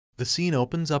The scene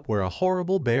opens up where a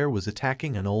horrible bear was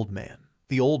attacking an old man.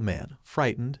 The old man,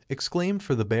 frightened, exclaimed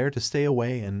for the bear to stay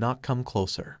away and not come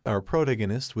closer. Our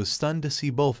protagonist was stunned to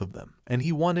see both of them, and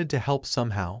he wanted to help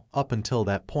somehow. Up until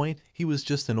that point, he was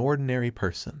just an ordinary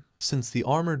person. Since the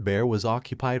armored bear was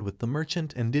occupied with the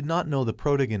merchant and did not know the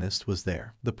protagonist was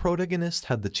there, the protagonist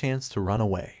had the chance to run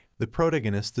away. The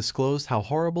protagonist disclosed how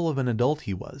horrible of an adult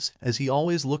he was, as he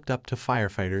always looked up to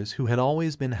firefighters who had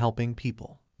always been helping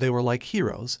people. They were like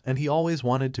heroes, and he always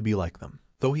wanted to be like them.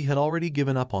 Though he had already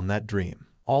given up on that dream,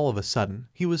 all of a sudden,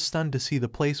 he was stunned to see the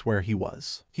place where he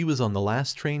was. He was on the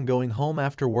last train going home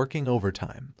after working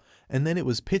overtime, and then it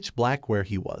was pitch black where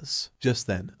he was. Just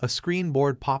then, a screen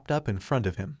board popped up in front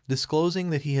of him,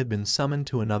 disclosing that he had been summoned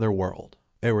to another world.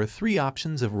 There were 3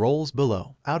 options of roles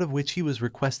below, out of which he was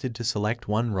requested to select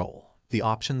one role. The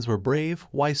options were Brave,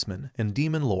 Weissman, and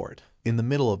Demon Lord. In the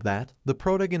middle of that, the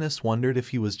protagonist wondered if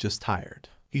he was just tired.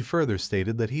 He further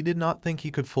stated that he did not think he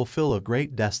could fulfill a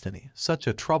great destiny. Such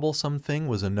a troublesome thing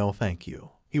was a no thank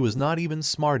you. He was not even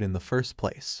smart in the first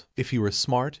place. If he were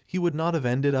smart, he would not have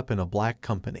ended up in a black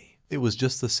company. It was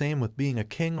just the same with being a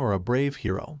king or a brave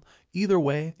hero. Either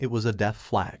way, it was a death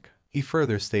flag. He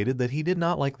further stated that he did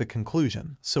not like the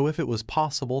conclusion, so if it was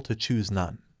possible to choose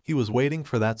none. He was waiting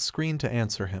for that screen to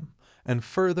answer him. And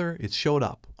further, it showed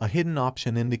up, a hidden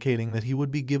option indicating that he would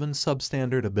be given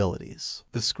substandard abilities.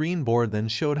 The screen board then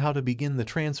showed how to begin the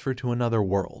transfer to another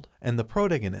world, and the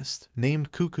protagonist,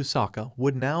 named Kukusaka,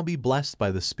 would now be blessed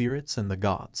by the spirits and the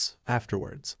gods.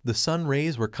 Afterwards, the sun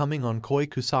rays were coming on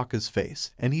Koikusaka's face,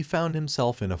 and he found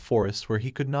himself in a forest where he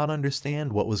could not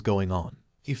understand what was going on.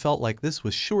 He felt like this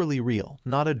was surely real,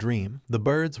 not a dream. The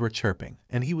birds were chirping,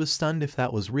 and he was stunned if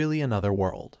that was really another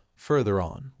world. Further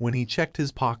on, when he checked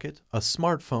his pocket, a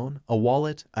smartphone, a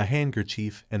wallet, a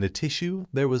handkerchief, and a tissue,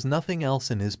 there was nothing else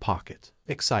in his pocket.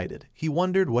 Excited, he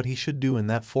wondered what he should do in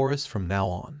that forest from now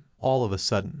on. All of a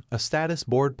sudden, a status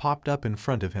board popped up in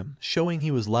front of him, showing he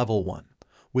was level 1,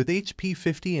 with HP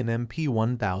 50 and MP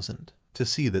 1000. To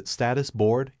see that status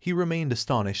board, he remained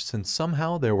astonished since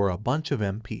somehow there were a bunch of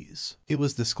MPs. It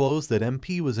was disclosed that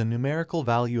MP was a numerical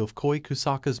value of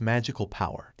Koikusaka's magical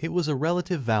power. It was a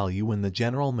relative value when the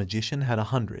general magician had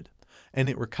 100, and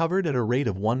it recovered at a rate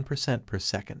of 1% per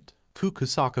second.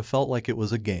 Kukusaka felt like it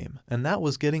was a game, and that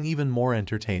was getting even more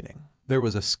entertaining. There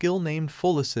was a skill named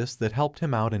Full Assist that helped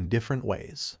him out in different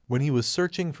ways. When he was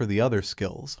searching for the other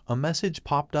skills, a message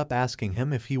popped up asking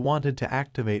him if he wanted to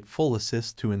activate Full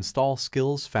Assist to install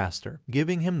skills faster,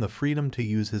 giving him the freedom to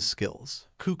use his skills.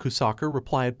 Kukusaka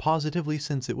replied positively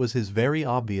since it was his very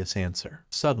obvious answer.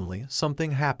 Suddenly,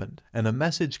 something happened, and a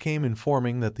message came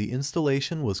informing that the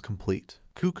installation was complete.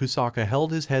 Kukusaka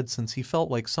held his head since he felt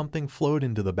like something flowed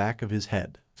into the back of his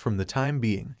head. From the time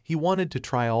being, he wanted to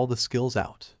try all the skills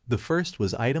out. The first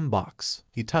was Item Box.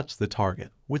 He touched the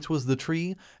target, which was the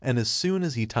tree, and as soon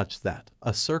as he touched that,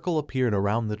 a circle appeared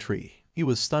around the tree. He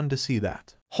was stunned to see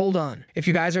that. Hold on. If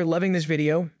you guys are loving this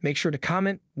video, make sure to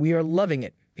comment, "We are loving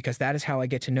it," because that is how I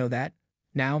get to know that.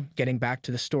 Now, getting back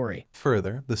to the story.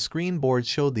 Further, the screen board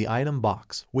showed the item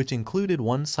box, which included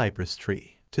one cypress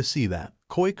tree. To see that,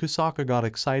 Koikusaka got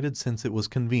excited since it was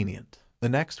convenient. The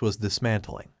next was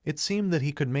dismantling. It seemed that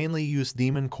he could mainly use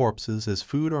demon corpses as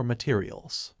food or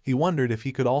materials. He wondered if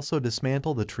he could also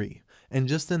dismantle the tree, and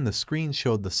just then the screen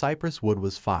showed the cypress wood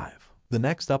was 5. The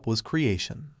next up was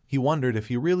creation. He wondered if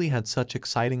he really had such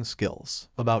exciting skills.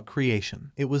 About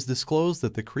creation, it was disclosed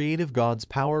that the creative god's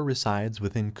power resides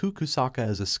within Kukusaka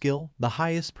as a skill, the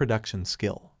highest production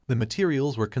skill. The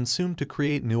materials were consumed to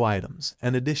create new items,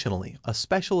 and additionally, a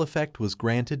special effect was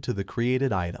granted to the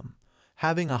created item,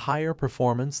 having a higher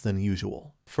performance than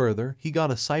usual. Further, he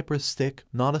got a cypress stick,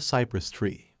 not a cypress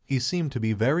tree. He seemed to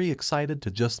be very excited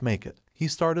to just make it. He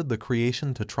started the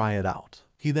creation to try it out.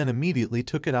 He then immediately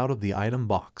took it out of the item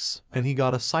box, and he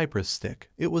got a cypress stick.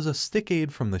 It was a stick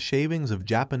aid from the shavings of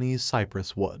Japanese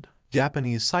cypress wood.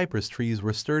 Japanese cypress trees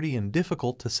were sturdy and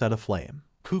difficult to set aflame.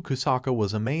 Kukusaka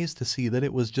was amazed to see that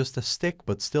it was just a stick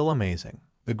but still amazing.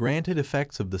 The granted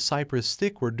effects of the cypress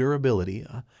stick were durability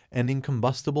and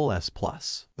incombustible S+.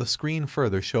 The screen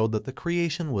further showed that the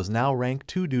creation was now rank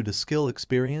 2 due to skill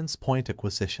experience point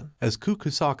acquisition, as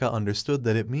Kukusaka understood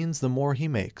that it means the more he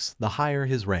makes, the higher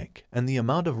his rank, and the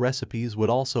amount of recipes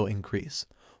would also increase,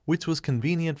 which was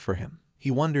convenient for him. He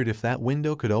wondered if that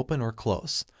window could open or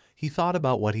close. He thought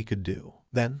about what he could do.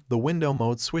 Then, the window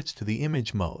mode switched to the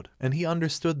image mode, and he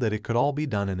understood that it could all be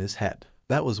done in his head.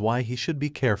 That was why he should be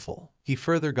careful. He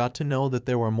further got to know that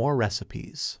there were more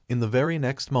recipes. In the very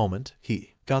next moment,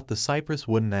 he got the cypress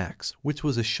wooden axe, which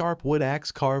was a sharp wood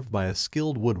axe carved by a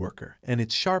skilled woodworker, and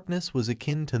its sharpness was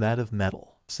akin to that of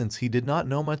metal. Since he did not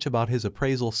know much about his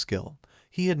appraisal skill,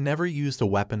 he had never used a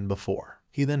weapon before.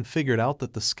 He then figured out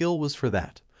that the skill was for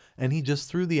that, and he just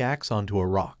threw the axe onto a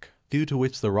rock, due to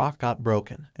which the rock got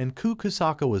broken, and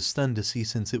Kusaka was stunned to see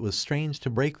since it was strange to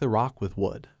break the rock with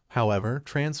wood. However,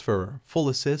 transfer, full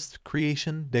assist,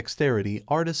 creation, dexterity,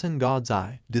 artisan god's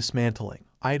eye, dismantling,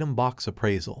 item box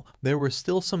appraisal, there were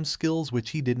still some skills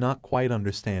which he did not quite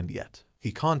understand yet.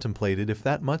 He contemplated if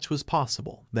that much was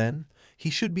possible, then he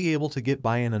should be able to get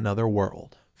by in another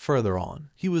world. Further on,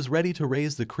 he was ready to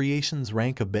raise the creation's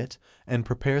rank a bit and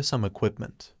prepare some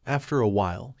equipment. After a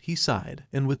while, he sighed,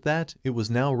 and with that, it was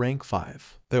now rank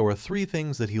 5. There were 3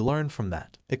 things that he learned from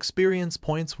that. Experience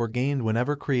points were gained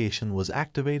whenever creation was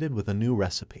activated with a new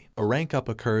recipe. A rank up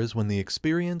occurs when the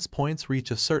experience points reach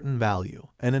a certain value,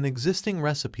 and an existing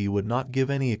recipe would not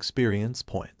give any experience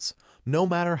points, no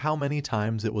matter how many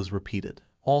times it was repeated.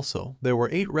 Also, there were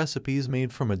 8 recipes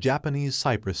made from a Japanese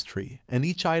cypress tree, and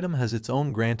each item has its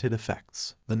own granted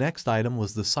effects. The next item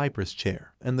was the cypress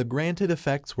chair, and the granted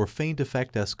effects were faint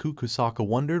effect as Kusaka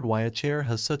wondered why a chair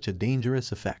has such a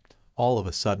dangerous effect. All of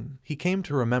a sudden, he came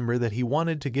to remember that he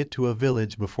wanted to get to a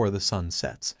village before the sun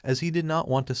sets, as he did not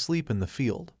want to sleep in the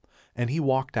field, and he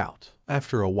walked out.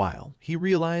 After a while, he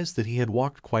realized that he had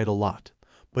walked quite a lot,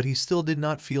 but he still did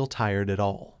not feel tired at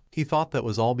all. He thought that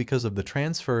was all because of the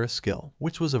transfer skill,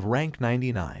 which was of rank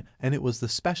 99, and it was the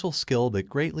special skill that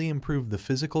greatly improved the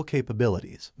physical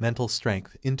capabilities, mental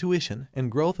strength, intuition,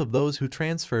 and growth of those who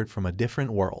transferred from a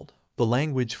different world. The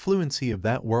language fluency of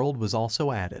that world was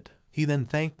also added. He then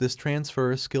thanked this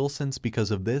transfer skill since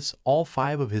because of this, all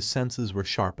 5 of his senses were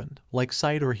sharpened, like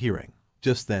sight or hearing.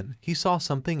 Just then, he saw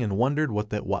something and wondered what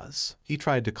that was. He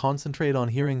tried to concentrate on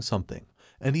hearing something,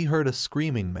 and he heard a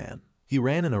screaming man. He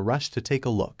ran in a rush to take a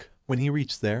look. When he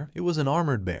reached there, it was an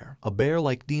armored bear, a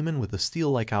bear-like demon with a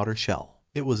steel-like outer shell.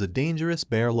 It was a dangerous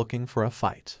bear looking for a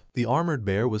fight. The armored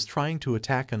bear was trying to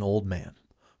attack an old man,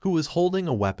 who was holding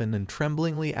a weapon and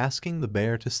tremblingly asking the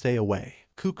bear to stay away.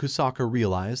 Kusaka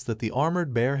realized that the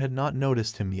armored bear had not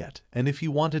noticed him yet, and if he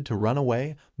wanted to run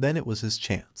away, then it was his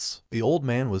chance. The old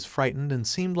man was frightened and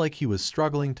seemed like he was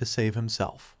struggling to save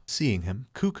himself. Seeing him,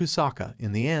 Kusaka,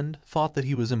 in the end, thought that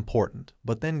he was important,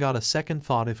 but then got a second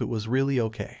thought if it was really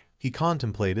okay. He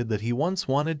contemplated that he once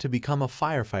wanted to become a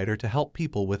firefighter to help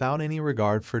people without any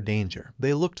regard for danger.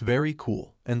 They looked very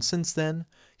cool, and since then,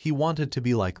 he wanted to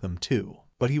be like them too.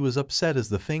 But he was upset as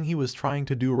the thing he was trying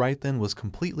to do right then was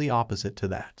completely opposite to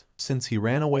that. Since he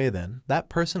ran away then, that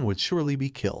person would surely be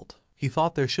killed. He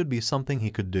thought there should be something he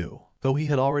could do. Though he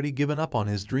had already given up on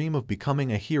his dream of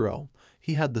becoming a hero,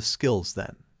 he had the skills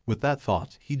then. With that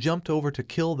thought, he jumped over to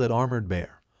kill that armored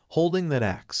bear, holding that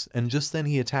axe, and just then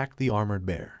he attacked the armored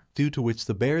bear, due to which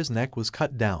the bear's neck was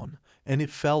cut down, and it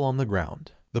fell on the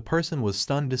ground. The person was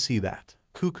stunned to see that.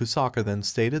 Kusaka then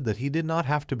stated that he did not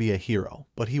have to be a hero,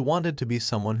 but he wanted to be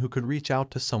someone who could reach out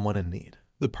to someone in need.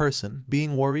 The person,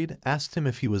 being worried, asked him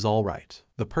if he was alright.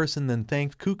 The person then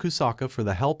thanked Kusaka for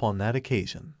the help on that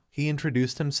occasion. He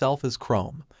introduced himself as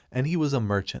Chrome, and he was a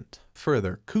merchant.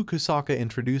 Further, Kusaka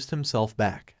introduced himself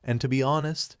back, and to be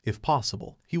honest, if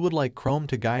possible, he would like Chrome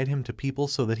to guide him to people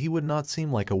so that he would not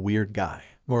seem like a weird guy.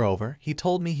 Moreover, he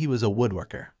told me he was a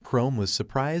woodworker. Chrome was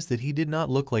surprised that he did not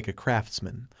look like a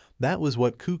craftsman. That was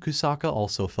what Kusaka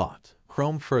also thought.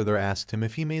 Chrome further asked him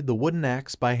if he made the wooden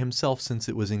axe by himself since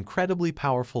it was incredibly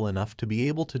powerful enough to be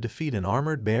able to defeat an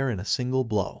armored bear in a single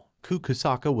blow.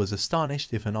 Kusaka was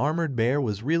astonished if an armored bear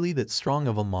was really that strong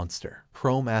of a monster.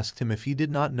 Chrome asked him if he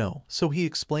did not know, so he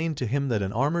explained to him that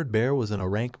an armored bear was a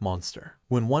rank monster.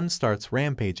 When one starts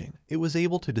rampaging, it was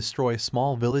able to destroy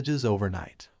small villages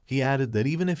overnight. He added that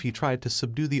even if he tried to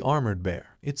subdue the armored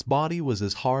bear, its body was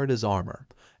as hard as armor,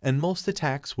 and most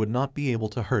attacks would not be able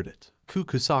to hurt it.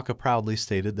 Kusaka proudly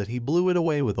stated that he blew it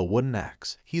away with a wooden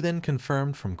axe. He then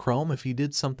confirmed from Chrome if he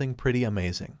did something pretty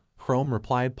amazing. Chrome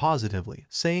replied positively,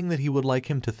 saying that he would like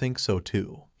him to think so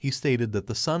too. He stated that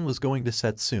the sun was going to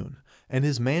set soon, and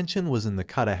his mansion was in the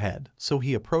cut ahead, so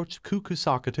he approached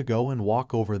Kusaka to go and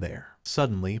walk over there.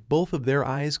 Suddenly, both of their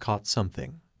eyes caught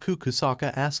something.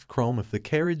 Kusaka asked Chrome if the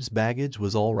carriage's baggage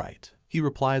was all right. He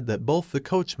replied that both the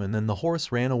coachman and the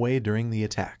horse ran away during the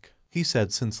attack. He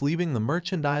said since leaving the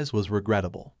merchandise was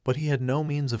regrettable, but he had no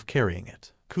means of carrying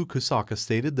it. Kusaka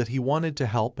stated that he wanted to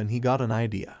help and he got an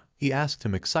idea. He asked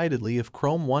him excitedly if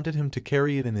Chrome wanted him to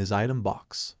carry it in his item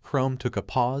box. Chrome took a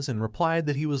pause and replied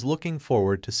that he was looking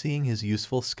forward to seeing his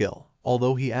useful skill,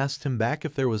 although he asked him back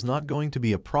if there was not going to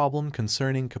be a problem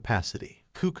concerning capacity.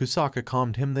 Kusaka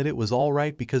calmed him that it was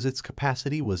alright because its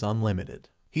capacity was unlimited.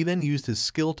 He then used his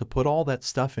skill to put all that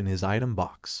stuff in his item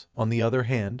box. On the other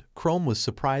hand, Chrome was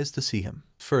surprised to see him.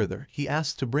 Further, he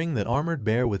asked to bring that armored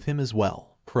bear with him as well.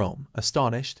 Chrome,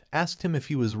 astonished, asked him if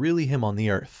he was really him on the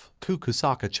earth.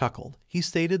 Kukusaka chuckled. He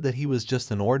stated that he was just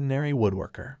an ordinary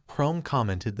woodworker. Chrome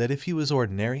commented that if he was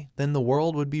ordinary, then the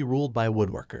world would be ruled by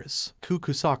woodworkers.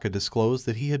 Kukusaka disclosed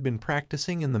that he had been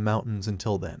practicing in the mountains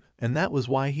until then, and that was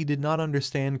why he did not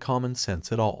understand common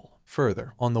sense at all.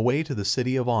 Further, on the way to the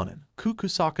city of Onin,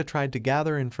 Kukusaka tried to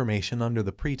gather information under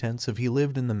the pretense of he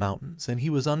lived in the mountains and he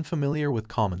was unfamiliar with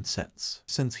common sense,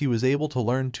 since he was able to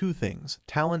learn two things,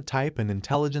 talent type and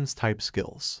intelligence type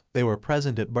skills. They were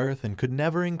present at birth and could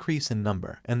never increase in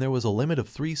number, and there was a limit of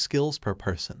 3 skills per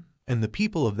person. And the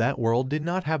people of that world did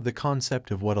not have the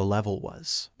concept of what a level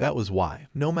was. That was why,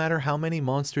 no matter how many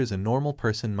monsters a normal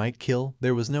person might kill,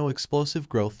 there was no explosive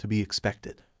growth to be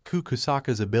expected.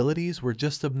 Kukusaka's abilities were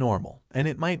just abnormal, and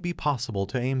it might be possible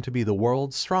to aim to be the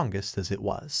world's strongest as it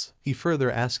was. He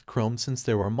further asked Chrome, since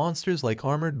there were monsters like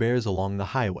armored bears along the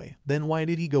highway, then why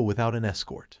did he go without an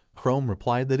escort? Chrome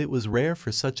replied that it was rare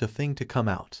for such a thing to come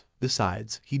out.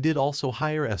 Besides, he did also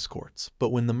hire escorts, but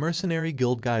when the mercenary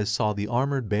guild guys saw the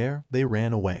armored bear, they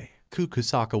ran away.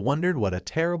 Kukusaka wondered what a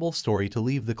terrible story to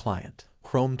leave the client.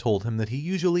 Chrome told him that he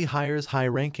usually hires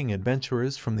high-ranking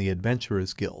adventurers from the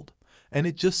Adventurers Guild, and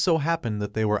it just so happened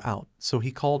that they were out, so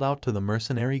he called out to the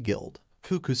Mercenary Guild.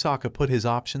 Kukusaka put his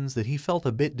options that he felt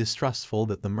a bit distrustful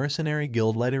that the Mercenary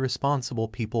Guild let irresponsible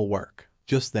people work.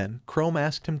 Just then, Chrome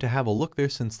asked him to have a look there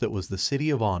since that was the city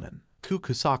of Onin.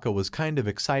 Kukusaka was kind of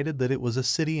excited that it was a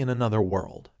city in another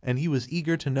world, and he was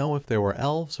eager to know if there were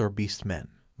elves or beast men.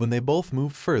 When they both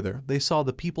moved further, they saw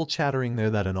the people chattering there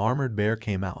that an armored bear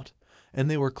came out, and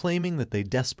they were claiming that they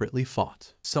desperately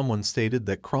fought. Someone stated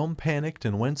that Chrome panicked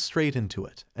and went straight into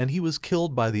it, and he was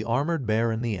killed by the armored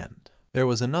bear in the end. There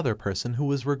was another person who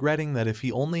was regretting that if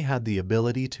he only had the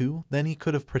ability to, then he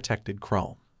could have protected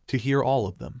Chrome. To hear all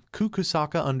of them,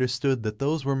 Kukusaka understood that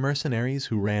those were mercenaries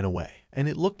who ran away, and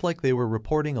it looked like they were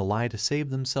reporting a lie to save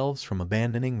themselves from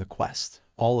abandoning the quest.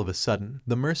 All of a sudden,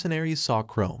 the mercenaries saw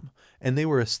Chrome, and they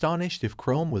were astonished if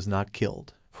Chrome was not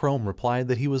killed. Chrome replied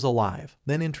that he was alive,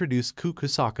 then introduced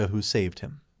Kukusaka, who saved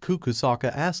him.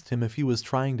 Kukusaka asked him if he was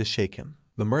trying to shake him.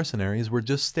 The mercenaries were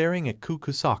just staring at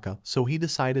Kukusaka, so he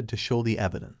decided to show the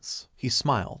evidence. He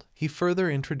smiled. He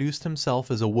further introduced himself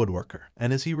as a woodworker,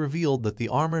 and as he revealed that the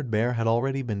armored bear had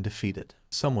already been defeated.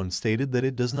 Someone stated that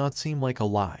it does not seem like a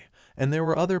lie, and there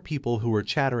were other people who were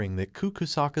chattering that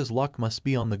Kukusaka's luck must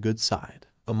be on the good side.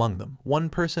 Among them, one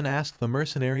person asked the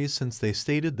mercenaries, since they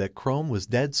stated that Chrome was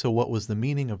dead, so what was the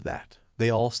meaning of that? They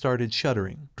all started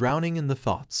shuddering, drowning in the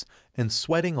thoughts, and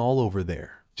sweating all over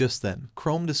there. Just then,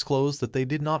 Chrome disclosed that they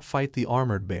did not fight the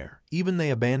armored bear, even they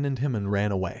abandoned him and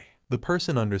ran away. The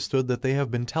person understood that they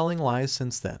have been telling lies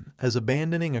since then, as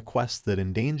abandoning a quest that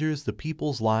endangers the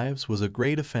people's lives was a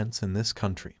great offense in this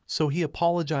country, so he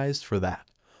apologized for that,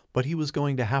 but he was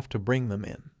going to have to bring them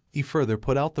in. He further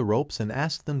put out the ropes and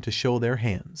asked them to show their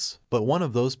hands, but one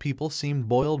of those people seemed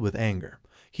boiled with anger.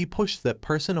 He pushed that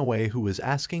person away who was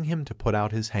asking him to put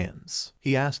out his hands.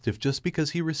 He asked if just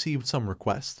because he received some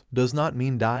request does not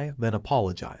mean die, then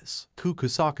apologize.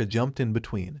 Kukusaka jumped in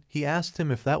between. He asked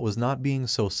him if that was not being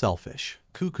so selfish.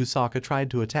 Kukusaka tried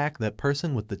to attack that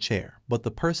person with the chair, but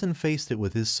the person faced it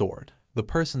with his sword. The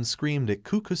person screamed at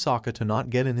Kukusaka to not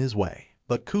get in his way,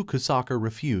 but Kukusaka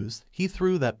refused. He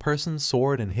threw that person's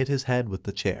sword and hit his head with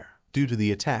the chair. Due to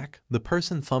the attack, the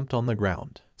person thumped on the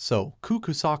ground. So,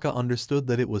 Kukusaka understood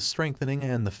that it was strengthening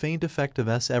and the faint effect of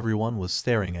everyone was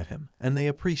staring at him, and they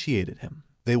appreciated him.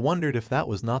 They wondered if that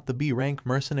was not the B-rank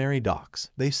mercenary docs.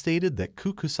 They stated that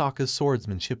Kukusaka's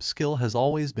swordsmanship skill has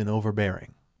always been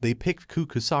overbearing. They picked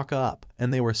Kukusaka up,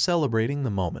 and they were celebrating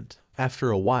the moment. After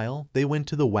a while, they went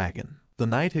to the wagon. The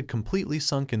night had completely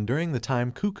sunken during the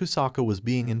time Kukusaka was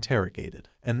being interrogated,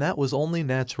 and that was only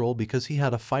natural because he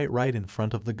had a fight right in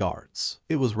front of the guards.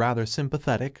 It was rather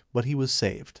sympathetic, but he was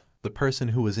saved. The person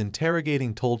who was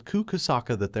interrogating told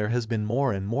Kukusaka that there has been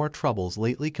more and more troubles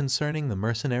lately concerning the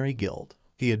Mercenary Guild.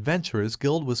 The Adventurers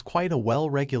Guild was quite a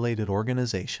well-regulated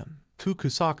organization.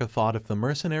 Kukusaka thought if the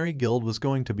Mercenary Guild was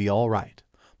going to be alright.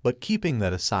 But keeping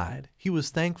that aside, he was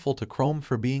thankful to Chrome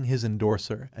for being his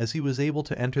endorser, as he was able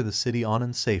to enter the city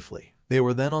Onin safely. They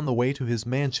were then on the way to his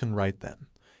mansion right then.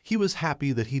 He was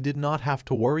happy that he did not have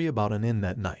to worry about an inn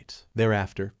that night.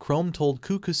 Thereafter, Chrome told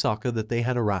Kukusaka that they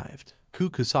had arrived.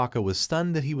 Kukusaka was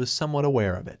stunned that he was somewhat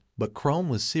aware of it, but Chrome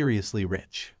was seriously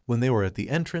rich. When they were at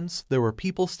the entrance, there were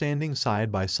people standing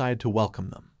side by side to welcome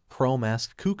them. Chrome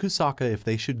asked Kukusaka if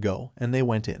they should go, and they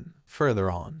went in.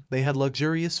 Further on, they had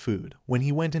luxurious food. When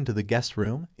he went into the guest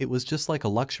room, it was just like a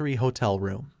luxury hotel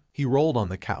room. He rolled on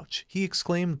the couch. He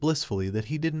exclaimed blissfully that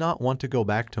he did not want to go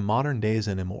back to modern days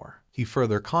anymore. He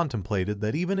further contemplated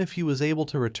that even if he was able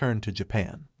to return to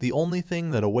Japan, the only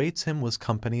thing that awaits him was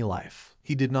company life.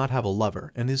 He did not have a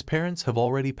lover, and his parents have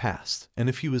already passed, and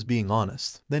if he was being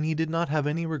honest, then he did not have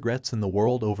any regrets in the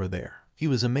world over there. He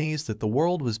was amazed that the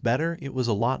world was better, it was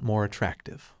a lot more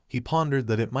attractive. He pondered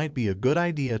that it might be a good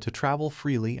idea to travel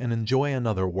freely and enjoy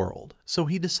another world, so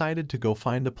he decided to go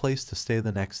find a place to stay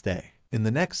the next day. In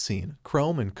the next scene,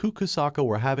 Chrome and Kukusaka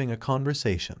were having a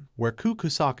conversation, where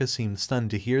Kukusaka seemed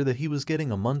stunned to hear that he was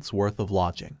getting a month's worth of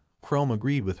lodging. Chrome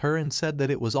agreed with her and said that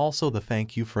it was also the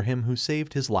thank you for him who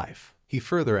saved his life. He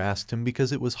further asked him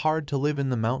because it was hard to live in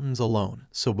the mountains alone,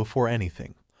 so before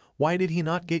anything, why did he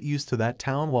not get used to that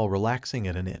town while relaxing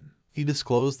at an inn? He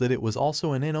disclosed that it was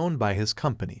also an inn owned by his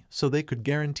company, so they could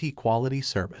guarantee quality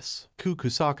service.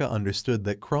 Kukusaka understood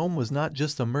that Chrome was not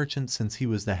just a merchant since he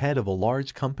was the head of a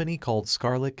large company called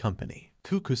Scarlet Company.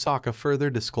 Kukusaka further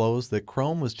disclosed that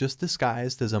Chrome was just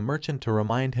disguised as a merchant to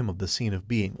remind him of the scene of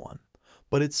being one.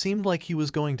 But it seemed like he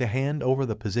was going to hand over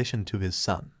the position to his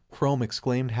son. Chrome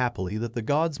exclaimed happily that the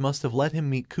gods must have let him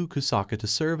meet Kukusaka to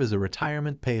serve as a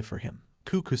retirement pay for him.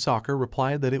 Kukusaka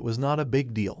replied that it was not a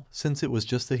big deal, since it was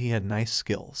just that he had nice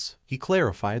skills. He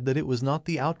clarified that it was not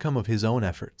the outcome of his own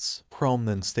efforts. Chrome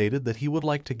then stated that he would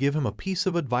like to give him a piece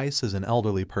of advice as an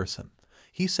elderly person.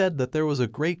 He said that there was a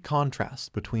great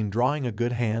contrast between drawing a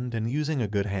good hand and using a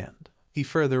good hand. He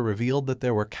further revealed that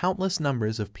there were countless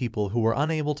numbers of people who were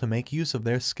unable to make use of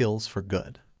their skills for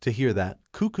good. To hear that,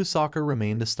 Kukusaka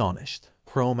remained astonished.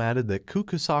 Chrome added that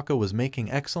Kukusaka was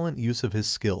making excellent use of his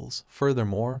skills.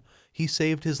 Furthermore, he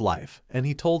saved his life, and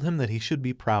he told him that he should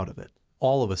be proud of it.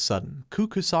 All of a sudden,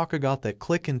 Kukusaka got that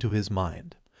click into his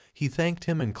mind. He thanked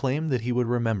him and claimed that he would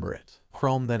remember it.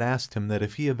 Chrome then asked him that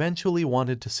if he eventually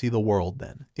wanted to see the world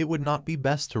then, it would not be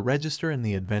best to register in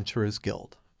the Adventurers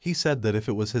Guild. He said that if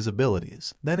it was his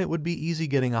abilities, then it would be easy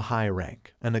getting a high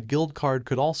rank, and a guild card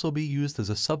could also be used as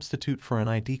a substitute for an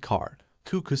ID card.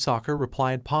 Kukusaka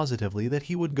replied positively that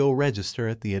he would go register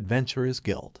at the Adventurers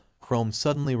Guild. Chrome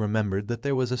suddenly remembered that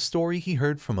there was a story he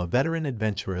heard from a veteran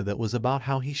adventurer that was about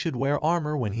how he should wear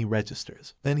armor when he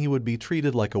registers. Then he would be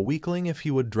treated like a weakling if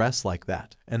he would dress like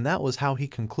that, and that was how he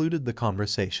concluded the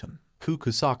conversation.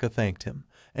 Kukusaka thanked him,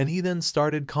 and he then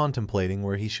started contemplating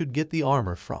where he should get the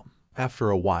armor from. After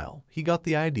a while, he got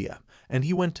the idea, and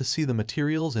he went to see the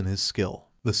materials in his skill.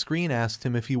 The screen asked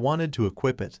him if he wanted to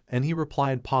equip it, and he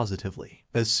replied positively.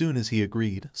 As soon as he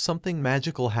agreed, something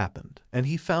magical happened, and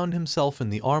he found himself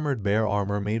in the armored bear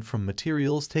armor made from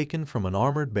materials taken from an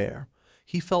armored bear.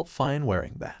 He felt fine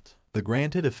wearing that. The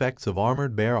granted effects of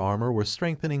armored bear armor were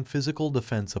strengthening physical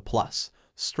defense A+,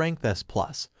 strength S+,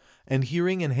 and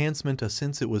hearing enhancement A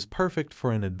since it was perfect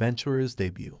for an adventurer's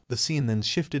debut. The scene then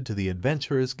shifted to the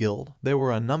Adventurers Guild. There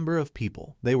were a number of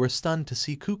people. They were stunned to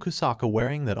see Kukusaka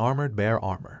wearing that armored bear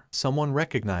armor. Someone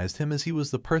recognized him as he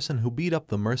was the person who beat up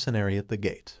the mercenary at the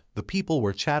gate. The people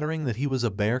were chattering that he was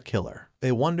a bear killer.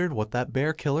 They wondered what that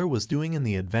bear killer was doing in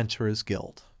the Adventurers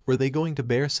Guild. Were they going to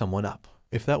bear someone up?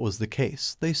 If that was the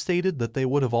case, they stated that they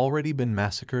would have already been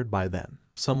massacred by then.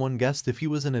 Someone guessed if he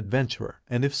was an adventurer,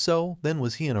 and if so, then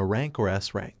was he in a rank or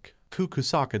S rank?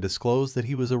 Kukusaka disclosed that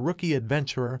he was a rookie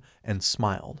adventurer and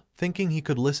smiled, thinking he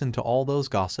could listen to all those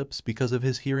gossips because of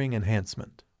his hearing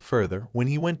enhancement. Further, when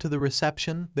he went to the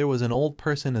reception, there was an old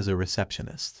person as a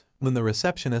receptionist. When the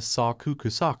receptionist saw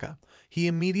Kukusaka, he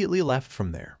immediately left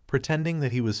from there, pretending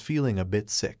that he was feeling a bit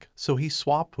sick, so he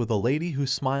swapped with a lady who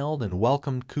smiled and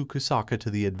welcomed Kukusaka to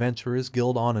the Adventurers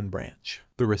Guild Onan branch.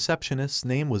 The receptionist's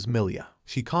name was Milia.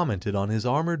 She commented on his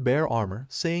armored bear armor,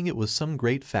 saying it was some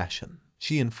great fashion.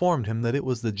 She informed him that it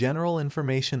was the general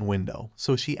information window,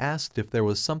 so she asked if there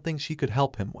was something she could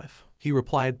help him with. He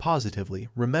replied positively,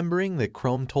 remembering that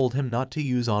Chrome told him not to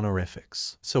use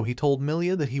honorifics. So he told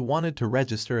Milia that he wanted to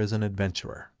register as an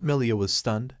adventurer. Milia was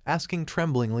stunned, asking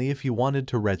tremblingly if he wanted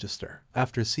to register.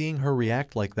 After seeing her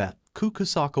react like that,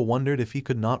 Kukusaka wondered if he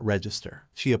could not register.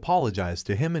 She apologized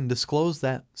to him and disclosed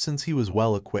that, since he was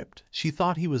well equipped, she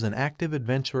thought he was an active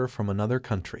adventurer from another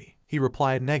country. He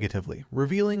replied negatively,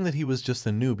 revealing that he was just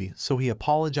a newbie, so he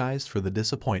apologized for the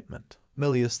disappointment.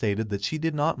 Milia stated that she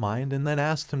did not mind and then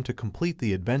asked him to complete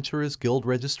the Adventurers Guild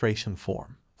registration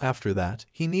form. After that,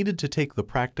 he needed to take the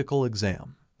practical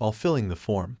exam. While filling the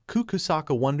form,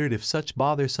 Kukusaka wondered if such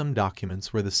bothersome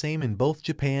documents were the same in both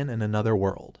Japan and another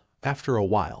world. After a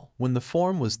while, when the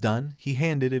form was done, he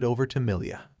handed it over to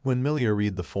Milia. When Milia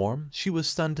read the form, she was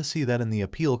stunned to see that in the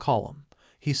appeal column,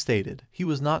 He stated he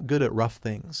was not good at rough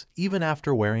things, even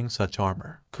after wearing such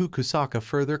armor. Kukusaka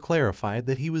further clarified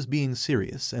that he was being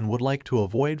serious and would like to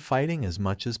avoid fighting as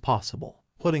much as possible.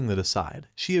 Putting that aside,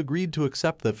 she agreed to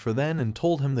accept that for then and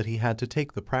told him that he had to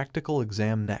take the practical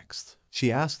exam next.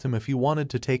 She asked him if he wanted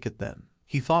to take it then.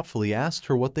 He thoughtfully asked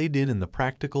her what they did in the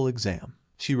practical exam.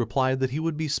 She replied that he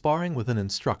would be sparring with an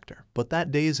instructor, but that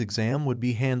day's exam would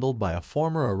be handled by a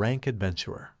former rank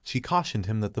adventurer. She cautioned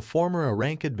him that the former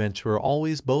rank adventurer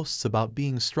always boasts about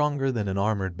being stronger than an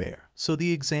armored bear, so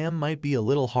the exam might be a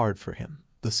little hard for him.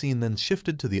 The scene then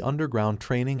shifted to the underground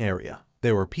training area.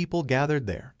 There were people gathered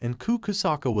there, and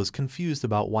Kukusaka was confused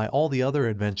about why all the other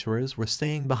adventurers were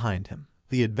staying behind him.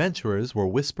 The adventurers were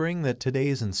whispering that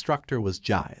today's instructor was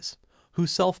Jai's, who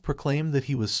self-proclaimed that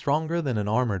he was stronger than an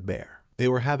armored bear. They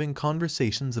were having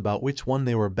conversations about which one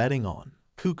they were betting on.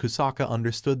 Kukusaka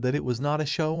understood that it was not a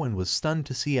show and was stunned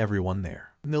to see everyone there.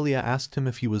 Milia asked him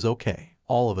if he was okay.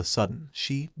 All of a sudden,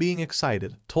 she, being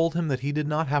excited, told him that he did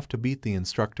not have to beat the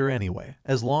instructor anyway,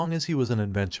 as long as he was an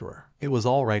adventurer. It was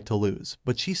alright to lose,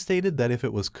 but she stated that if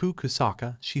it was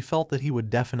Kukusaka, she felt that he would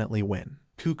definitely win.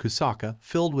 Kukusaka,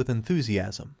 filled with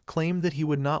enthusiasm, claimed that he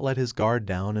would not let his guard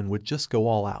down and would just go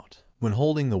all out. When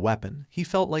holding the weapon, he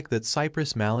felt like that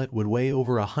cypress mallet would weigh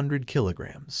over 100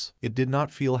 kilograms. It did not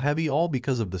feel heavy, all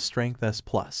because of the strength S+.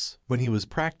 When he was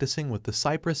practicing with the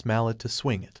cypress mallet to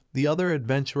swing it, the other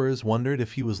adventurers wondered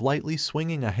if he was lightly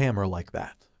swinging a hammer like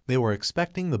that. They were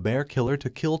expecting the bear killer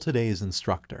to kill today's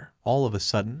instructor. All of a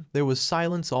sudden, there was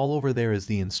silence all over there as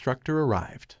the instructor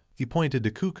arrived. He pointed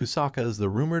to Kukusaka as the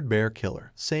rumored bear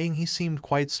killer, saying he seemed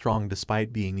quite strong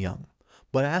despite being young,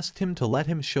 but asked him to let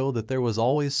him show that there was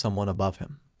always someone above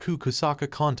him.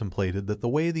 Kukusaka contemplated that the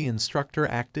way the instructor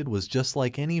acted was just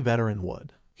like any veteran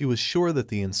would. He was sure that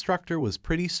the instructor was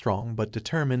pretty strong but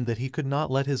determined that he could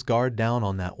not let his guard down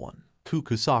on that one.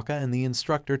 Kukusaka and the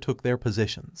instructor took their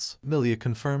positions. Milia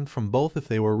confirmed from both if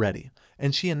they were ready,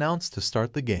 and she announced to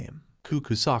start the game.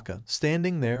 Kukusaka,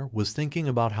 standing there, was thinking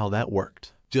about how that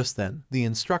worked. Just then, the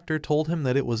instructor told him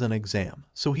that it was an exam,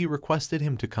 so he requested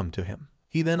him to come to him.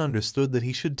 He then understood that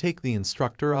he should take the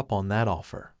instructor up on that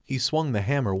offer. He swung the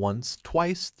hammer once,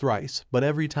 twice, thrice, but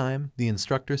every time, the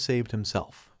instructor saved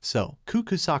himself. So,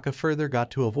 Kukusaka further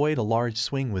got to avoid a large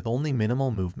swing with only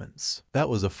minimal movements. That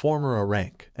was a former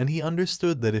rank, and he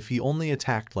understood that if he only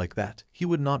attacked like that, he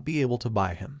would not be able to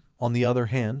buy him. On the other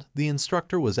hand, the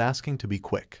instructor was asking to be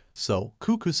quick, so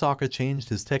Kukusaka changed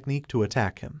his technique to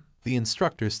attack him. The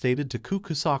instructor stated to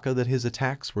Kukusaka that his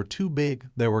attacks were too big,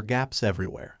 there were gaps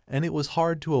everywhere, and it was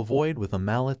hard to avoid with a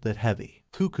mallet that heavy.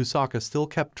 Kukusaka still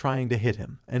kept trying to hit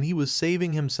him, and he was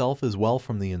saving himself as well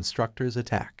from the instructor's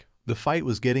attack. The fight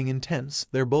was getting intense,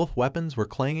 their both weapons were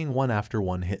clanging one after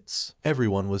one hits.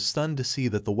 Everyone was stunned to see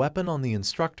that the weapon on the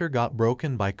instructor got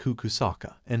broken by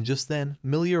Kukusaka, and just then,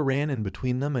 Milia ran in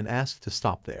between them and asked to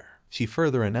stop there. She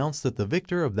further announced that the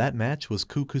victor of that match was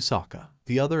Kukusaka.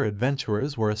 The other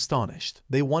adventurers were astonished.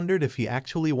 They wondered if he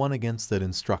actually won against that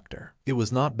instructor. It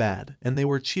was not bad, and they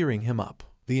were cheering him up.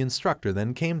 The instructor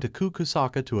then came to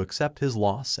Kukusaka to accept his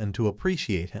loss and to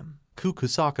appreciate him.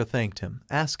 Kukusaka thanked him,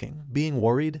 asking, being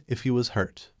worried, if he was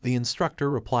hurt. The instructor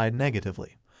replied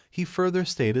negatively. He further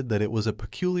stated that it was a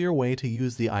peculiar way to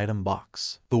use the item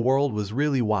box. The world was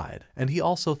really wide, and he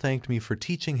also thanked me for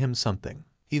teaching him something.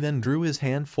 He then drew his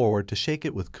hand forward to shake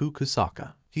it with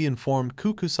Kukusaka. He informed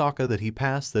Kukusaka that he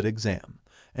passed that exam,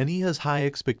 and he has high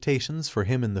expectations for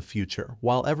him in the future,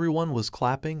 while everyone was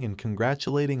clapping and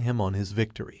congratulating him on his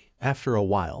victory. After a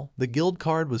while, the guild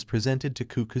card was presented to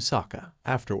Kukusaka.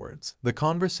 Afterwards, the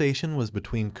conversation was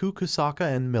between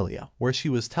Kukusaka and Milia, where she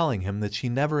was telling him that she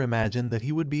never imagined that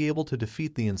he would be able to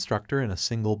defeat the instructor in a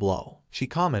single blow. She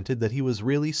commented that he was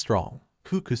really strong.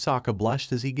 Kukusaka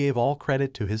blushed as he gave all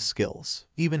credit to his skills.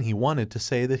 Even he wanted to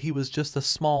say that he was just a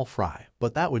small fry,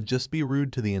 but that would just be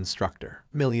rude to the instructor.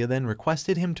 Milia then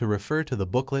requested him to refer to the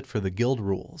booklet for the guild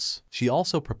rules. She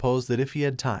also proposed that if he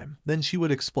had time, then she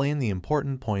would explain the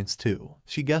important points too.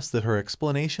 She guessed that her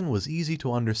explanation was easy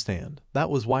to understand.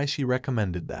 That was why she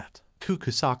recommended that.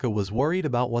 Kukusaka was worried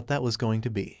about what that was going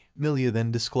to be. Milia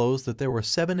then disclosed that there were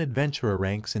 7 adventurer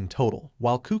ranks in total,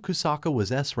 while Kukusaka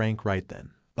was S rank right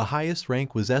then. The highest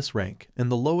rank was S rank, and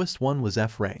the lowest one was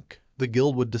F rank. The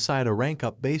guild would decide a rank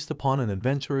up based upon an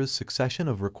adventurer's succession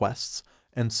of requests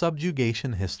and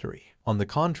subjugation history. On the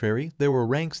contrary, there were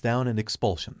ranks down and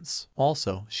expulsions.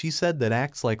 Also, she said that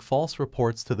acts like false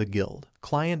reports to the guild,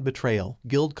 client betrayal,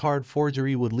 guild card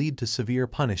forgery would lead to severe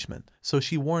punishment, so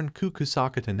she warned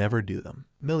Kukusaka to never do them.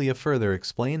 Milia further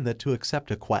explained that to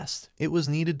accept a quest, it was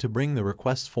needed to bring the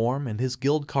request form and his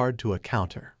guild card to a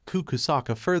counter.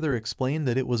 Kukusaka further explained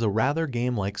that it was a rather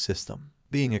game-like system.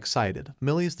 Being excited,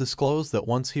 Milius disclosed that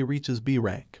once he reaches B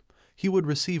rank, he would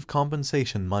receive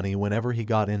compensation money whenever he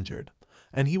got injured,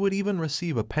 and he would even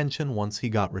receive a pension once he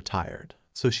got retired.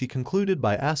 So she concluded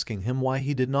by asking him why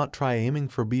he did not try aiming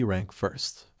for B rank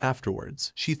first.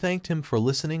 Afterwards, she thanked him for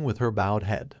listening with her bowed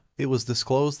head. It was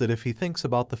disclosed that if he thinks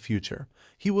about the future,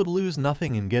 he would lose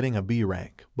nothing in getting a B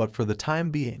rank, but for the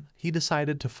time being, he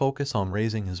decided to focus on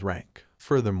raising his rank.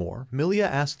 Furthermore, Milia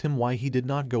asked him why he did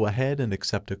not go ahead and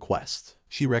accept a quest.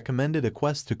 She recommended a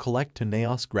quest to collect to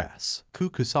Naos grass.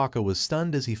 Kukusaka was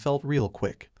stunned as he felt real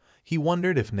quick. He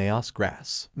wondered if Naos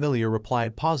grass. Milia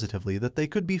replied positively that they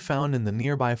could be found in the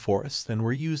nearby forest and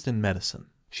were used in medicine.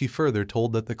 She further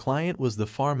told that the client was the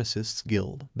Pharmacists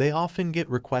Guild. They often get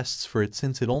requests for it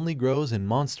since it only grows in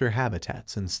monster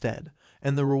habitats instead,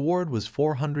 and the reward was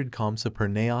 400 kamsa per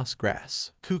Naos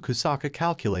grass. Kukusaka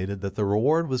calculated that the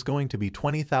reward was going to be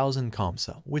 20,000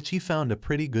 kamsa, which he found a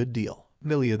pretty good deal.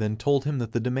 Milia then told him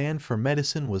that the demand for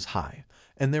medicine was high,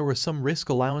 and there were some risk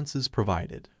allowances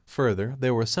provided. Further,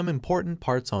 there were some important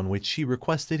parts on which she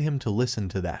requested him to listen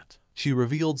to that. She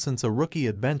revealed since a rookie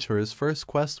adventurer's first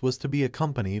quest was to be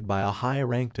accompanied by a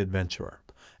high-ranked adventurer,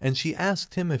 and she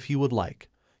asked him if he would like.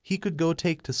 He could go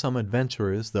take to some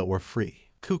adventurers that were free.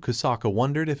 Kukusaka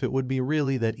wondered if it would be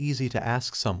really that easy to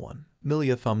ask someone.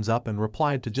 Milia thumbs up and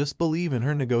replied to just believe in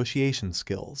her negotiation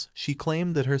skills. She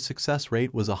claimed that her success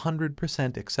rate was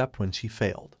 100% except when she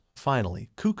failed. Finally,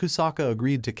 Kukusaka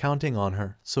agreed to counting on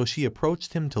her, so she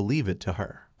approached him to leave it to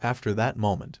her. After that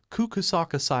moment,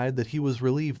 Kukusaka sighed that he was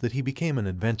relieved that he became an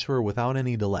adventurer without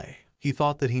any delay. He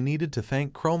thought that he needed to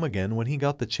thank Chrome again when he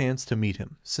got the chance to meet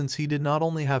him, since he did not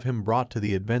only have him brought to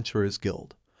the Adventurers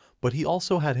Guild, but he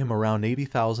also had him around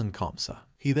 80,000 kamsa.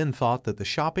 He then thought that the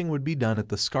shopping would be done at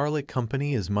the Scarlet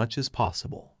Company as much as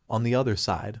possible. On the other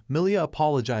side, Milia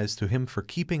apologized to him for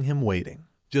keeping him waiting.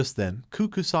 Just then,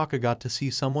 Kukusaka got to see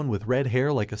someone with red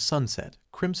hair like a sunset,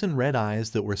 crimson red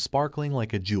eyes that were sparkling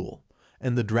like a jewel,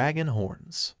 and the dragon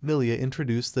horns. Milia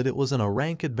introduced that it was an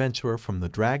A-rank adventurer from the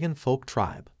dragon folk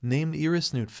tribe, named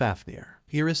Irisnut Fafnir.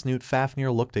 Irisnut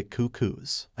Fafnir looked at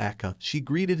Kukusaka. She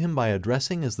greeted him by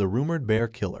addressing as the rumored bear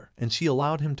killer, and she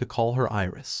allowed him to call her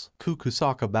Iris.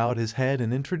 Kukusaka bowed his head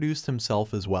and introduced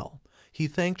himself as well. He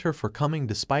thanked her for coming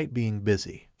despite being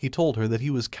busy. He told her that he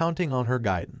was counting on her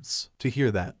guidance. To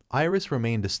hear that, Iris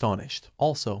remained astonished.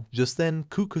 Also, just then,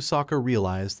 Kukusaka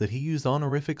realized that he used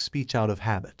honorific speech out of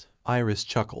habit. Iris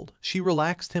chuckled. She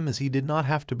relaxed him as he did not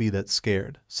have to be that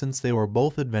scared, since they were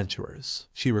both adventurers.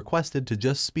 She requested to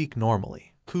just speak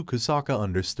normally. Kukusaka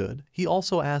understood. He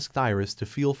also asked Iris to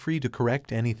feel free to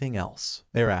correct anything else.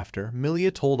 Thereafter,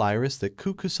 Milia told Iris that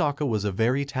Kukusaka was a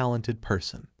very talented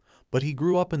person, but he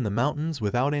grew up in the mountains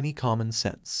without any common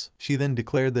sense. She then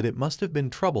declared that it must have been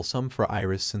troublesome for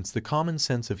Iris since the common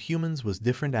sense of humans was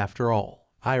different after all.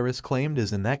 Iris claimed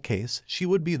as in that case, she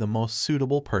would be the most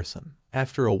suitable person.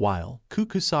 After a while,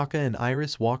 Kukusaka and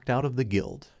Iris walked out of the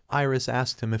guild. Iris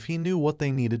asked him if he knew what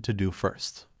they needed to do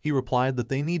first. He replied that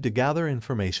they need to gather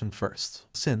information first,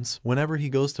 since, whenever he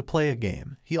goes to play a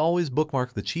game, he always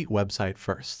bookmarked the cheat website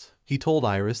first. He told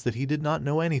Iris that he did not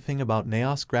know anything about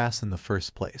Naos grass in the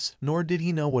first place, nor did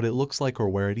he know what it looks like or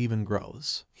where it even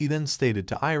grows. He then stated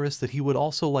to Iris that he would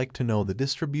also like to know the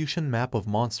distribution map of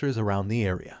monsters around the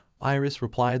area. Iris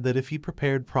replied that if he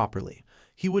prepared properly,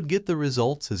 he would get the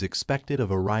results as expected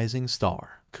of a rising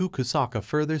star. Kukusaka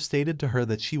further stated to her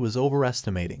that she was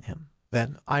overestimating him.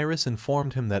 Then, Iris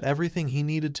informed him that everything he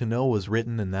needed to know was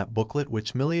written in that booklet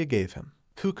which Milia gave him.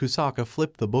 Kukusaka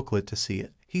flipped the booklet to see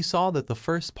it. He saw that the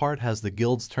first part has the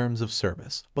guild's terms of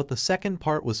service, but the second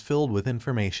part was filled with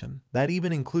information that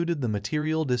even included the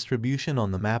material distribution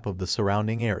on the map of the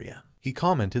surrounding area. He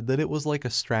commented that it was like a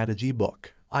strategy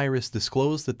book. Iris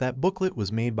disclosed that that booklet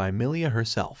was made by Milia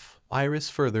herself. Iris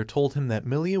further told him that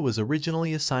Milia was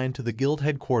originally assigned to the guild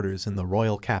headquarters in the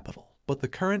royal capital, but the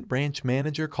current branch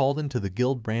manager called into the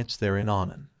guild branch there in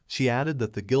Annan. She added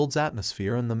that the guild's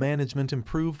atmosphere and the management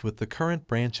improved with the current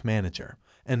branch manager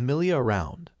and Milia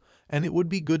around, and it would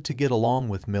be good to get along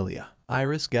with Milia.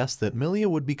 Iris guessed that Milia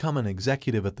would become an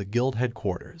executive at the guild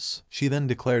headquarters. She then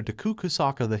declared to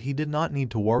Kukusaka that he did not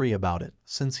need to worry about it,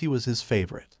 since he was his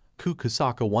favorite.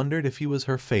 Kukusaka wondered if he was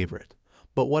her favorite,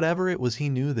 but whatever it was, he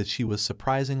knew that she was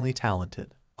surprisingly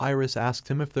talented. Iris asked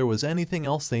him if there was anything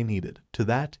else they needed. To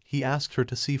that, he asked her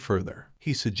to see further.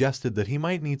 He suggested that he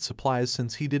might need supplies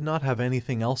since he did not have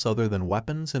anything else other than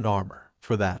weapons and armor.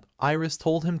 For that, Iris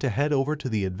told him to head over to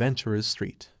the Adventurers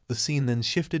Street. The scene then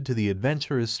shifted to the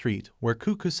Adventurers Street, where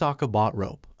Kukusaka bought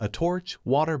rope, a torch,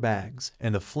 water bags,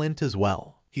 and a flint as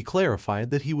well. He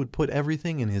clarified that he would put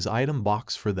everything in his item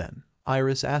box for then.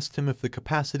 Iris asked him if the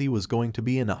capacity was going to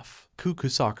be enough.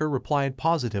 Kukusaka replied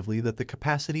positively that the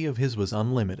capacity of his was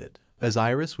unlimited. As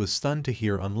Iris was stunned to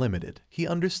hear unlimited, he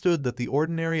understood that the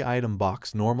ordinary item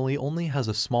box normally only has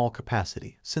a small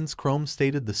capacity, since Chrome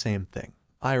stated the same thing.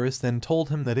 Iris then told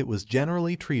him that it was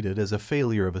generally treated as a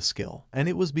failure of a skill, and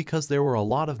it was because there were a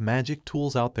lot of magic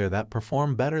tools out there that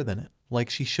perform better than it, like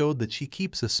she showed that she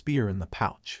keeps a spear in the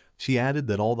pouch. She added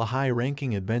that all the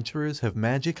high-ranking adventurers have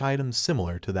magic items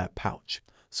similar to that pouch,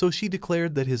 so she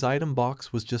declared that his item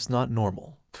box was just not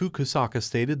normal. Kukusaka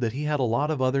stated that he had a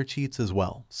lot of other cheats as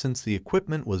well, since the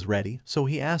equipment was ready, so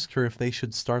he asked her if they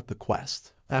should start the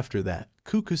quest. After that,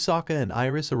 Kukusaka and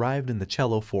Iris arrived in the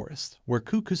Cello Forest, where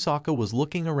Kukusaka was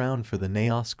looking around for the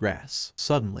Naos grass.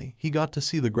 Suddenly, he got to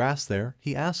see the grass there.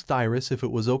 He asked Iris if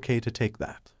it was okay to take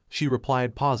that. She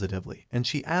replied positively, and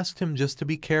she asked him just to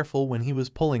be careful when he was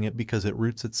pulling it because it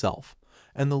roots itself,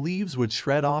 and the leaves would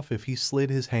shred off if he slid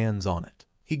his hands on it.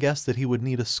 He guessed that he would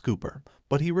need a scooper,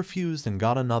 but he refused and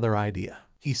got another idea.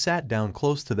 He sat down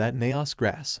close to that Naos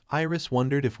grass. Iris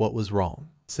wondered if what was wrong.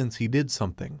 Since he did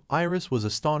something, Iris was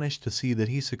astonished to see that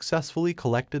he successfully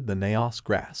collected the Naos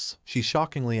grass. She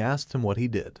shockingly asked him what he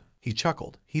did. He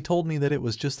chuckled. He told me that it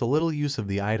was just a little use of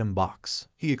the item box.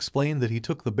 He explained that he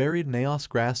took the buried Naos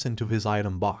grass into his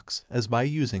item box, as by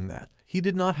using that, he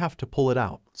did not have to pull it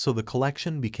out, so the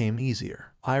collection became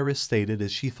easier. Iris stated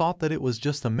as she thought that it was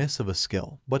just a miss of a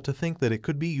skill, but to think that it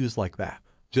could be used like that.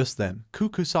 Just then,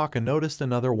 Kukusaka noticed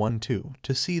another one too,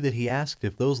 to see that he asked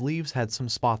if those leaves had some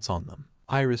spots on them.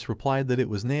 Iris replied that it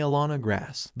was Naolana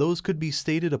grass. Those could be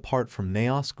stated apart from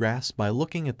Naos grass by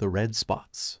looking at the red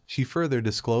spots. She further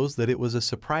disclosed that it was a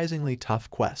surprisingly tough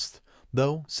quest,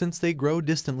 though, since they grow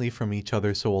distantly from each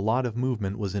other, so a lot of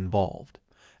movement was involved.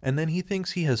 And then he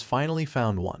thinks he has finally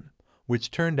found one, which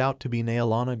turned out to be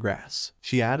Naolana grass.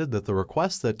 She added that the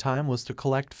request that time was to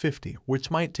collect 50,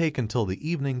 which might take until the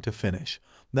evening to finish.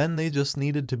 Then they just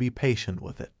needed to be patient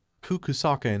with it.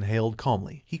 Kukusaka inhaled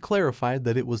calmly. He clarified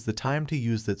that it was the time to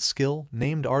use that skill,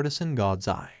 named Artisan God's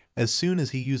Eye. As soon as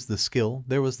he used the skill,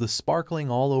 there was the sparkling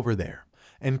all over there,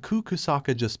 and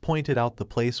Kukusaka just pointed out the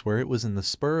place where it was in the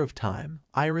spur of time.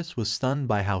 Iris was stunned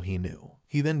by how he knew.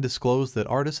 He then disclosed that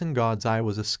Artisan God's Eye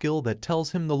was a skill that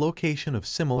tells him the location of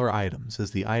similar items as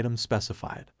the item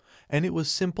specified, and it was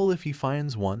simple if he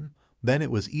finds one, then it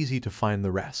was easy to find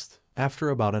the rest. After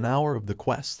about an hour of the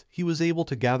quest, he was able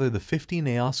to gather the 50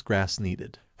 Naos grass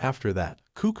needed. After that,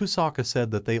 Kukusaka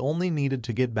said that they only needed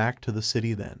to get back to the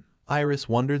city then. Iris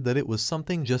wondered that it was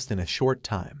something just in a short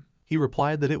time. He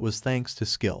replied that it was thanks to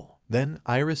skill. Then,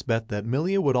 Iris bet that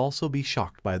Milia would also be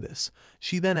shocked by this.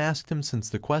 She then asked him since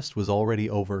the quest was already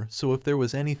over, so if there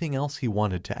was anything else he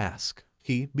wanted to ask.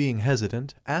 He, being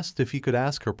hesitant, asked if he could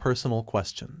ask her personal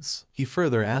questions. He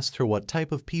further asked her what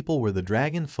type of people were the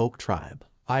dragon folk tribe.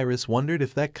 Iris wondered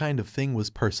if that kind of thing was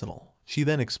personal. She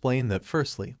then explained that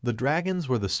firstly, the dragons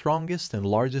were the strongest and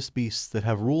largest beasts that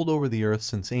have ruled over the earth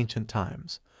since ancient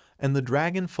times, and the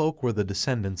dragon folk were the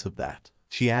descendants of that.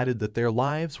 She added that their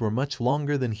lives were much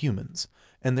longer than humans,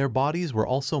 and their bodies were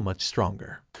also much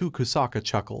stronger. Kukusaka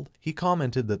chuckled. He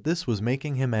commented that this was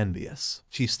making him envious.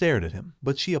 She stared at him,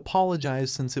 but she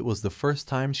apologized since it was the first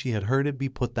time she had heard it be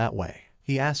put that way.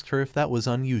 He asked her if that was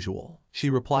unusual. She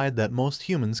replied that most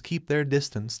humans keep their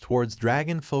distance towards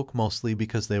dragon folk mostly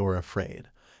because they were afraid,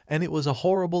 and it was a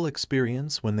horrible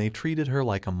experience when they treated her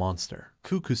like a monster.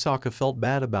 Kukusaka felt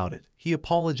bad about it. He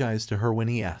apologized to her when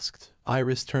he asked.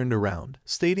 Iris turned around,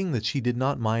 stating that she did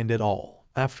not mind at all.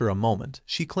 After a moment,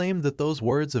 she claimed that those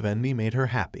words of envy made her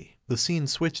happy. The scene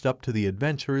switched up to the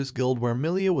Adventurers Guild where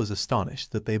Milia was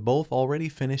astonished that they both already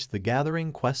finished the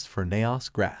gathering quest for Naos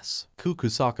grass.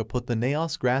 Kukusaka put the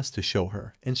Naos grass to show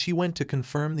her, and she went to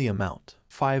confirm the amount.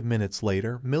 5 minutes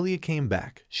later, Milia came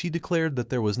back. She declared that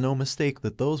there was no mistake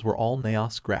that those were all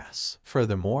Naos grass.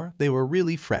 Furthermore, they were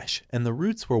really fresh, and the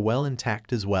roots were well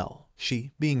intact as well.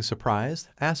 She, being surprised,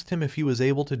 asked him if he was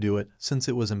able to do it, since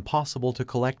it was impossible to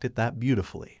collect it that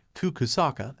beautifully.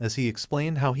 Kukusaka, as he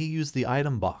explained how he used the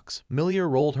item box, Milia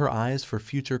rolled her eyes for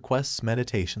future quests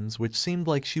meditations which seemed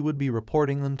like she would be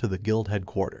reporting them to the guild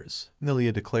headquarters.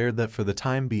 Milia declared that for the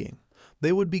time being,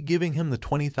 they would be giving him the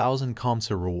 20,000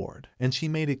 Kamsa reward, and she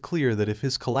made it clear that if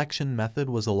his collection method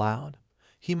was allowed,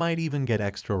 he might even get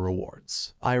extra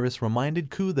rewards. Iris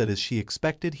reminded Ku that as she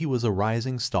expected he was a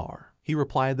rising star. He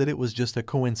replied that it was just a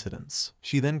coincidence.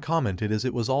 She then commented as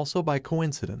it was also by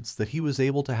coincidence that he was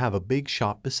able to have a big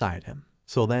shop beside him.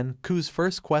 So then, Ku's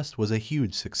first quest was a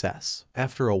huge success.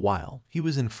 After a while, he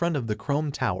was in front of the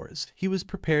Chrome Towers. He was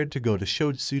prepared to go to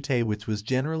Shoujitsute, which was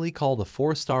generally called a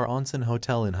 4-star onsen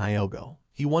hotel in Hyogo.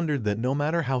 He wondered that no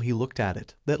matter how he looked at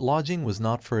it, that lodging was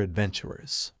not for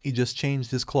adventurers. He just changed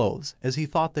his clothes, as he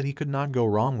thought that he could not go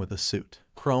wrong with a suit.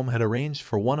 Chrome had arranged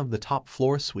for one of the top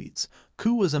floor suites.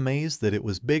 Ku was amazed that it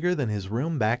was bigger than his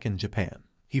room back in Japan.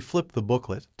 He flipped the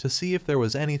booklet to see if there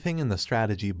was anything in the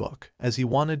strategy book, as he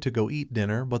wanted to go eat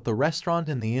dinner, but the restaurant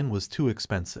in the inn was too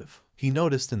expensive. He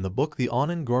noticed in the book the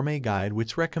Onin Gourmet Guide,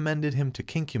 which recommended him to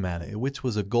Kinkumane, which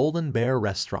was a Golden Bear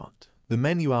restaurant. The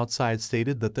menu outside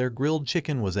stated that their grilled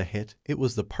chicken was a hit. It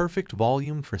was the perfect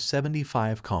volume for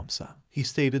 75 komsa. He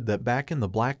stated that back in the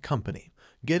Black Company,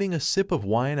 getting a sip of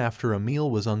wine after a meal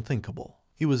was unthinkable.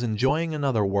 He was enjoying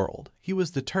another world. He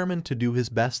was determined to do his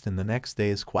best in the next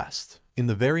day's quest. In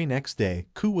the very next day,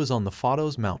 Ku was on the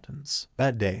Photos Mountains.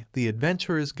 That day, the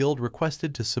Adventurers Guild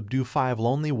requested to subdue 5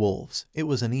 lonely wolves. It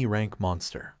was an E-rank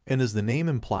monster, and as the name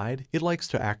implied, it likes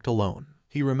to act alone.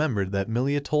 He remembered that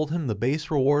Milia told him the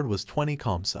base reward was 20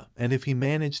 komsa, and if he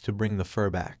managed to bring the fur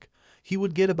back, he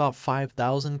would get about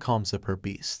 5,000 komsa per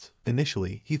beast.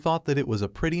 Initially, he thought that it was a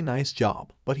pretty nice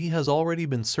job, but he has already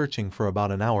been searching for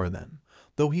about an hour then,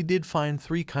 though he did find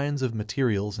 3 kinds of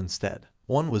materials instead.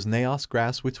 One was Naos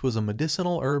grass, which was a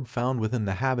medicinal herb found within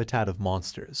the habitat of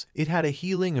monsters. It had a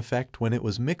healing effect when it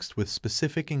was mixed with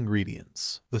specific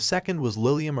ingredients. The second was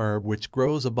Lilium herb, which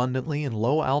grows abundantly in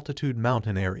low-altitude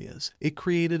mountain areas. It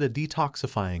created a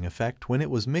detoxifying effect when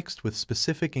it was mixed with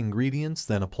specific ingredients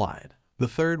then applied. The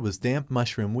third was damp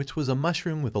mushroom, which was a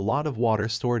mushroom with a lot of water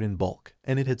stored in bulk,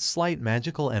 and it had slight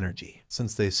magical energy,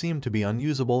 since they seemed to be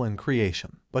unusable in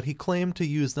creation, but he claimed to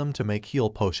use them to make heal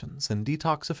potions and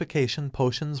detoxification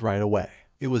potions right away.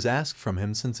 It was asked from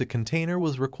him since a container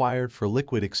was required for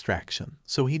liquid extraction,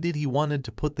 so he wanted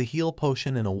to put the heal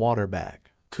potion in a water bag.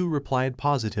 Ku replied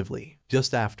positively.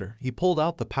 Just after, he pulled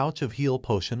out the pouch of heal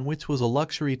potion, which was a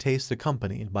luxury taste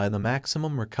accompanied by the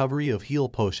maximum recovery of heal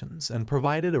potions and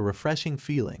provided a refreshing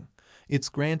feeling. Its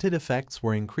granted effects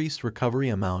were increased recovery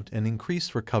amount and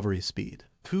increased recovery speed.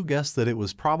 Ku guessed that it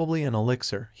was probably an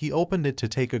elixir. He opened it to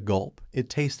take a gulp. It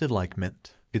tasted like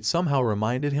mint. It somehow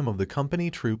reminded him of the company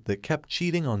troop that kept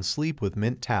cheating on sleep with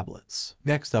mint tablets.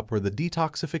 Next up were the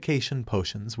detoxification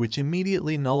potions, which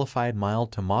immediately nullified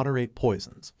mild to moderate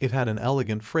poisons. It had an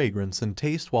elegant fragrance and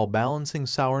taste while balancing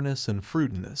sourness and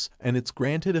fruitiness, and its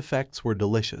granted effects were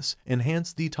delicious,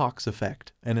 enhanced detox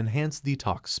effect, and enhanced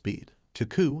detox speed. To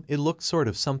Ku, it looked sort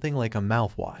of something like a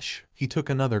mouthwash. He took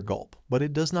another gulp, but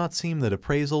it does not seem that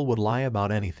appraisal would lie about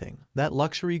anything. That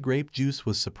luxury grape juice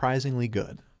was surprisingly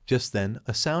good. Just then,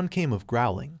 a sound came of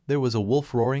growling. There was a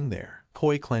wolf roaring there.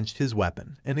 Koi clenched his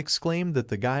weapon and exclaimed that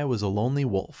the guy was a lonely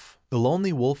wolf. The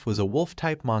lonely wolf was a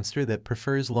wolf-type monster that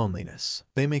prefers loneliness.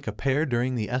 They make a pair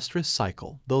during the estrus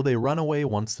cycle, though they run away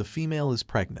once the female is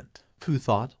pregnant. Ku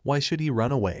thought, why should he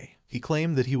run away? He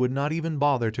claimed that he would not even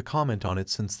bother to comment on it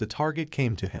since the target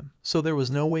came to him, so there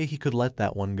was no way he could let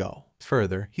that one go.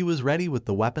 Further, he was ready with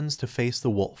the weapons to face the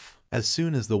wolf. As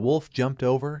soon as the wolf jumped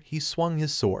over, he swung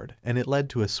his sword, and it led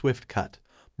to a swift cut,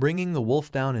 bringing the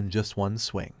wolf down in just one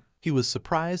swing. He was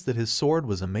surprised that his sword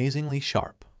was amazingly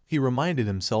sharp. He reminded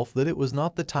himself that it was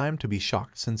not the time to be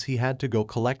shocked since he had to go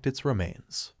collect its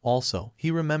remains. Also,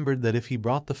 he remembered that if he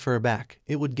brought the fur back,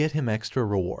 it would get him extra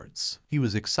rewards. He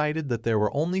was excited that there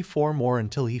were only 4 more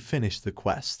until he finished the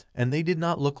quest, and they did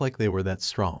not look like they were that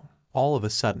strong. All of a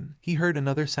sudden, he heard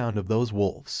another sound of those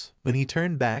wolves. When he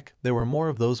turned back, there were more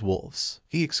of those wolves.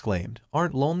 He exclaimed,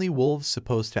 "Aren't lonely wolves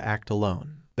supposed to act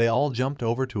alone?" They all jumped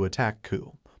over to attack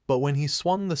Ku. But when he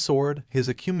swung the sword, his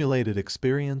accumulated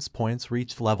experience points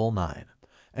reached level 9,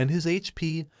 and his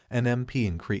HP and MP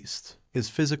increased. His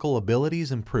physical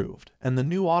abilities improved, and the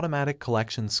new automatic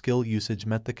collection skill usage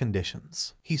met the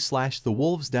conditions. He slashed the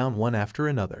wolves down one after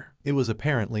another. It was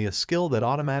apparently a skill that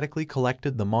automatically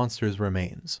collected the monster's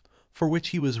remains, for which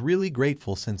he was really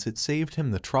grateful since it saved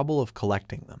him the trouble of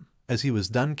collecting them. As he was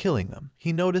done killing them,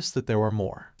 he noticed that there were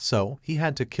more, so he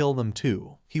had to kill them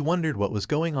too. He wondered what was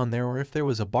going on there or if there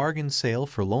was a bargain sale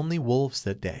for lonely wolves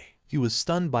that day. He was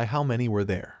stunned by how many were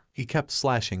there. He kept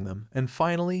slashing them, and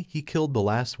finally he killed the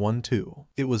last one too.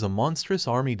 It was a monstrous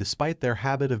army despite their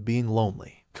habit of being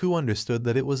lonely. Ku understood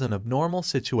that it was an abnormal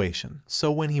situation,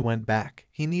 so when he went back,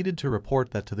 he needed to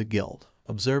report that to the guild.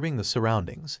 Observing the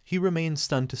surroundings, he remained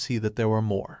stunned to see that there were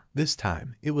more. This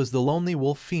time, it was the lonely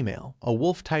wolf female, a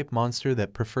wolf-type monster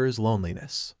that prefers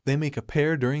loneliness. They make a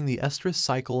pair during the estrus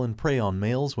cycle and prey on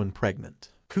males when pregnant.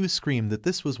 Ku screamed that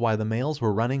this was why the males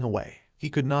were running away. He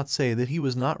could not say that he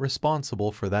was not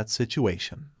responsible for that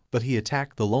situation, but he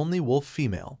attacked the lonely wolf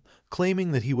female,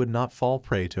 claiming that he would not fall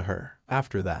prey to her.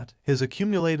 After that, his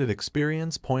accumulated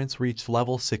experience points reached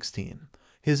level 16.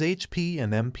 His HP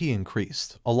and MP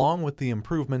increased, along with the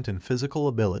improvement in physical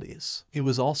abilities. It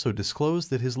was also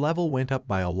disclosed that his level went up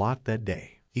by a lot that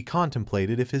day. He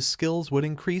contemplated if his skills would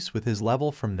increase with his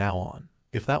level from now on.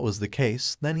 If that was the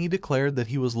case, then he declared that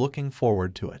he was looking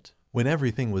forward to it. When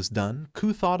everything was done,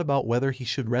 Ku thought about whether he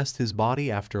should rest his body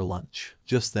after lunch.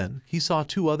 Just then, he saw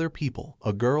two other people,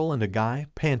 a girl and a guy,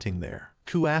 panting there.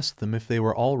 Ku asked them if they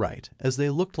were all right, as they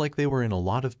looked like they were in a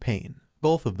lot of pain.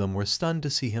 Both of them were stunned to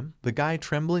see him. The guy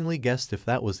tremblingly guessed if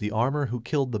that was the armor who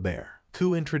killed the bear.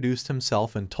 Ku introduced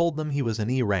himself and told them he was an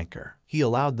E ranker. He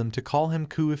allowed them to call him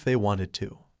Ku if they wanted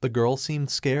to. The girl seemed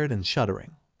scared and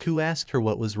shuddering. Ku asked her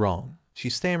what was wrong. She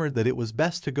stammered that it was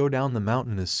best to go down the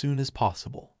mountain as soon as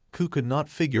possible. Ku could not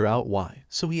figure out why,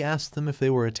 so he asked them if they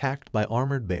were attacked by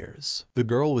armored bears. The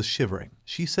girl was shivering.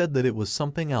 She said that it was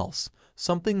something else,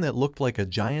 something that looked like a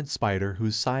giant spider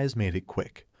whose size made it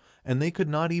quick, and they could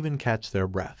not even catch their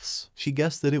breaths. She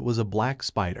guessed that it was a black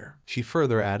spider. She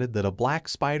further added that a black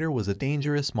spider was a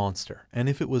dangerous monster, and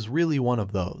if it was really one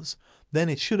of those, then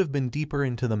it should have been deeper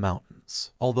into the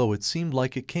mountains. Although it seemed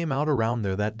like it came out around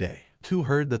there that day. Ku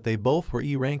heard that they both were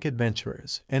E-rank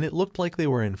adventurers, and it looked like they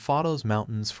were in Fado's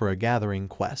mountains for a gathering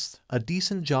quest, a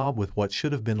decent job with what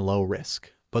should have been low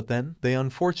risk. But then, they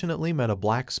unfortunately met a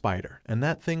black spider, and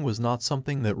that thing was not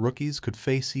something that rookies could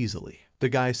face easily. The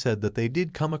guy said that they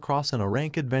did come across an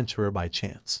A-rank adventurer by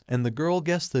chance, and the girl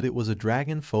guessed that it was a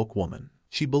dragon folk woman.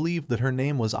 She believed that her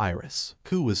name was Iris.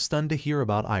 Ku was stunned to hear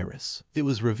about Iris. It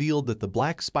was revealed that the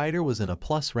black spider was an A+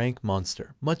 rank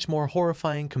monster, much more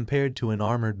horrifying compared to an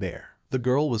armored bear. The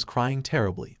girl was crying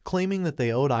terribly, claiming that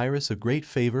they owed Iris a great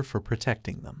favor for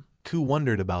protecting them. Ku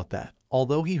wondered about that.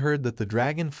 Although he heard that the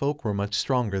dragon folk were much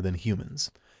stronger than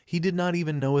humans, he did not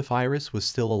even know if Iris was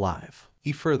still alive.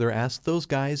 He further asked those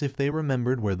guys if they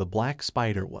remembered where the black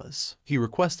spider was. He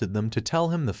requested them to tell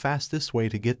him the fastest way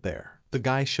to get there. The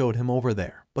guy showed him over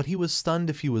there, but he was stunned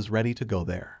if he was ready to go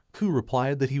there. Ku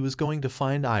replied that he was going to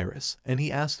find Iris, and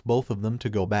he asked both of them to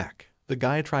go back. The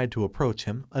guy tried to approach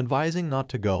him, advising not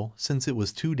to go since it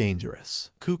was too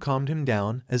dangerous. Ku calmed him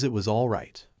down, as it was all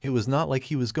right. It was not like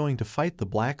he was going to fight the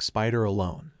black spider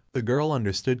alone. The girl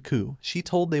understood Ku. She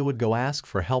told they would go ask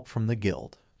for help from the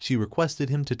guild. She requested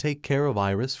him to take care of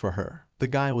Iris for her. The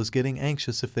guy was getting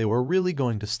anxious if they were really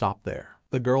going to stop there.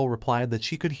 The girl replied that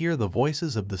she could hear the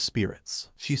voices of the spirits.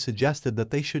 She suggested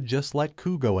that they should just let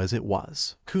Ku go as it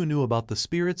was. Ku knew about the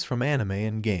spirits from anime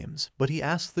and games, but he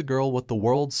asked the girl what the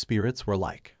world's spirits were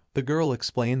like. The girl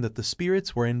explained that the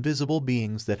spirits were invisible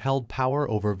beings that held power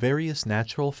over various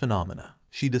natural phenomena.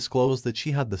 She disclosed that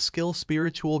she had the skill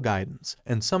spiritual guidance,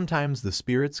 and sometimes the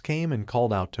spirits came and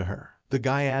called out to her. The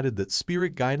guy added that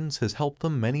spirit guidance has helped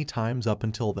them many times up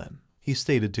until then. He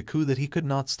stated to Ku that he could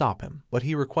not stop him, but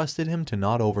he requested him to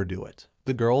not overdo it.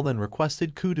 The girl then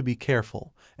requested Ku to be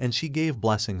careful, and she gave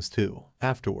blessings too.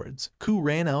 Afterwards, Ku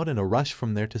ran out in a rush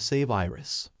from there to save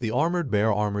Iris. The armored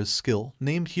bear armor's skill,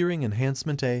 named Hearing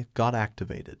Enhancement A, got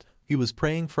activated. He was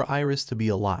praying for Iris to be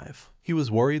alive. He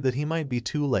was worried that he might be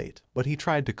too late, but he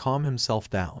tried to calm himself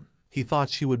down. He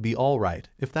thought she would be alright.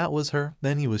 If that was her,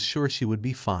 then he was sure she would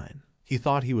be fine. He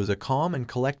thought he was a calm and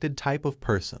collected type of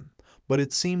person, but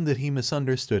it seemed that he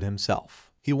misunderstood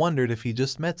himself. He wondered if he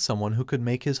just met someone who could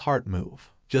make his heart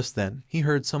move. Just then, he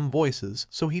heard some voices,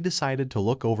 so he decided to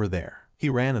look over there. He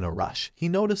ran in a rush. He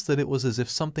noticed that it was as if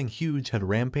something huge had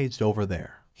rampaged over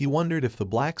there. He wondered if the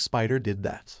black spider did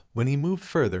that. When he moved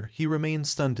further, he remained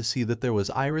stunned to see that there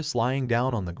was Iris lying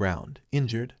down on the ground,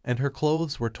 injured, and her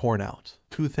clothes were torn out.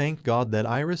 Ku thanked God that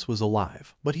Iris was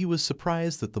alive, but he was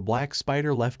surprised that the black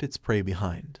spider left its prey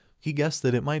behind. He guessed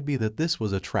that it might be that this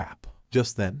was a trap.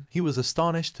 Just then, he was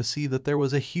astonished to see that there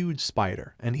was a huge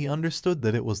spider, and he understood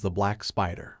that it was the black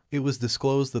spider. It was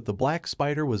disclosed that the black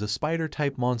spider was a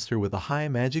spider-type monster with a high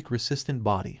magic-resistant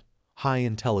body, high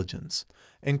intelligence,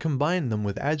 and combined them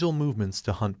with agile movements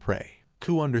to hunt prey.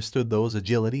 Ku understood those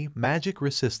agility, magic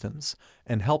resistance,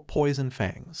 and help poison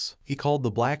fangs. He called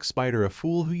the black spider a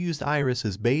fool who used Iris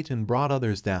as bait and brought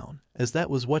others down, as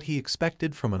that was what he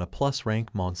expected from an A+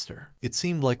 rank monster. It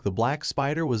seemed like the black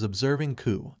spider was observing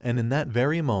Ku, and in that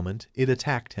very moment, it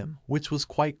attacked him, which was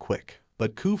quite quick.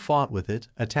 But Ku fought with it,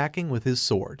 attacking with his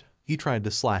sword. He tried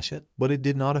to slash it, but it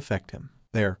did not affect him.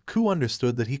 There, Ku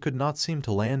understood that he could not seem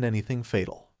to land anything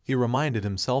fatal. He reminded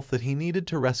himself that he needed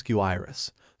to rescue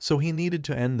Iris, so he needed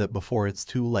to end that before it's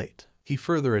too late. He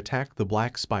further attacked the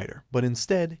black spider, but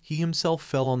instead, he himself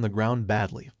fell on the ground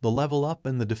badly. The level up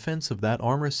and the defense of that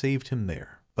armor saved him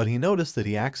there. But he noticed that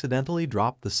he accidentally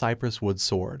dropped the cypress wood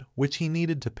sword, which he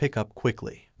needed to pick up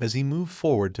quickly. As he moved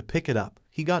forward to pick it up,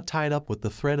 he got tied up with the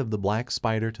thread of the black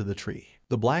spider to the tree.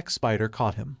 The black spider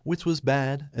caught him, which was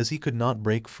bad, as he could not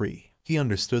break free. He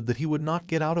understood that he would not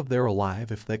get out of there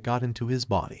alive if that got into his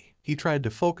body. He tried to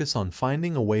focus on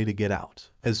finding a way to get out.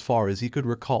 As far as he could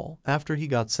recall, after he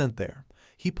got sent there,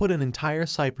 he put an entire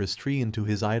cypress tree into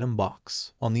his item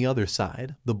box. On the other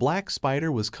side, the black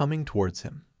spider was coming towards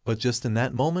him. But just in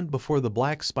that moment before the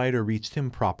black spider reached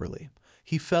him properly,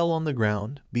 he fell on the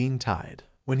ground, being tied.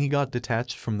 When he got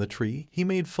detached from the tree, he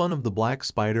made fun of the black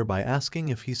spider by asking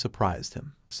if he surprised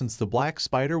him. Since the black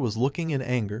spider was looking in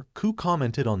anger, Ku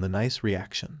commented on the nice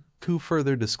reaction. Ku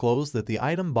further disclosed that the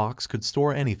item box could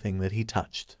store anything that he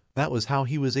touched. That was how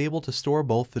he was able to store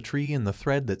both the tree and the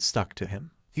thread that stuck to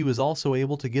him. He was also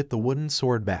able to get the wooden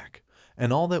sword back,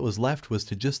 and all that was left was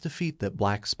to just defeat that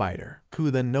black spider. Ku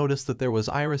then noticed that there was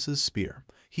Iris's spear.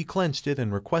 He clenched it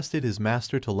and requested his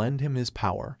master to lend him his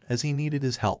power, as he needed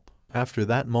his help. After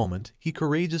that moment, he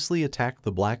courageously attacked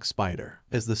the black spider,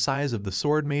 as the size of the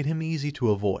sword made him easy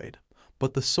to avoid.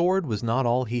 But the sword was not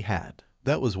all he had.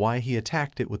 That was why he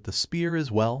attacked it with the spear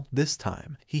as well. This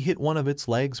time, he hit one of its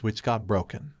legs, which got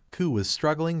broken. Ku was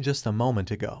struggling just a moment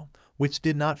ago, which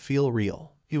did not feel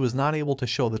real. He was not able to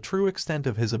show the true extent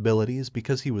of his abilities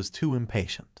because he was too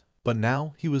impatient. But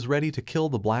now, he was ready to kill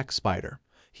the black spider.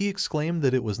 He exclaimed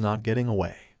that it was not getting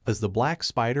away. As the black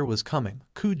spider was coming,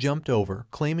 Ku jumped over,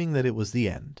 claiming that it was the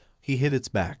end. He hit its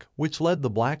back, which led the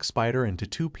black spider into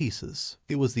two pieces.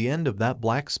 It was the end of that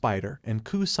black spider, and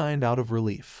Ku signed out of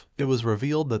relief. It was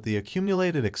revealed that the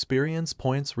accumulated experience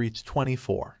points reached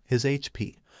 24. His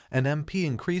HP and MP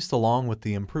increased along with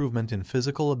the improvement in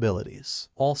physical abilities.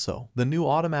 Also, the new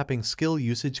automapping skill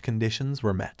usage conditions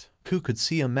were met. Ku could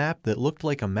see a map that looked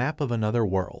like a map of another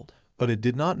world. But it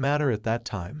did not matter at that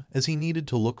time, as he needed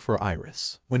to look for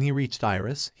Iris. When he reached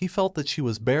Iris, he felt that she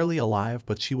was barely alive,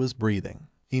 but she was breathing.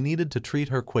 He needed to treat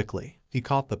her quickly. He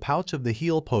caught the pouch of the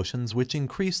heal potions, which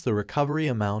increased the recovery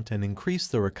amount and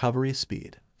increased the recovery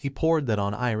speed. He poured that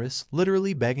on Iris,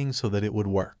 literally begging so that it would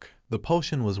work. The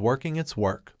potion was working its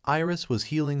work. Iris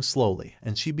was healing slowly,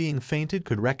 and she being fainted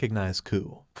could recognize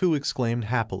Ku. Ku exclaimed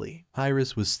happily.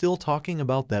 Iris was still talking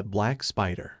about that black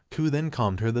spider. Ku then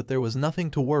calmed her that there was nothing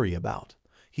to worry about.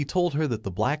 He told her that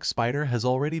the black spider has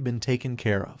already been taken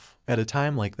care of. At a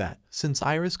time like that, since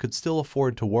Iris could still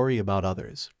afford to worry about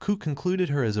others, Ku concluded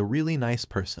her as a really nice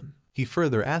person. He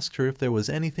further asked her if there was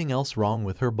anything else wrong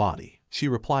with her body. She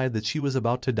replied that she was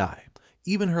about to die.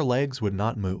 Even her legs would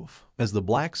not move. As the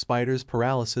black spider's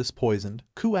paralysis poisoned,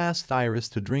 Ku asked Iris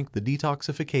to drink the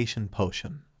detoxification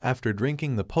potion. After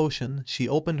drinking the potion, she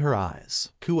opened her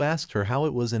eyes. Ku asked her how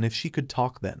it was and if she could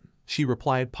talk then. She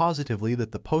replied positively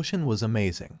that the potion was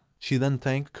amazing. She then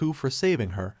thanked Ku for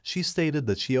saving her. She stated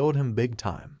that she owed him big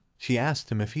time. She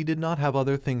asked him if he did not have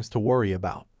other things to worry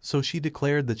about, so she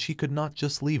declared that she could not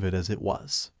just leave it as it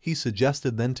was. He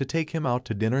suggested then to take him out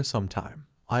to dinner sometime.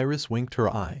 Iris winked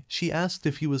her eye. She asked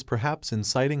if he was perhaps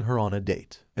inciting her on a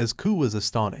date. As Ku was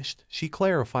astonished, she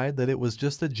clarified that it was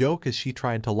just a joke as she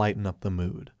tried to lighten up the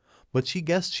mood. But she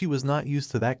guessed she was not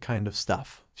used to that kind of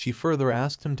stuff. She further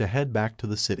asked him to head back to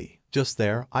the city. Just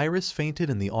there, Iris fainted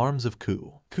in the arms of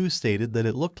Ku. Ku stated that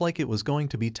it looked like it was going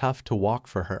to be tough to walk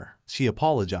for her. She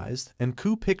apologized, and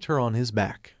Ku picked her on his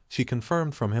back. She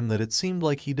confirmed from him that it seemed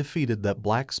like he defeated that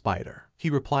black spider. He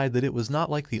replied that it was not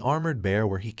like the armored bear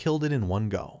where he killed it in one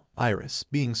go. Iris,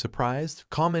 being surprised,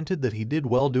 commented that he did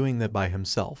well doing that by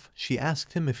himself. She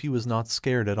asked him if he was not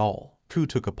scared at all. Ku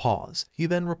took a pause. He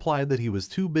then replied that he was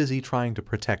too busy trying to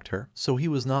protect her, so he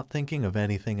was not thinking of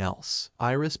anything else.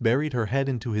 Iris buried her head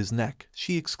into his neck.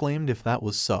 She exclaimed if that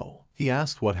was so. He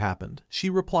asked what happened. She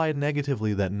replied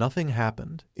negatively that nothing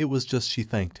happened. It was just she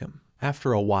thanked him.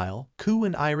 After a while, Ku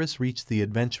and Iris reached the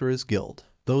Adventurers Guild.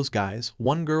 Those guys,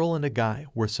 one girl and a guy,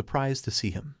 were surprised to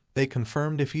see him. They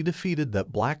confirmed if he defeated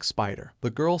that black spider. The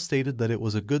girl stated that it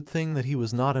was a good thing that he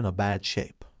was not in a bad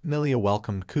shape. Milia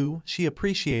welcomed Ku. She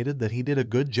appreciated that he did a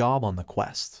good job on the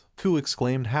quest. Ku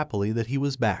exclaimed happily that he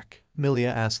was back.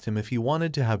 Milia asked him if he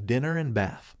wanted to have dinner and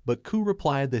bath, but Ku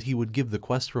replied that he would give the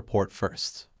quest report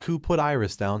first. Ku put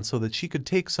Iris down so that she could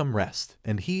take some rest,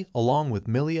 and he, along with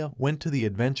Milia, went to the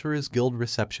Adventurers Guild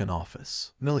reception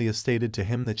office. Milia stated to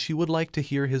him that she would like to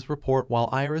hear his report while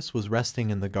Iris was resting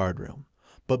in the guardroom.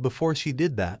 But before she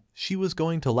did that, she was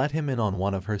going to let him in on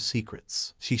one of her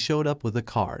secrets. She showed up with a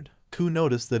card. Ku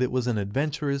noticed that it was an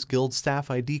Adventurers Guild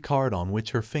staff ID card on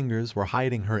which her fingers were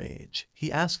hiding her age. He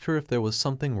asked her if there was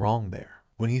something wrong there.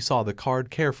 When he saw the card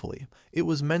carefully, it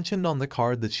was mentioned on the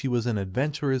card that she was an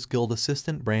Adventurers Guild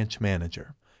assistant branch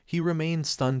manager. He remained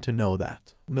stunned to know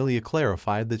that. Milia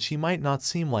clarified that she might not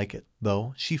seem like it,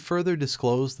 though. She further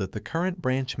disclosed that the current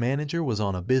branch manager was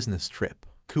on a business trip.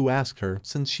 Ku asked her,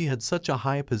 since she had such a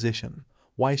high position,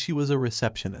 why she was a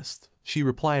receptionist. She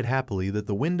replied happily that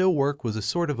the window work was a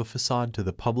sort of a facade to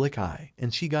the public eye,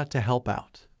 and she got to help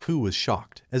out. Ku was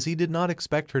shocked, as he did not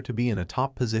expect her to be in a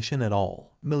top position at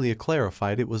all. Milia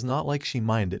clarified it was not like she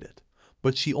minded it,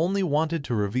 but she only wanted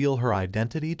to reveal her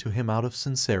identity to him out of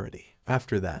sincerity.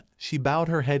 After that, she bowed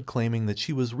her head, claiming that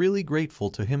she was really grateful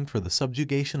to him for the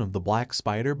subjugation of the black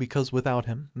spider, because without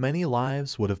him, many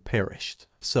lives would have perished.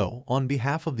 So, on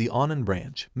behalf of the Onan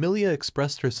branch, Milia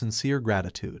expressed her sincere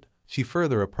gratitude. She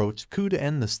further approached Ku to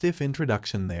end the stiff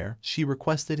introduction there. She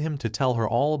requested him to tell her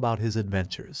all about his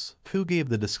adventures. Ku gave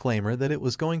the disclaimer that it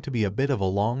was going to be a bit of a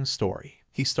long story.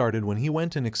 He started when he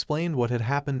went and explained what had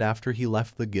happened after he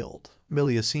left the guild.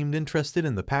 Milia seemed interested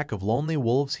in the pack of lonely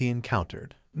wolves he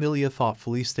encountered. Milia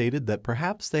thoughtfully stated that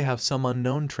perhaps they have some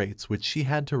unknown traits which she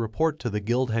had to report to the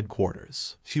guild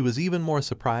headquarters. She was even more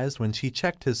surprised when she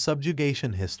checked his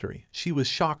subjugation history. She was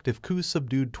shocked if Ku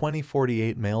subdued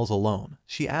 2048 males alone.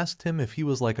 She asked him if he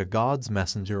was like a god's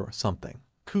messenger or something.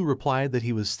 Ku replied that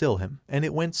he was still him, and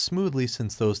it went smoothly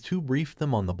since those two briefed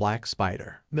them on the black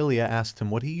spider. Milia asked him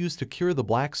what he used to cure the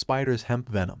black spider's hemp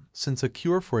venom, since a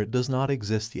cure for it does not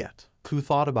exist yet. Ku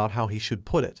thought about how he should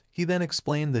put it. He then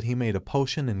explained that he made a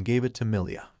potion and gave it to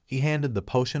Milia. He handed the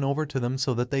potion over to them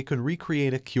so that they could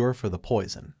recreate a cure for the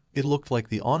poison. It looked like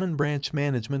the Onan branch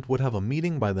management would have a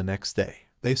meeting by the next day.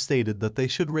 They stated that they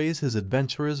should raise his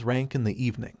adventurer's rank in the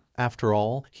evening. After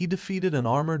all, he defeated an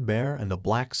armored bear and a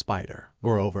black spider.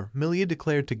 Moreover, Milia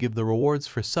declared to give the rewards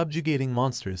for subjugating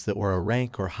monsters that were a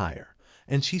rank or higher,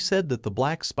 and she said that the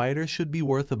black spider should be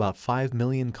worth about 5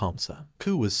 million kamsa.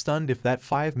 Ku was stunned if that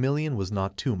 5 million was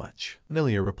not too much.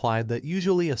 Milia replied that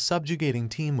usually a subjugating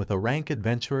team with a rank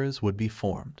adventurers would be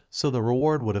formed, so the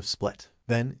reward would have split.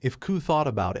 Then, if Ku thought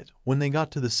about it, when they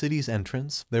got to the city's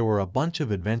entrance, there were a bunch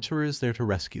of adventurers there to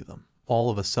rescue them. All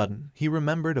of a sudden, he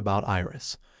remembered about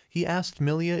Iris. He asked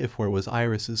Milia if where was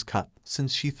Iris's cut,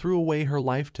 since she threw away her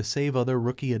life to save other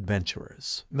rookie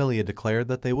adventurers. Milia declared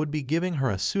that they would be giving her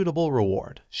a suitable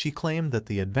reward. She claimed that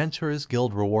the Adventurers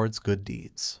Guild rewards good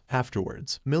deeds.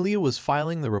 Afterwards, Milia was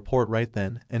filing the report right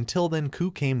then. Until then,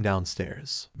 Ku came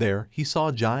downstairs. There, he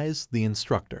saw Jais, the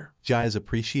instructor. Jais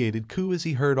appreciated Ku as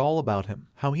he heard all about him,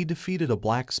 how he defeated a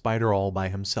black spider all by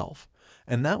himself.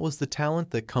 And that was the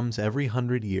talent that comes every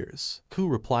 100 years. Ku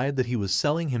replied that he was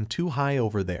selling him too high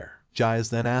over there. Jais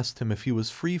then asked him if he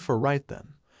was free for right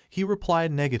then. He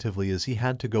replied negatively as he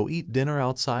had to go eat dinner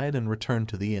outside and return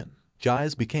to the inn.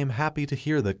 Jais became happy to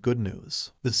hear that good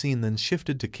news. The scene then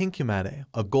shifted to Kinkumade,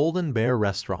 a Golden Bear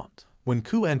restaurant. When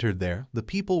Ku entered there, the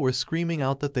people were screaming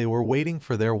out that they were waiting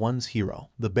for their one's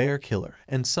hero, the bear killer,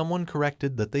 and someone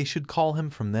corrected that they should call him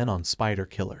from then on Spider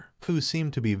Killer. Ku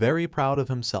seemed to be very proud of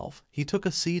himself. He took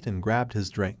a seat and grabbed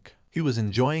his drink. He was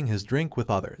enjoying his drink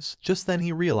with others. Just then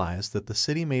he realized that the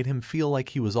city made him feel like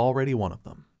he was already one of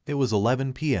them. It was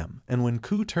 11 p.m., and when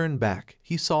Ku turned back,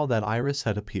 he saw that Iris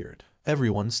had appeared.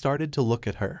 Everyone started to look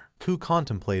at her. Ku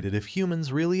contemplated if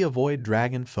humans really avoid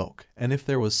dragon folk, and if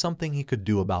there was something he could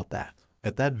do about that.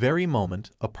 At that very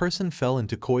moment, a person fell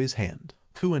into Koi's hand.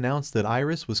 Ku announced that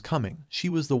Iris was coming. She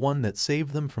was the one that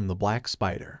saved them from the black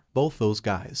spider. Both those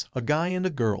guys, a guy and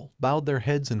a girl, bowed their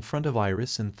heads in front of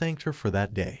Iris and thanked her for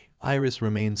that day. Iris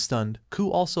remained stunned. Ku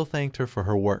also thanked her for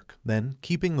her work. Then,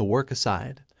 keeping the work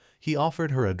aside, he offered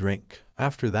her a drink.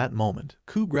 After that moment,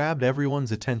 Ku grabbed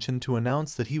everyone's attention to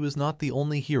announce that he was not the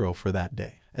only hero for that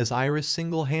day, as Iris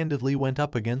single-handedly went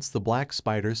up against the black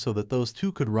spider so that those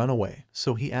two could run away,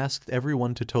 so he asked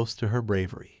everyone to toast to her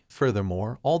bravery.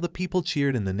 Furthermore, all the people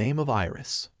cheered in the name of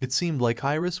Iris. It seemed like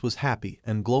Iris was happy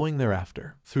and glowing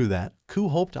thereafter. Through that, Ku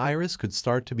hoped Iris could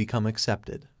start to become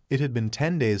accepted. It had been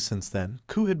 10 days since then.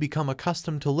 Ku had become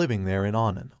accustomed to living there in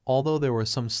Onan, although there were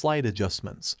some slight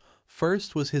adjustments.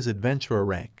 First was his adventurer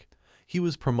rank. He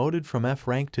was promoted from F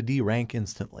rank to D rank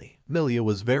instantly. Milia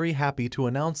was very happy to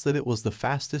announce that it was the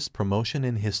fastest promotion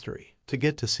in history. To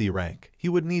get to C rank, he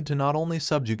would need to not only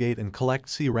subjugate and collect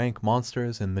C rank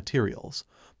monsters and materials,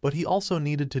 but he also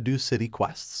needed to do city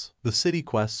quests. The city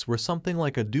quests were something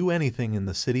like a do anything in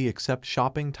the city except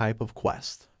shopping type of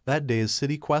quest. That day's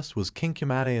city quest was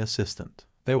Kinkumade Assistant.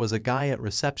 There was a guy at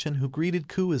reception who greeted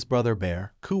Ku as Brother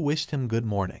Bear. Ku wished him good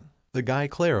morning. The guy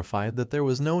clarified that there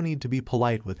was no need to be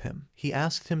polite with him. He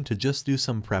asked him to just do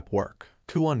some prep work.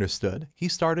 Ku understood. He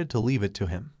started to leave it to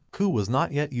him. Ku was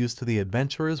not yet used to the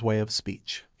adventurer's way of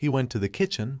speech. He went to the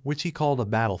kitchen, which he called a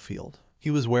battlefield. He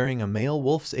was wearing a male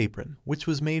wolf's apron, which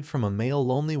was made from a male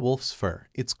lonely wolf's fur.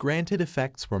 Its granted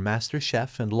effects were master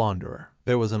chef and launderer.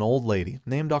 There was an old lady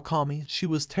named Akami. She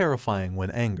was terrifying when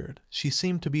angered. She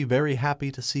seemed to be very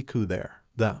happy to see Ku there.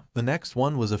 The next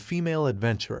one was a female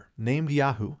adventurer named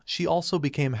Yahoo. She also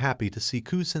became happy to see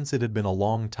Ku since it had been a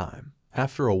long time.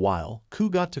 After a while, Ku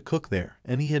got to cook there,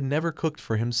 and he had never cooked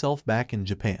for himself back in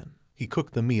Japan. He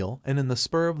cooked the meal, and in the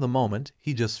spur of the moment,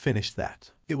 he just finished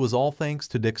that. It was all thanks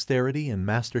to dexterity and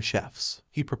master chefs.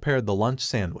 He prepared the lunch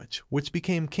sandwich, which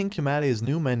became Kinkumate's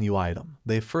new menu item.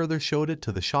 They further showed it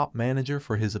to the shop manager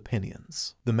for his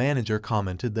opinions. The manager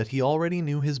commented that he already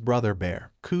knew his brother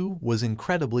Bear. Ku was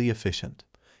incredibly efficient.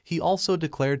 He also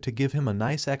declared to give him a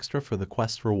nice extra for the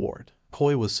quest reward.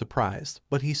 Koi was surprised,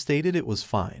 but he stated it was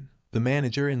fine. The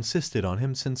manager insisted on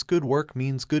him since good work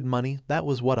means good money. That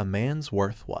was what a man's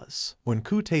worth was. When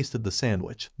Ku tasted the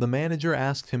sandwich, the manager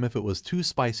asked him if it was too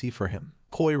spicy for him.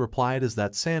 Koi replied as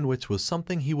that sandwich was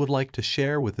something he would like to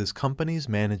share with his company's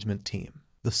management team.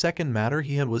 The second matter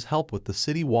he had was help with the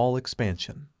city wall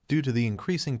expansion. Due to the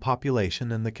increasing population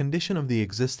and the condition of the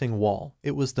existing wall,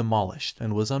 it was demolished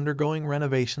and was undergoing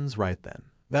renovations right then.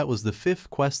 That was the 5th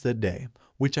quest that day,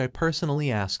 which I personally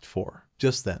asked for.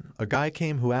 Just then, a guy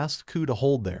came who asked Ku to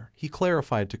hold there. He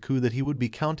clarified to Ku that he would be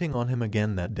counting on him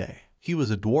again that day. He was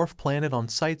a dwarf planet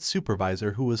on-site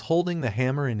supervisor who was holding the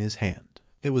hammer in his hand.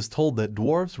 It was told that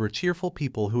dwarves were cheerful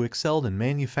people who excelled in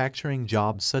manufacturing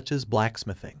jobs such as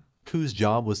blacksmithing. Ku's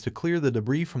job was to clear the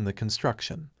debris from the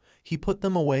construction. He put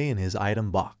them away in his item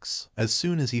box. As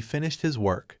soon as he finished his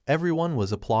work, everyone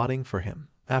was applauding for him.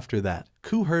 After that,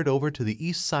 Ku hurried over to the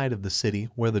east side of the city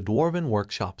where the dwarven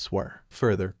workshops were.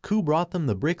 Further, Ku brought them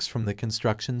the bricks from the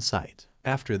construction site.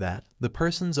 After that, the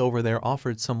persons over there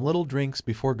offered some little drinks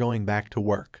before going back to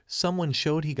work. Someone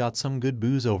showed he got some good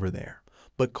booze over there,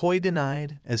 but Koi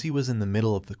denied as he was in the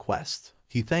middle of the quest.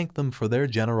 He thanked them for their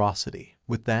generosity.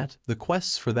 With that, the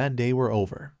quests for that day were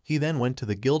over. He then went to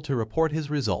the guild to report his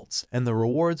results, and the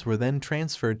rewards were then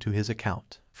transferred to his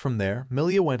account. From there,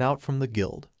 Milia went out from the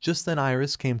guild. Just then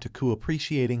Iris came to Ku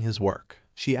appreciating his work.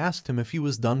 She asked him if he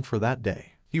was done for that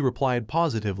day. He replied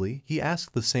positively. He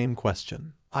asked the same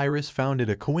question. Iris found it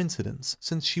a coincidence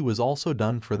since she was also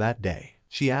done for that day.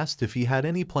 She asked if he had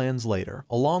any plans later,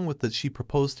 along with that she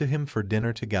proposed to him for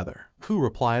dinner together. Ku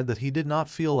replied that he did not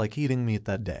feel like eating meat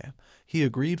that day. He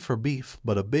agreed for beef,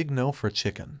 but a big no for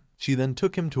chicken. She then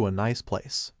took him to a nice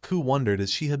place. Ku wondered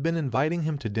as she had been inviting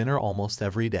him to dinner almost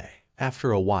every day.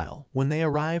 After a while, when they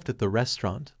arrived at the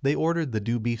restaurant, they ordered the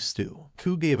beef stew.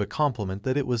 Ku gave a compliment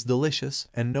that it was delicious,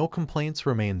 and no complaints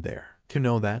remained there. To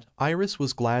know that, Iris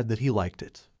was glad that he liked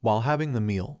it. While having the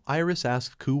meal, Iris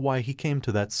asked Ku why he came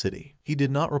to that city. He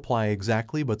did not reply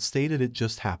exactly but stated it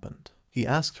just happened. He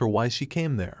asked her why she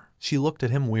came there. She looked at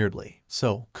him weirdly.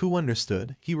 So, Ku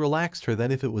understood. He relaxed her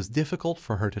that if it was difficult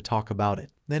for her to talk about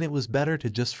it, then it was better to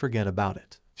just forget about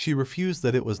it. She refused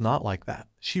that it was not like that.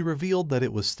 She revealed that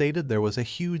it was stated there was a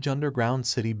huge underground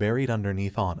city buried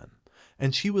underneath Annan,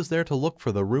 and she was there to look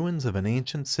for the ruins of an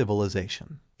ancient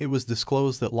civilization. It was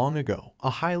disclosed that long ago, a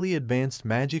highly advanced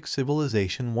magic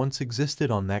civilization once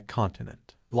existed on that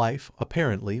continent. Life,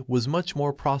 apparently, was much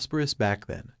more prosperous back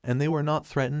then, and they were not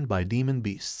threatened by demon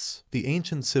beasts. The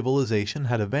ancient civilization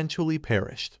had eventually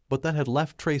perished, but that had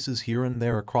left traces here and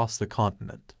there across the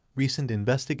continent. Recent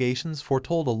investigations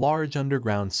foretold a large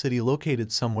underground city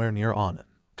located somewhere near Annan.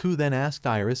 Ku then asked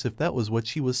Iris if that was what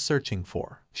she was searching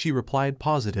for. She replied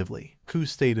positively. Ku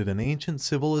stated an ancient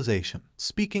civilization,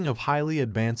 speaking of highly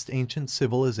advanced ancient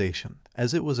civilization,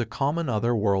 as it was a common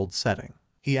other-world setting.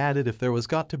 He added if there was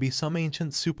got to be some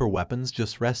ancient superweapons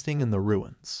just resting in the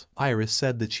ruins. Iris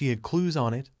said that she had clues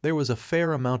on it. There was a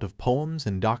fair amount of poems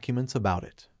and documents about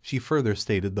it. She further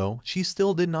stated though, she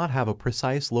still did not have a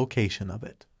precise location of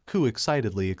it. Ku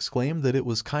excitedly exclaimed that it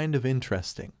was kind of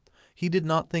interesting. He did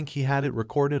not think he had it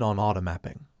recorded on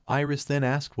automapping. Iris then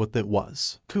asked what that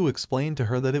was. Ku explained to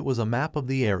her that it was a map of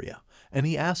the area, and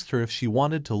he asked her if she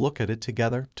wanted to look at it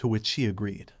together, to which she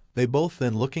agreed. They both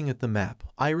then looking at the map.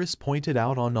 Iris pointed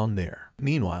out on there.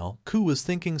 Meanwhile, Ku was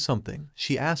thinking something.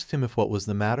 She asked him if what was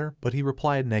the matter, but he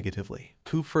replied negatively.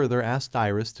 Ku further asked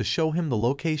Iris to show him the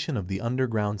location of the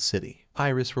underground city.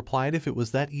 Iris replied if it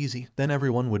was that easy, then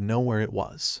everyone would know where it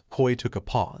was. Koi took a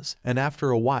pause, and after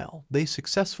a while, they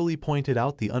successfully pointed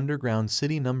out the underground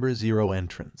city number 0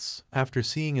 entrance. After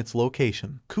seeing its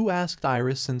location, Ku asked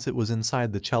Iris since it was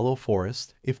inside the cello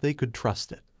forest, if they could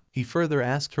trust it. He further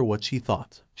asked her what she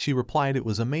thought. She replied it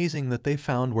was amazing that they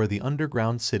found where the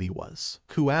underground city was.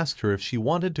 Ku asked her if she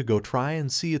wanted to go try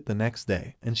and see it the next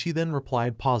day, and she then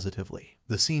replied positively.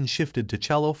 The scene shifted to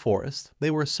Cello Forest.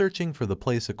 They were searching for the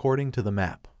place according to the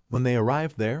map. When they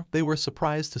arrived there, they were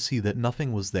surprised to see that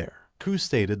nothing was there. Ku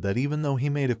stated that even though he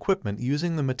made equipment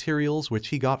using the materials which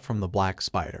he got from the Black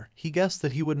Spider, he guessed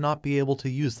that he would not be able to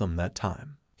use them that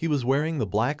time. He was wearing the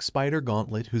Black Spider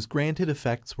Gauntlet, whose granted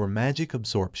effects were Magic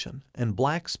Absorption and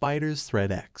Black Spider's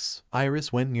Thread X.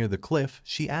 Iris went near the cliff.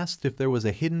 She asked if there was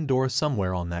a hidden door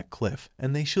somewhere on that cliff,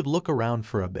 and they should look around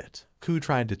for a bit. Ku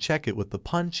tried to check it with the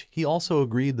punch. He also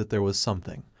agreed that there was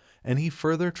something, and he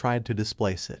further tried to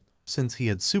displace it, since he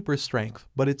had super strength,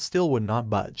 but it still would not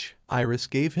budge. Iris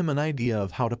gave him an idea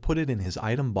of how to put it in his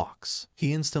item box.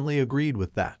 He instantly agreed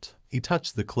with that. He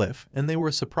touched the cliff, and they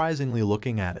were surprisingly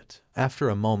looking at it. After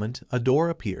a moment, a door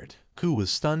appeared. Ku was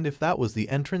stunned if that was the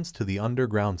entrance to the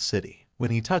underground city.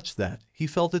 When he touched that, he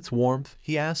felt its warmth.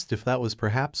 He asked if that was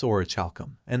perhaps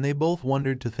orichalcum, and they both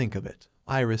wondered to think of it.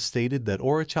 Iris stated that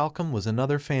orichalcum was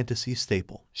another fantasy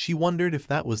staple. She wondered if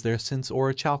that was there since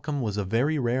orichalcum was a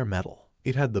very rare metal.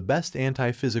 It had the best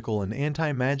anti-physical and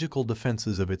anti-magical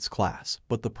defenses of its class,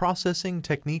 but the processing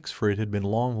techniques for it had been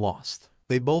long lost.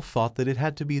 They both thought that it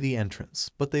had to be the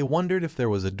entrance, but they wondered if there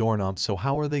was a doorknob, so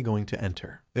how are they going to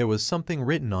enter? There was something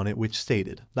written on it which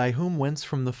stated, "Thy whom whence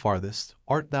from the farthest,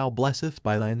 art thou blessed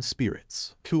by thine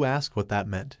spirits." Ku asked what that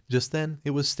meant. Just then,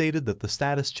 it was stated that the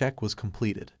status check was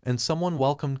completed, and someone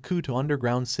welcomed Ku to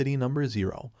Underground City number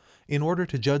 0, in order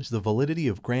to judge the validity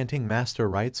of granting master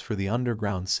rights for the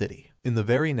underground city. In the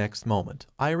very next moment,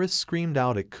 Iris screamed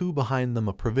out at Ku behind them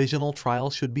a provisional trial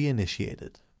should be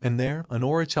initiated. And there, an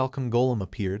orichalcum golem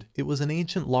appeared. It was an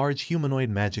ancient large humanoid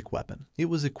magic weapon. It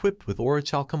was equipped with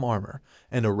orichalcum armor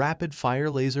and a rapid-fire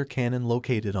laser cannon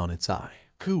located on its eye.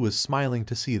 Ku was smiling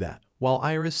to see that, while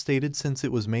Iris stated since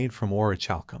it was made from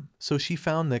orichalcum, so she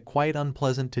found that quite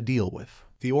unpleasant to deal with.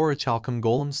 The orichalcum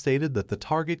golem stated that the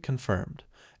target confirmed,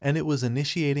 and it was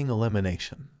initiating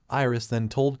elimination. Iris then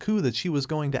told Ku that she was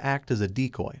going to act as a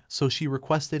decoy, so she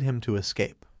requested him to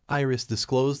escape. Iris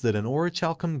disclosed that an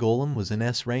orichalcum golem was an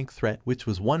S-rank threat, which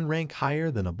was 1 rank higher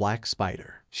than a black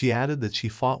spider. She added that she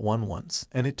fought one once,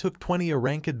 and it took 20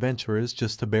 rank adventurers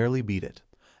just to barely beat it,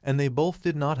 and they both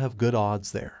did not have good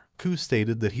odds there. Ku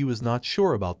stated that he was not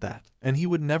sure about that, and he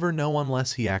would never know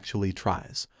unless he actually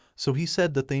tries, so he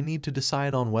said that they need to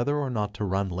decide on whether or not to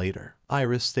run later.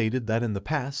 Iris stated that in the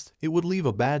past, it would leave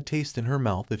a bad taste in her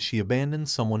mouth if she abandoned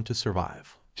someone to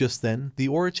survive. Just then, the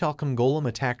orichalcum golem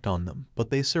attacked on them, but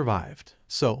they survived.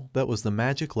 So, that was the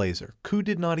magic laser. Ku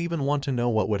did not even want to know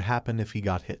what would happen if he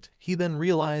got hit. He then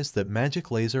realized that magic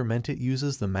laser meant it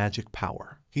uses the magic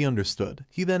power. He understood.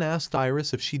 He then asked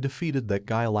Iris if she defeated that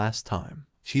guy last time.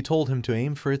 She told him to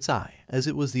aim for its eye, as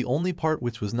it was the only part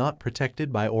which was not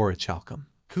protected by orichalcum.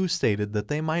 Ku stated that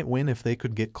they might win if they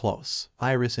could get close.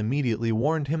 Iris immediately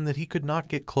warned him that he could not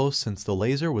get close since the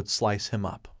laser would slice him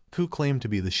up. Ku claimed to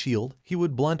be the shield. He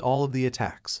would blunt all of the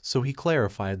attacks, so he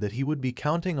clarified that he would be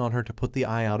counting on her to put the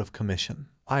eye out of commission.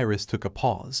 Iris took a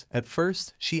pause. At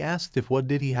first, she asked if what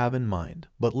did he have in mind,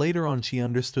 but later on she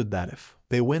understood that if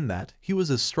they win that, he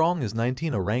was as strong as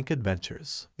 19 rank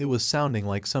adventures. It was sounding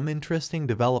like some interesting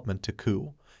development to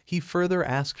Ku. He further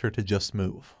asked her to just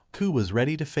move. Ku was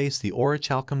ready to face the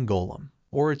orichalcum golem.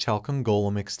 Orichalcum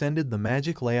golem extended the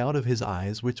magic layout of his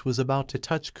eyes, which was about to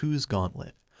touch Ku's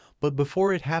gauntlet. But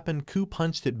before it happened, Ku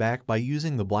punched it back by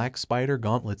using the Black Spider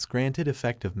Gauntlet's granted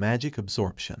effect of magic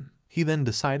absorption. He then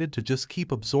decided to just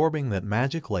keep absorbing that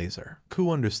magic laser.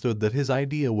 Ku understood that his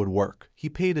idea would work. He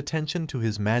paid attention to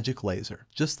his magic laser.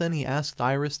 Just then he asked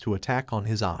Iris to attack on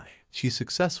his eye. She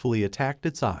successfully attacked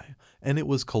its eye, and it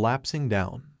was collapsing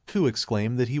down. Ku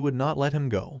exclaimed that he would not let him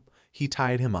go. He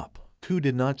tied him up. Ku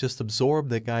did not just absorb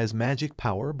that guy's magic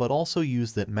power, but also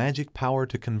used that magic power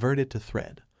to convert it to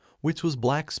thread, which was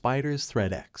Black Spider's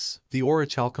Thread X. The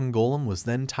orichalcum golem was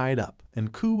then tied up,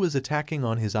 and Ku was attacking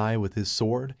on his eye with his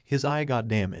sword. His eye got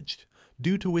damaged,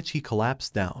 due to which he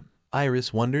collapsed down.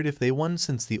 Iris wondered if they won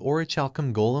since the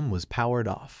orichalcum golem was powered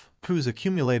off. Ku's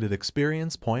accumulated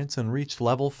experience points and reached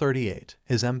level 38.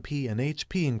 His MP and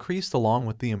HP increased along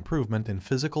with the improvement in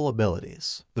physical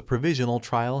abilities. The provisional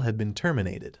trial had been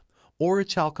terminated.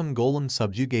 Orichalcum golem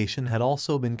subjugation had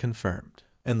also been confirmed,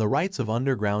 and the rights of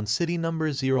Underground City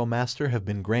number 0 Master have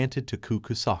been granted to Ku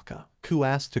Kusaka. Ku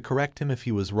asked to correct him if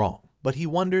he was wrong, but he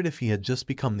wondered if he had just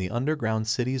become the Underground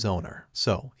City's owner.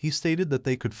 So, he stated that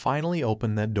they could finally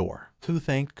open that door. Ku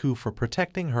thanked Ku for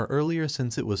protecting her earlier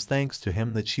since it was thanks to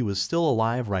him that she was still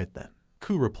alive right then.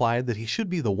 Ku replied that he should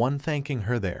be the one thanking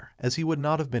her there, as he would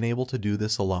not have been able to do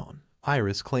this alone.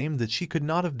 Iris claimed that she could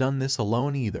not have done this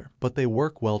alone either, but they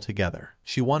work well together.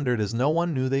 She wondered as no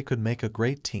one knew they could make a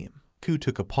great team. Ku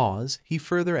took a pause. He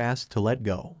further asked to let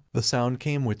go. The sound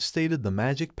came which stated the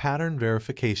magic pattern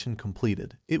verification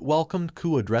completed. It welcomed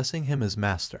Ku, addressing him as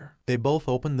master. They both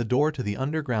opened the door to the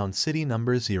Underground City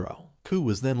number 0. Ku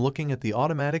was then looking at the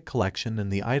automatic collection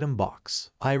and the item box.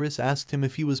 Iris asked him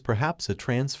if he was perhaps a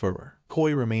transferer.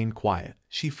 Koi remained quiet.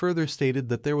 She further stated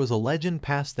that there was a legend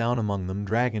passed down among them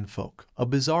dragon folk, a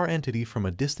bizarre entity from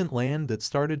a distant land that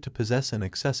started to possess an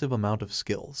excessive amount of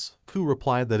skills. Ku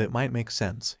replied that it might make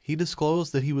sense. He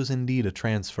disclosed that he was indeed a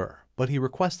transfer, but he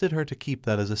requested her to keep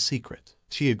that as a secret.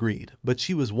 She agreed, but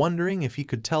she was wondering if he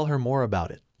could tell her more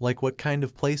about it, like what kind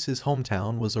of place his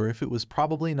hometown was or if it was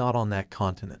probably not on that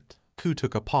continent. Ku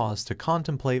took a pause to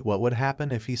contemplate what would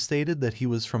happen if he stated that he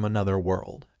was from another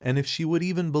world, and if she would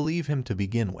even believe him to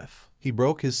begin with. He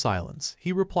broke his silence.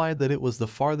 He replied that it was the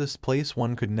farthest place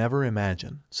one could never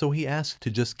imagine, so he asked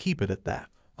to just keep it at that.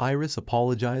 Iris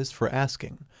apologized for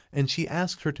asking, and she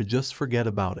asked her to just forget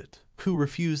about it. Ku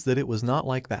refused that it was not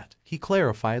like that. He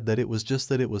clarified that it was just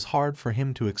that it was hard for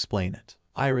him to explain it.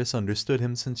 Iris understood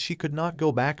him since she could not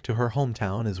go back to her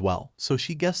hometown as well, so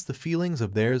she guessed the feelings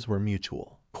of theirs were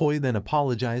mutual. Koi then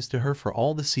apologized to her for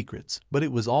all the secrets, but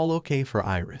it was all okay for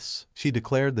Iris. She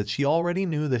declared that she already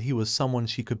knew that he was someone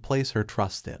she could place her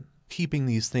trust in. Keeping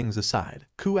these things aside,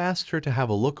 Ku asked her to have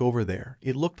a look over there.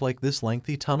 It looked like this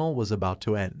lengthy tunnel was about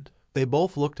to end. They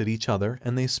both looked at each other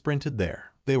and they sprinted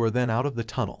there. They were then out of the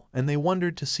tunnel, and they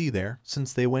wondered to see there,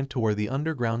 since they went to where the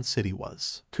underground city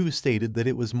was. Ku stated that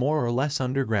it was more or less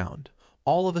underground.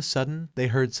 All of a sudden, they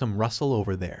heard some rustle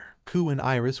over there. Ku and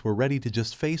Iris were ready to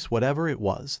just face whatever it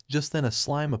was. Just then a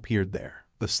slime appeared there.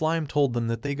 The slime told them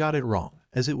that they got it wrong,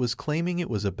 as it was claiming it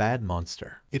was a bad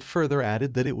monster. It further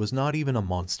added that it was not even a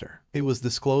monster. It was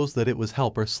disclosed that it was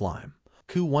helper slime.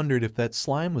 Ku wondered if that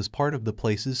slime was part of the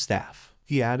place's staff.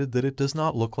 He added that it does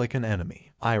not look like an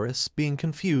enemy. Iris, being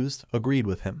confused, agreed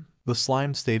with him. The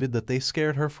slime stated that they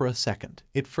scared her for a second.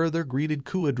 It further greeted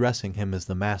Ku, addressing him as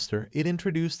the master. It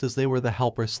introduced as they were the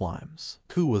helper slimes.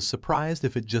 Ku was surprised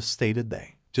if it just stated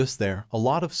they. Just there, a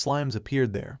lot of slimes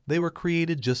appeared there. They were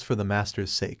created just for the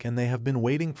master's sake, and they have been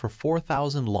waiting for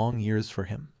 4,000 long years for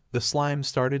him. The slime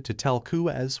started to tell Ku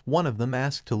as one of them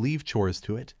asked to leave chores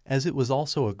to it, as it was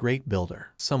also a great builder.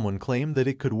 Someone claimed that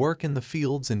it could work in the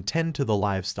fields and tend to the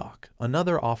livestock.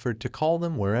 Another offered to call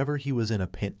them wherever he was in a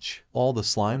pinch. All the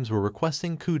slimes were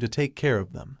requesting Ku to take care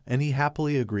of them, and he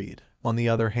happily agreed. On the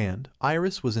other hand,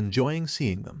 Iris was enjoying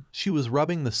seeing them. She was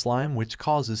rubbing the slime, which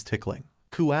causes tickling.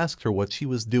 Ku asked her what she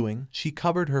was doing. She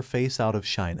covered her face out of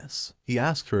shyness. He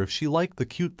asked her if she liked the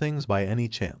cute things by any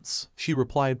chance. She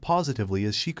replied positively,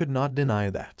 as she could not deny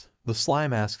that. The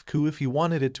slime asked Ku if he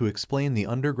wanted it to explain the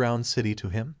underground city to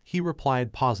him. He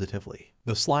replied positively.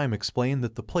 The slime explained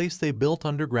that the place they built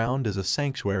underground is a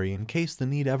sanctuary in case the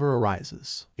need ever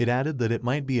arises. It added that it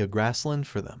might be a grassland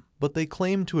for them, but they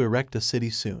claimed to erect a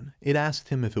city soon. It asked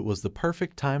him if it was the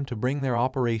perfect time to bring their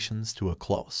operations to a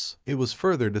close. It was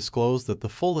further disclosed that the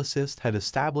full assist had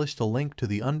established a link to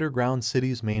the underground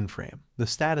city's mainframe. The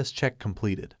status check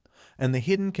completed, and the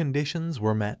hidden conditions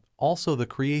were met. Also, the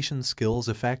creation skills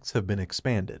effects have been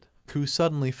expanded. Ku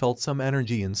suddenly felt some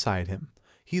energy inside him.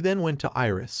 He then went to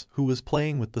Iris, who was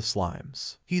playing with the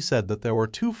slimes. He said that there were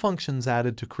 2 functions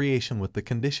added to creation with the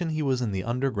condition he was in the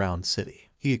underground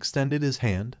city. He extended his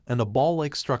hand, and a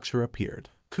ball-like structure appeared.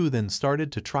 Ku then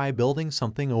started to try building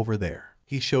something over there.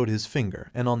 He showed his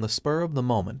finger, and on the spur of the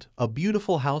moment, a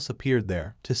beautiful house appeared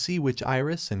there, to see which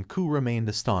Iris and Ku remained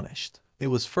astonished. It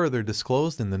was further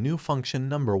disclosed in the new function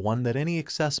number 1 that any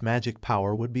excess magic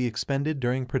power would be expended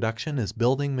during production as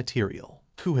building material.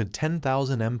 Ku had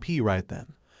 10,000 MP right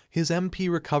then. His MP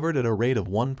recovered at a rate of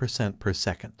 1% per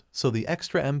second, so the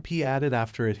extra MP added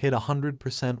after it hit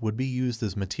 100% would be used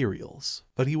as materials.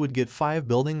 But he would get 5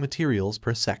 building materials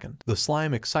per second. The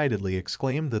slime excitedly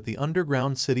exclaimed that the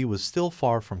underground city was still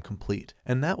far from complete,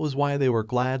 and that was why they were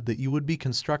glad that you would be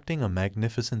constructing a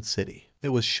magnificent city. It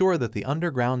was sure that the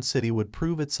underground city would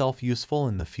prove itself useful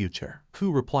in the future.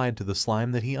 Ku replied to the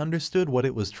slime that he understood what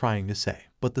it was trying to say,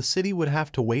 but the city would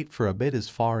have to wait for a bit. As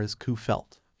far as Ku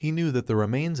felt, he knew that the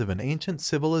remains of an ancient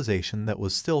civilization that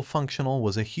was still functional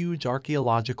was a huge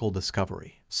archaeological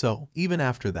discovery. So, even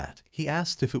after that, he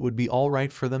asked if it would be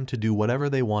alright for them to do whatever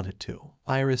they wanted to.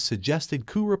 Iris suggested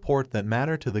Ku report that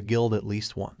matter to the guild at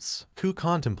least once. Ku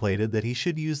contemplated that he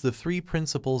should use the 3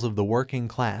 principles of the working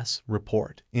class: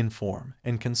 report, inform,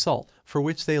 and consult, for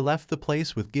which they left the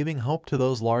place with giving hope to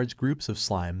those large groups of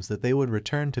slimes that they would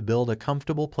return to build a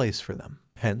comfortable place for them.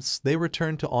 Hence, they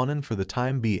returned to Onan for the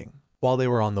time being. While they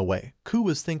were on the way, Ku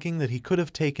was thinking that he could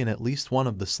have taken at least one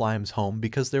of the slimes home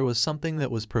because there was something that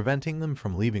was preventing them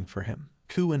from leaving for him.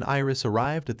 Ku and Iris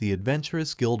arrived at the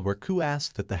Adventurous Guild, where Ku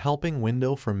asked at the helping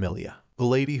window for Milia. The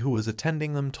lady who was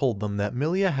attending them told them that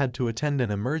Milia had to attend an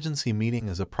emergency meeting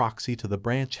as a proxy to the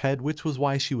branch head, which was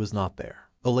why she was not there.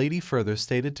 The lady further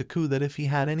stated to Ku that if he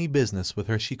had any business with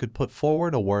her, she could put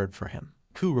forward a word for him.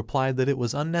 Ku replied that it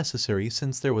was unnecessary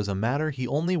since there was a matter he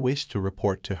only wished to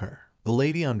report to her. The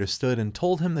lady understood and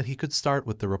told him that he could start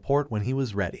with the report when he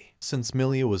was ready. Since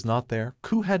Milia was not there,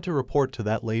 Ku had to report to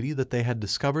that lady that they had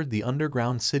discovered the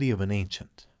underground city of an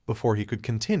ancient. Before he could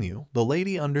continue, the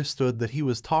lady understood that he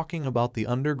was talking about the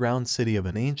underground city of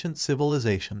an ancient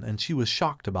civilization, and she was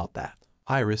shocked about that.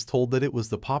 Iris told that it was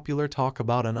the popular talk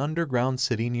about an underground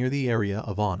city near the area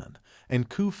of Anan, and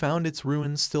Ku found its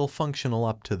ruins still functional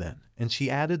up to then, and she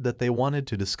added that they wanted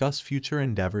to discuss future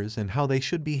endeavors and how they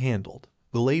should be handled.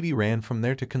 The lady ran from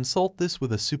there to consult this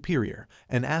with a superior,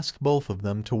 and asked both of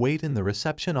them to wait in the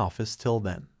reception office till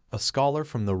then. A scholar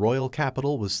from the royal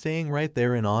capital was staying right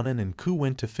there in Anan, and Ku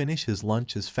went to finish his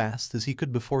lunch as fast as he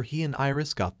could before he and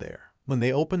Iris got there. When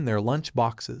they opened their lunch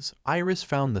boxes, Iris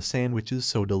found the sandwiches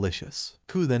so delicious.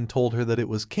 Ku then told her that it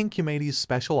was Kinkumei's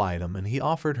special item and he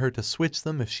offered her to switch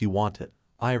them if she wanted.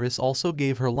 Iris also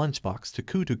gave her lunchbox to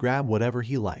Ku to grab whatever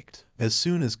he liked. As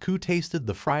soon as Ku tasted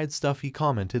the fried stuff, he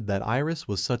commented that Iris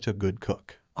was such a good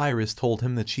cook. Iris told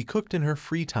him that she cooked in her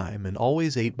free time and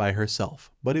always ate by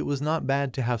herself, but it was not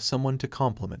bad to have someone to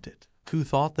compliment it. Ku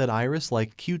thought that Iris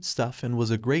liked cute stuff and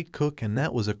was a great cook, and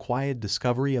that was a quiet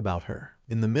discovery about her.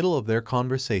 In the middle of their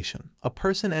conversation, a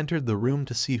person entered the room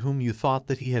to see whom you thought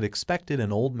that he had expected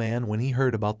an old man when he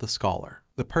heard about the scholar.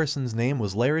 The person's name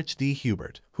was Larich D.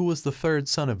 Hubert, who was the third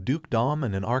son of Duke Dom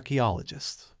and an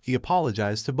archaeologist. He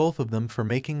apologized to both of them for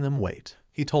making them wait.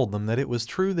 He told them that it was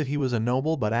true that he was a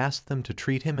noble, but asked them to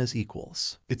treat him as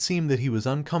equals. It seemed that he was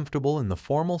uncomfortable in the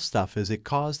formal stuff as it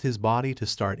caused his body to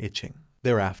start itching.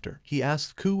 Thereafter, he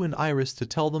asked Ku and Iris to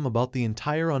tell them about the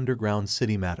entire underground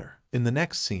city matter. In the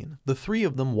next scene, the three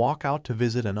of them walk out to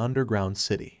visit an underground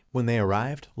city. When they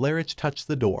arrived, Larich touched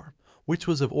the door, which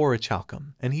was of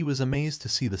orichalcum, and he was amazed to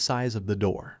see the size of the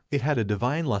door. It had a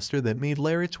divine luster that made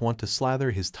Larich want to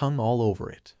slather his tongue all over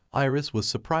it. Iris was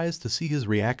surprised to see his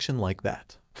reaction like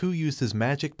that. Ku used his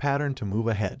magic pattern to move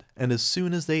ahead, and as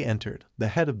soon as they entered, the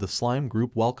head of the slime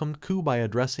group welcomed Ku by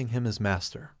addressing him as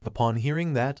master. Upon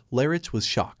hearing that, Larich was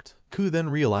shocked. Ku then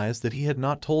realized that he had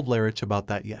not told Larich about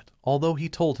that yet, although he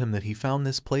told him that he found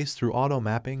this place through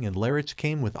auto-mapping, and Larich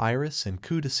came with Iris and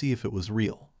Ku to see if it was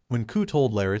real. When Ku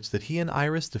told Larich that he and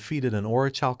Iris defeated an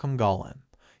orichalcum golem,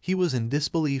 he was in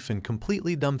disbelief and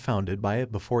completely dumbfounded by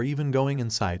it before even going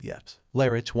inside yet.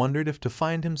 Larich wondered if to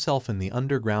find himself in the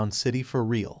underground city for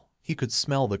real. He could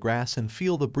smell the grass and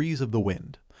feel the breeze of the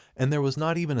wind, and there was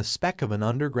not even a speck of an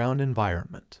underground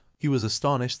environment. He was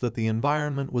astonished that the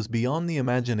environment was beyond the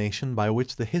imagination by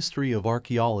which the history of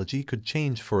archaeology could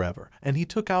change forever, and he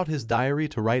took out his diary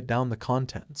to write down the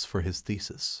contents for his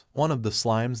thesis. One of the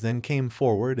slimes then came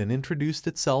forward and introduced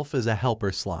itself as a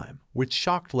helper slime, which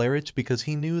shocked Larich because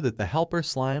he knew that the helper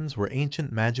slimes were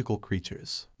ancient magical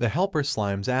creatures. The helper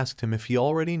slimes asked him if he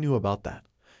already knew about that.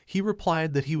 He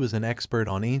replied that he was an expert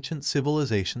on ancient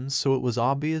civilizations, so it was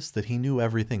obvious that he knew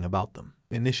everything about them.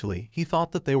 Initially, he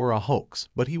thought that they were a hoax,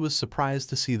 but he was surprised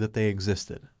to see that they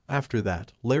existed. After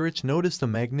that, Larich noticed a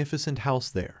magnificent house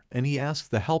there, and he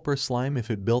asked the helper slime if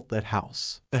it built that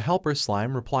house. The helper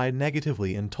slime replied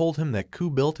negatively and told him that Ku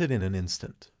built it in an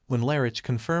instant. When Larich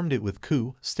confirmed it with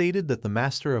Ku, stated that the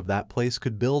master of that place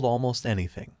could build almost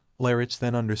anything. Larich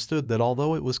then understood that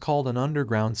although it was called an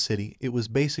underground city, it was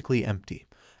basically empty,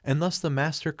 and thus the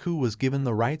master Ku was given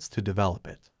the rights to develop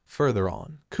it. Further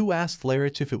on, Ku asked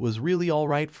Larich if it was really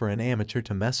alright for an amateur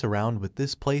to mess around with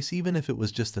this place even if it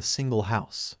was just a single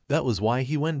house. That was why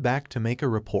he went back to make a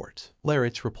report.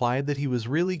 Larich replied that he was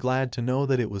really glad to know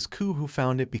that it was Ku who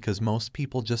found it because most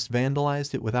people just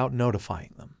vandalized it without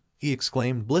notifying them. He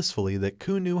exclaimed blissfully that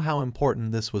Ku knew how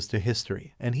important this was to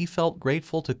history, and he felt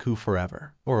grateful to Ku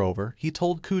forever. Moreover, he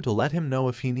told Ku to let him know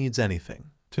if he needs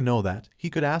anything. To know that, he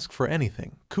could ask for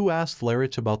anything. Ku asked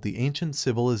Larich about the ancient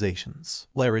civilizations.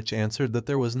 Larich answered that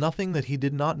there was nothing that he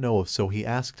did not know of, so he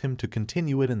asked him to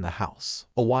continue it in the house.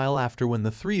 A while after, when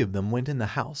the three of them went in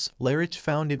the house, Larich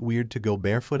found it weird to go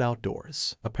barefoot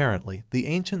outdoors. Apparently, the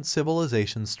ancient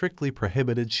civilization strictly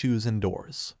prohibited shoes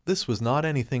indoors. This was not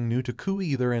anything new to Ku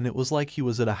either, and it was like he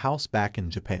was at a house back in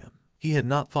Japan. He had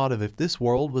not thought of if this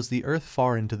world was the Earth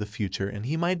far into the future, and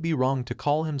he might be wrong to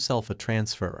call himself a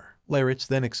transferer. Larich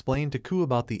then explained to Ku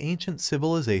about the ancient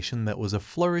civilization that was a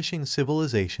flourishing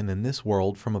civilization in this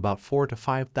world from about 4,000 to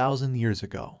 5,000 years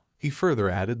ago. He further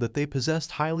added that they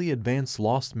possessed highly advanced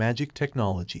lost magic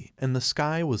technology, and the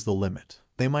sky was the limit.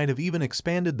 They might have even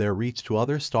expanded their reach to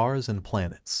other stars and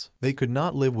planets. They could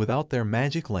not live without their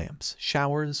magic lamps,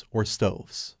 showers, or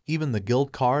stoves. Even the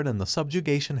guild card and the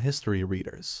subjugation history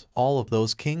readers. All of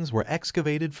those kings were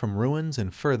excavated from ruins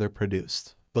and further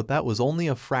produced. But that was only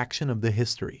a fraction of the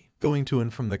history. going to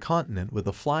and from the continent with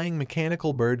a flying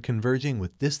mechanical bird converging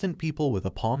with distant people with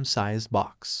a palm-sized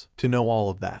box. To know all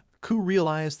of that, Ku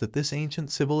realized that this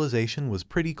ancient civilization was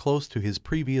pretty close to his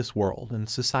previous world and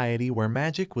society where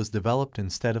magic was developed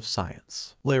instead of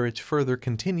science. Lerich further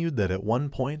continued that at one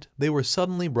point, they were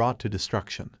suddenly brought to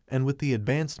destruction, and with the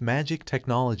advanced magic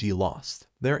technology lost,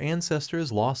 their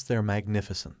ancestors lost their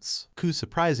magnificence. Ku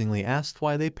surprisingly asked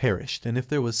why they perished and if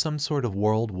there was some sort of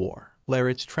world war.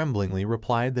 Lerich tremblingly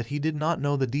replied that he did not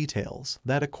know the details,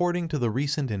 that according to the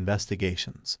recent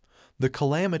investigations, the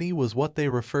calamity was what they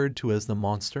referred to as the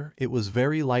monster. It was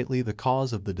very likely the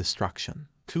cause of the destruction.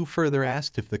 Ku further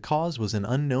asked if the cause was an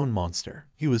unknown monster.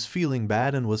 He was feeling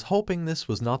bad and was hoping this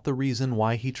was not the reason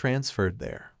why he transferred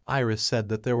there. Iris said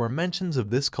that there were mentions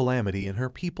of this calamity in her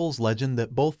people's legend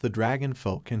that both the dragon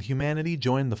folk and humanity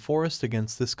joined the forest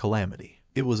against this calamity.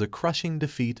 It was a crushing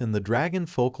defeat and the dragon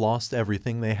folk lost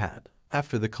everything they had.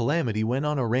 After the calamity went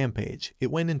on a rampage,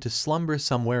 it went into slumber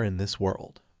somewhere in this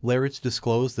world. Lerich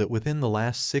disclosed that within the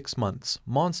last 6 months,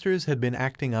 monsters had been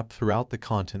acting up throughout the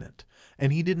continent,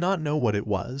 and he did not know what it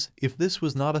was, if this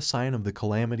was not a sign of the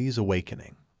calamity's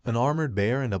awakening. An armored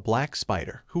bear and a black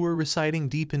spider, who were residing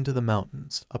deep into the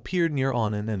mountains, appeared near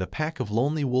Annan, and a pack of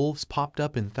lonely wolves popped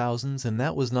up in thousands, and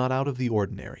that was not out of the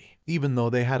ordinary. Even though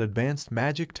they had advanced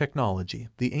magic technology,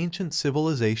 the ancient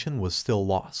civilization was still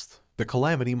lost. The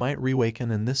calamity might reawaken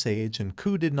in this age, and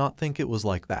Ku did not think it was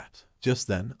like that. Just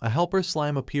then, a helper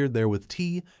slime appeared there with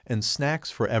tea and snacks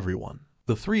for everyone.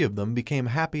 The 3 of them became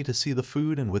happy to see the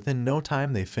food, and within no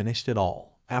time they finished it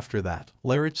all. After that,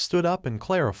 Lerich stood up and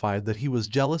clarified that he was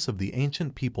jealous of the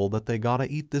ancient people that they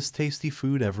gotta eat this tasty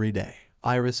food every day.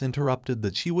 Iris interrupted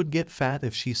that she would get fat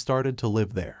if she started to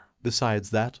live there. Besides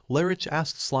that, Lerich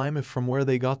asked Slime if from where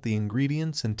they got the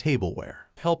ingredients and tableware.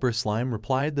 Helper Slime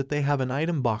replied that they have an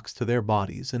item box to their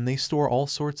bodies and they store all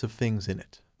sorts of things in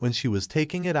it. When she was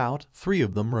taking it out, 3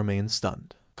 of them remained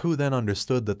stunned. Ku then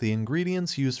understood that the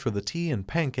ingredients used for the tea and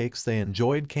pancakes they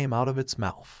enjoyed came out of its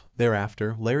mouth.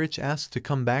 Thereafter, Lerich asked to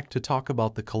come back to talk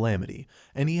about the calamity,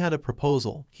 and he had a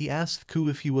proposal. He asked Ku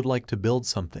if he would like to build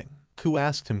something. Ku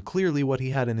asked him clearly what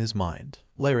he had in his mind.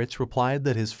 Lerich replied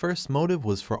that his first motive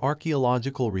was for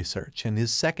archaeological research and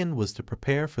his second was to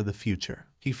prepare for the future.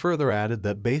 He further added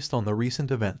that based on the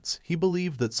recent events, he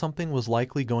believed that something was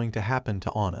likely going to happen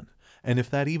to Annan, and if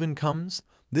that even comes,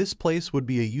 this place would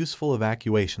be a useful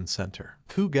evacuation center.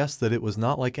 Ku guessed that it was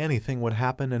not like anything would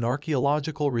happen and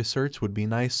archaeological research would be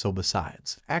nice, so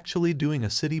besides actually doing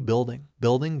a city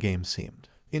building game seemed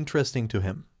interesting to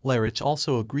him. Lerich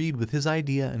also agreed with his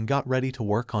idea and got ready to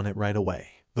work on it right away.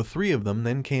 The 3 of them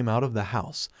then came out of the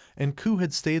house, and Ku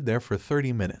had stayed there for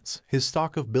 30 minutes. His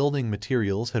stock of building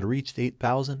materials had reached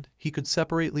 8,000. He could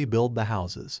separately build the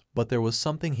houses, but there was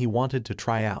something he wanted to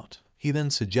try out. He then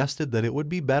suggested that it would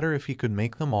be better if he could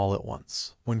make them all at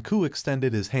once. When Ku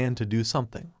extended his hand to do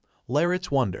something, Lerich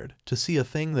wondered to see a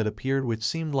thing that appeared which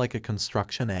seemed like a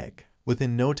construction egg.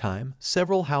 Within no time,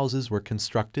 several houses were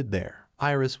constructed there.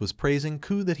 Iris was praising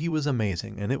Ku that he was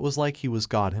amazing and it was like he was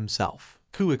God himself.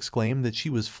 Ku exclaimed that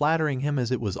she was flattering him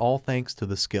as it was all thanks to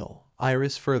the skill.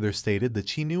 Iris further stated that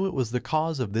she knew it was the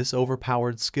cause of this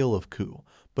overpowered skill of Ku,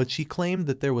 but she claimed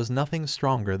that there was nothing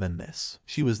stronger than this.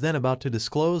 She was then about to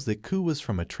disclose that Ku was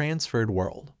from a transferred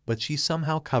world, but she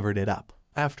somehow covered it up.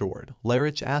 Afterward,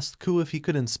 Lerich asked Ku if he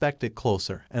could inspect it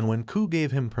closer, and when Ku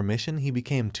gave him permission he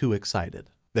became too excited.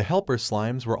 The helper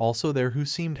slimes were also there who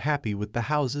seemed happy with the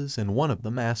houses, and one of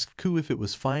them asked Ku if it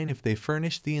was fine if they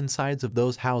furnished the insides of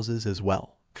those houses as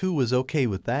well. Ku was okay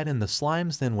with that and the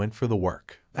slimes then went for the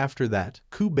work. After that,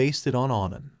 Ku based it on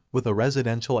Annan. With a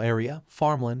residential area,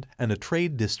 farmland, and a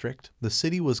trade district, the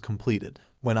city was completed.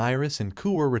 When Iris and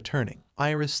Ku were returning,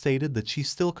 Iris stated that she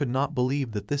still could not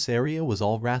believe that this area was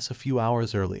all grass a few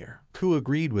hours earlier. Ku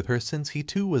agreed with her since he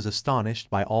too was astonished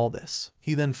by all this.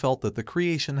 He then felt that the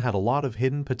creation had a lot of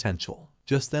hidden potential.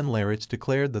 Just then Lerich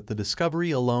declared that the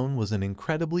discovery alone was an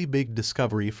incredibly big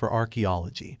discovery for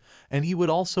archaeology, and he would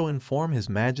also inform His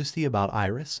Majesty about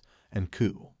Iris and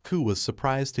Ku. Ku was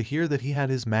surprised to hear that he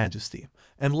had His Majesty,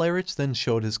 and Lerich then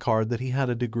showed his card that he had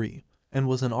a degree and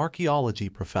was an archaeology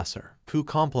professor. Ku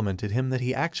complimented him that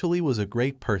he actually was a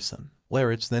great person.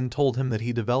 Lerich then told him that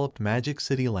he developed magic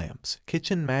city lamps,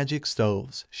 kitchen magic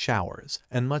stoves, showers,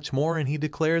 and much more, and he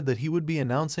declared that he would be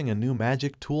announcing a new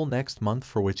magic tool next month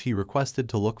for which he requested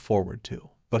to look forward to.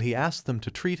 But he asked them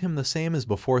to treat him the same as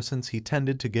before since he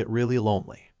tended to get really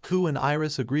lonely. Ku and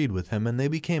Iris agreed with him and they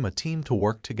became a team to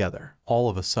work together. All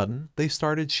of a sudden, they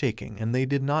started shaking and they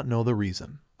did not know the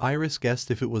reason. Iris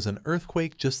guessed if it was an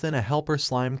earthquake. Just then a helper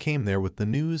slime came there with the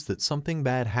news that something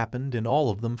bad happened and all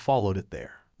of them followed it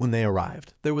there. When they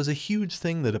arrived, there was a huge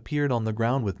thing that appeared on the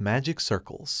ground with magic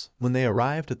circles. When they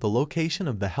arrived at the location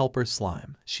of the helper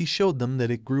slime, she showed them that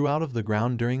it grew out of the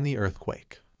ground during the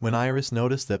earthquake. When Iris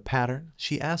noticed that pattern,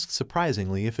 she asked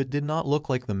surprisingly if it did not look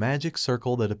like the magic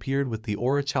circle that appeared with the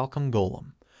Orichalcum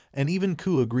golem. And even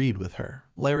Ku agreed with her.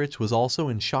 Lerich was also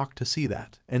in shock to see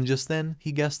that, and just then,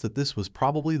 he guessed that this was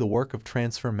probably the work of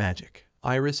transfer magic.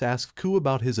 Iris asked Ku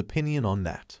about his opinion on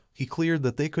that. He cleared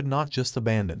that they could not just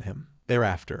abandon him.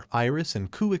 Thereafter, Iris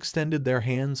and Ku extended their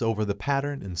hands over the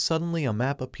pattern and suddenly a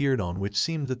map appeared on which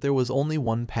seemed that there was only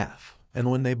one path.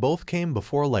 And when they both came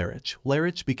before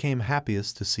Lerich became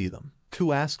happiest to see them.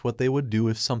 Ku asked what they would do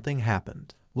if something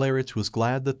happened. Lerich was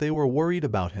glad that they were worried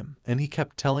about him, and he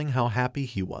kept telling how happy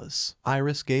he was.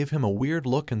 Iris gave him a weird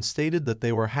look and stated that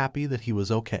they were happy that he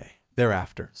was okay.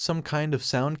 Thereafter, some kind of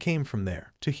sound came from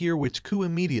there, to hear which Ku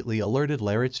immediately alerted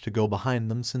Lerich to go behind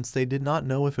them since they did not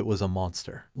know if it was a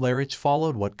monster. Lerich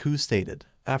followed what Ku stated.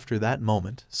 After that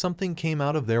moment, something came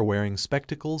out of there wearing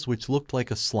spectacles which looked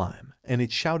like a slime, and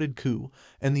it shouted Ku,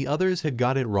 and the others had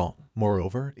got it wrong.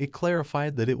 Moreover, it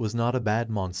clarified that it was not a bad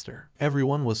monster.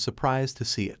 Everyone was surprised to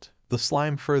see it. The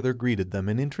slime further greeted them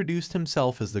and introduced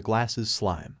himself as the Glasses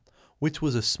Slime, which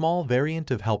was a small variant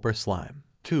of Helper Slime.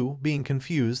 Ku, being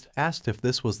confused, asked if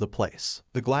this was the place.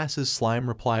 The Glasses Slime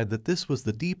replied that this was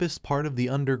the deepest part of the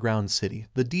underground city,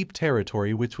 the deep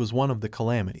territory which was one of the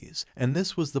calamities, and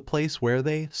this was the place where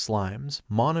they, slimes,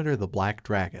 monitor the Black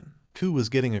Dragon. Ku was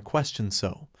getting a question,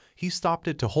 so he stopped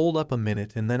it to hold up a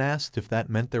minute and then asked if that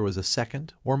meant there was a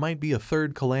second, or might be a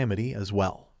third calamity as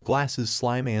well. Glasses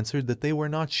Slime answered that they were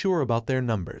not sure about their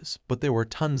numbers, but there were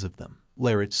tons of them.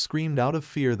 Lerich screamed out of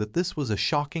fear that this was a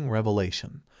shocking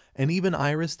revelation, and even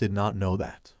Iris did not know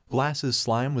that. Glasses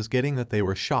Slime was getting that they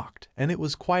were shocked, and it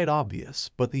was quite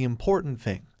obvious, but the important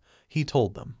thing, he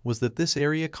told them, was that this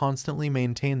area constantly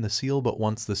maintained the seal, but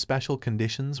once the special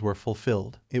conditions were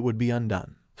fulfilled, it would be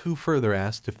undone. Ku further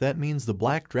asked if that means the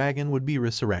Black Dragon would be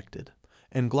resurrected,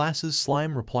 and Glasses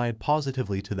Slime replied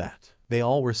positively to that. They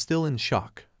all were still in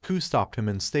shock. Ku stopped him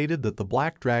and stated that the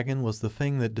Black Dragon was the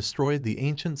thing that destroyed the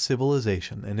ancient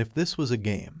civilization, and if this was a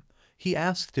game, he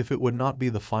asked if it would not be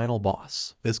the final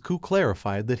boss, as Ku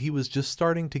clarified that he was just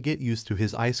starting to get used to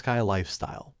his Isekai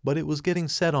lifestyle, but it was getting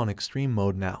set on extreme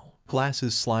mode now.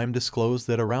 Glasses Slime disclosed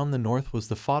that around the north was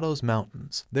the Phatos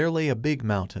Mountains. There lay a big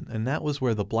mountain, and that was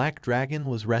where the Black Dragon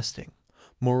was resting.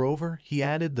 Moreover, he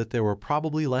added that there were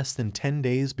probably less than 10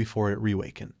 days before it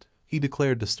reawakened. He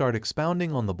declared to start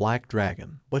expounding on the Black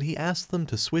Dragon, but he asked them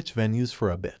to switch venues for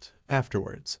a bit.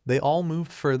 Afterwards, they all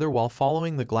moved further while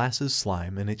following the Glasses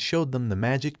Slime, and it showed them the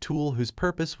magic tool whose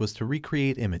purpose was to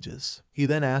recreate images. He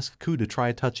then asked Ku to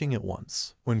try touching it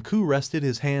once. When Ku rested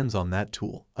his hands on that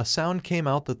tool, a sound came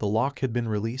out that the lock had been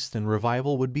released and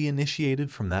revival would be initiated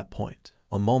from that point.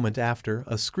 A moment after,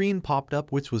 a screen popped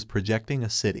up which was projecting a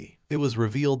city. It was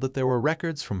revealed that there were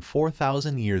records from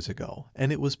 4,000 years ago,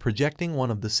 and it was projecting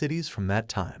one of the cities from that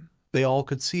time. They all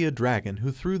could see a dragon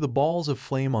who threw the balls of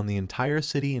flame on the entire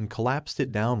city and collapsed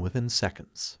it down within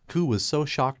seconds. Ku was so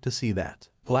shocked to see that.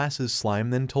 Glasses Slime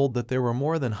then told that there were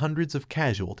more than hundreds of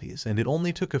casualties, and it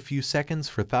only took a few seconds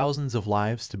for thousands of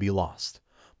lives to be lost.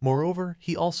 Moreover,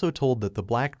 he also told that the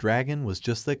Black Dragon was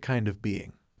just that kind of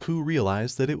being. Ku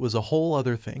realized that it was a whole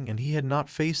other thing, and he had not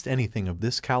faced anything of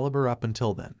this caliber up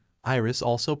until then. Iris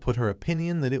also put her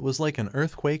opinion that it was like an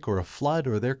earthquake or a flood,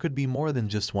 or there could be more than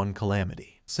just one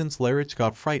calamity. Since Lerich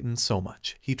got frightened so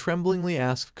much, he tremblingly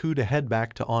asked Ku to head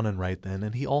back to Anan right then,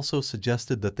 and he also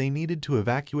suggested that they needed to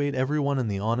evacuate everyone in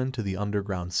the Anan to the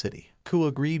underground city. Ku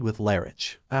agreed with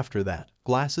Lerich. After that,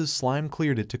 Glasses Slime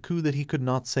cleared it to Ku that he could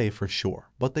not say for sure,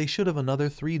 but they should have another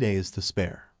 3 days to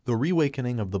spare. The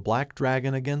reawakening of the Black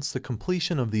Dragon against the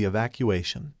completion of the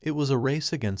evacuation, it was a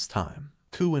race against time.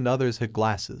 Ku and others had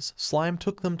Glasses Slime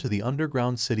took them to the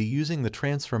underground city using the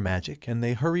transfer magic, and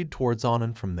they hurried towards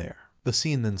Anan from there. The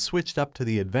scene then switched up to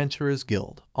the Adventurers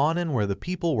Guild, Anan, where the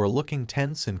people were looking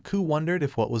tense, and Ku wondered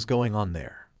if what was going on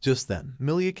there. Just then,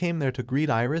 Milia came there to greet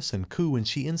Iris and Ku, and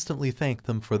she instantly thanked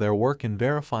them for their work in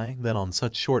verifying that on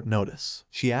such short notice.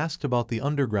 She asked about the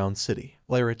underground city.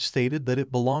 Lerich stated that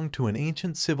it belonged to an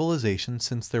ancient civilization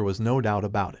since there was no doubt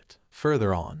about it.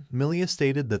 Further on, Milia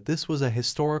stated that this was a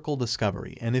historical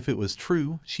discovery, and if it was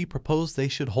true, she proposed they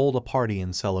should hold a party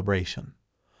in celebration.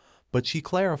 But she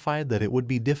clarified that it would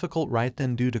be difficult right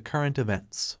then due to current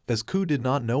events. As Ku did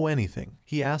not know anything,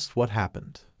 he asked what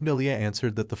happened. Milia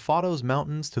answered that the Phatos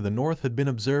Mountains to the north had been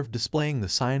observed displaying the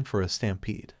sign for a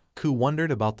stampede. Ku wondered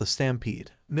about the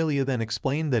stampede. Milia then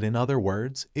explained that in other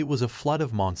words, it was a flood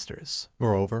of monsters.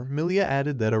 Moreover, Milia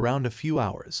added that around a few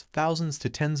hours, thousands to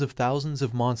tens of thousands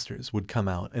of monsters would come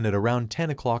out, and at around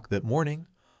 10 o'clock that morning,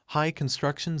 high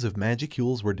constructions of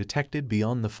magicules were detected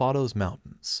beyond the Photos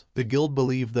Mountains. The guild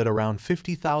believed that around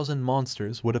 50,000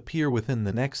 monsters would appear within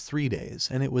the next 3 days,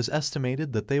 and it was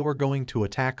estimated that they were going to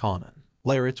attack Anand.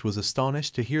 Larich was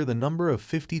astonished to hear the number of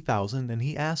 50,000, and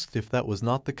he asked if that was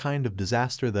not the kind of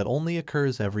disaster that only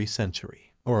occurs every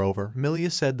century. Moreover,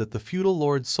 Milia said that the feudal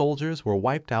lord's soldiers were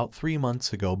wiped out 3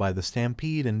 months ago by the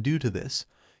stampede, and due to this,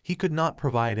 he could not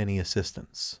provide any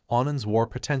assistance. Anand's war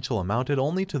potential amounted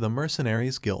only to the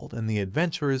Mercenaries Guild and the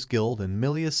Adventurers Guild, and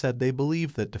Milia said they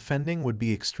believed that defending would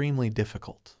be extremely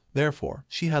difficult. Therefore,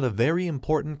 she had a very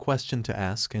important question to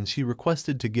ask, and she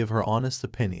requested to give her honest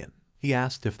opinion. He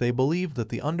asked if they believed that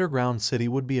the underground city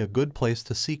would be a good place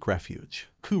to seek refuge.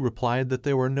 Ku replied that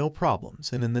there were no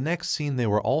problems, and in the next scene they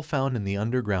were all found in the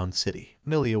underground city.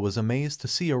 Milia was amazed to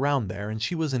see around there, and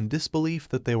she was in disbelief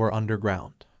that they were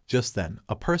underground. Just then,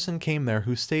 a person came there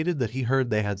who stated that he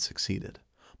heard they had succeeded.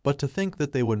 But to think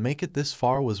that they would make it this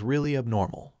far was really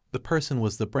abnormal. The person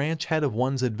was the branch head of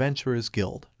one's adventurers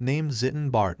guild, named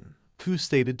Zitan Barden. Ku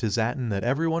stated to Zatin that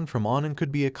everyone from Anand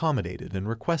could be accommodated and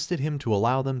requested him to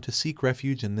allow them to seek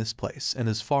refuge in this place, and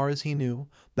as far as he knew,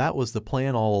 that was the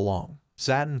plan all along.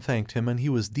 Zatin thanked him and he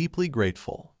was deeply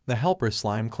grateful. The helper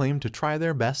slime claimed to try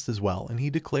their best as well, and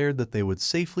he declared that they would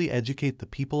safely educate the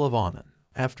people of Anand.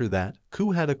 After that,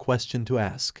 Ku had a question to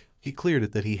ask. He cleared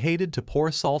it that he hated to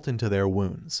pour salt into their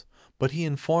wounds, but he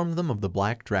informed them of the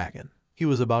black dragon. He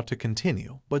was about to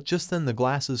continue, but just then the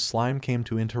glasses slime came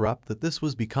to interrupt that this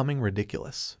was becoming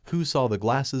ridiculous. Ku saw the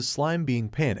glasses slime being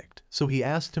panicked, so he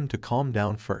asked him to calm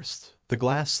down first. The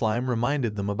glass slime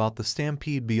reminded them about the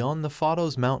stampede beyond the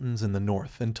Photos Mountains in the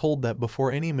north and told that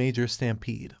before any major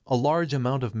stampede, a large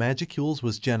amount of magicules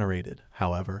was generated.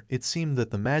 However, it seemed that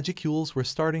the magicules were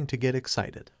starting to get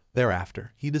excited.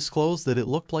 Thereafter, he disclosed that it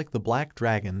looked like the black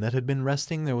dragon that had been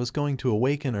resting there was going to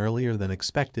awaken earlier than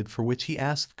expected, for which he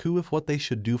asked Ku if what they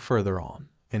should do further on.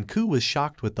 And Ku was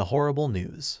shocked with the horrible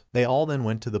news. They all then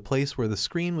went to the place where the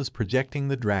screen was projecting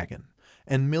the dragon,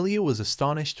 and Milia was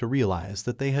astonished to realize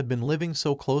that they had been living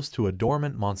so close to a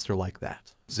dormant monster like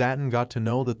that. Zatin got to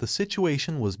know that the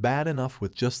situation was bad enough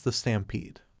with just the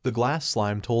stampede. The glass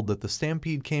slime told that the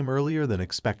stampede came earlier than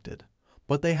expected,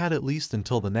 but they had at least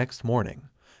until the next morning,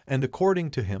 and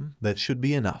according to him, that should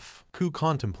be enough. Ku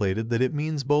contemplated that it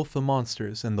means both the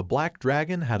monsters and the black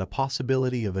dragon had a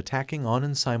possibility of attacking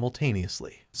Anand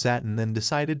simultaneously. Zatin then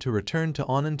decided to return to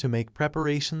Anand to make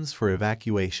preparations for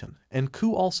evacuation, and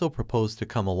Ku also proposed to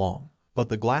come along. But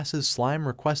the glasses slime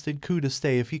requested Ku to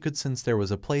stay if he could, since there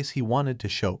was a place he wanted to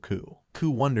show Ku.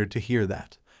 Ku wondered to hear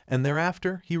that, and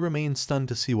thereafter he remained stunned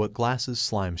to see what glasses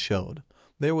slime showed.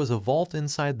 There was a vault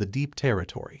inside the deep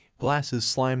territory. Glasses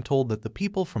slime told that the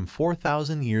people from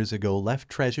 4,000 years ago left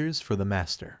treasures for the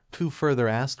master. Ku further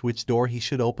asked which door he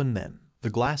should open then.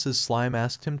 The glasses slime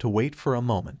asked him to wait for a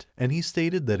moment, and he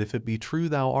stated that if it be true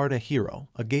thou art a hero,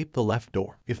 agape the left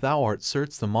door. If thou art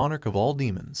certes the monarch of all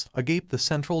demons, agape the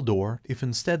central door. If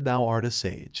instead thou art a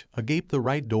sage, agape the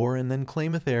right door, and then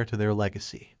claimeth heir to their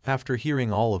legacy. After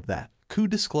hearing all of that, Ku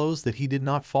disclosed that he did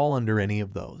not fall under any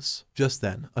of those. Just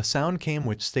then, a sound came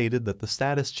which stated that the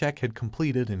status check had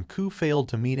completed and Ku failed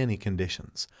to meet any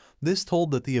conditions. This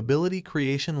told that the ability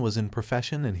creation was in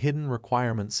profession and hidden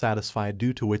requirements satisfied,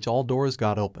 due to which all doors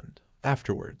got opened.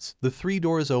 Afterwards, the 3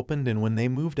 doors opened, and when they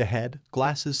moved ahead,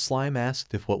 Glasses Slime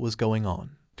asked if what was going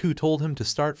on. Ku told him to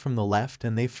start from the left,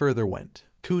 and they further went.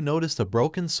 Ku noticed a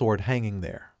broken sword hanging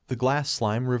there. The glass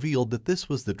slime revealed that this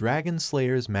was the Dragon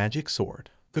Slayer's magic sword.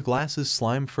 The glasses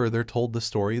slime further told the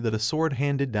story that a sword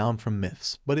handed down from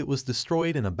myths, but it was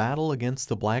destroyed in a battle against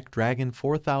the Black Dragon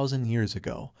 4,000 years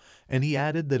ago, and he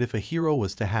added that if a hero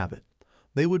was to have it,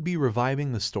 they would be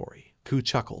reviving the story. Ku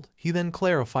chuckled. He then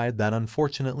clarified that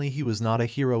unfortunately he was not a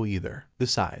hero either.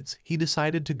 Besides, he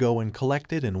decided to go and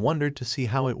collect it and wondered to see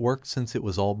how it worked since it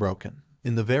was all broken.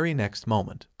 In the very next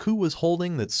moment, Ku was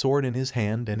holding that sword in his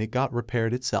hand and it got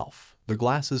repaired itself. The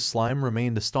glasses slime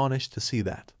remained astonished to see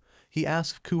that. He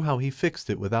asked Ku how he fixed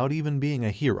it without even being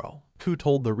a hero. Ku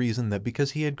told the reason that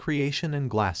because he had creation and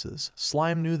glasses,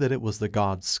 slime knew that it was the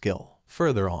god's skill.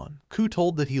 Further on, Ku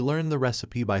told that he learned the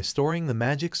recipe by storing the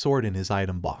magic sword in his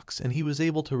item box, and he was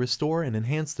able to restore and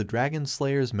enhance the Dragon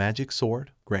Slayer's magic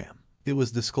sword, Graham. It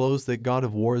was disclosed that God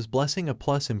of War's blessing a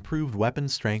plus improved weapon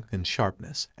strength and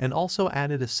sharpness, and also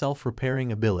added a self-repairing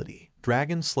ability.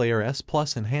 Dragon Slayer S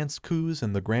Plus enhanced Ku's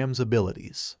and the Graham's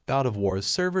abilities. God of War's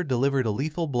server delivered a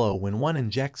lethal blow when one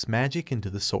injects magic into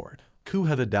the sword. Ku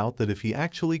had a doubt that if he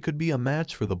actually could be a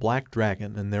match for the black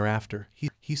dragon, and thereafter,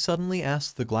 he suddenly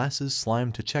asked the glasses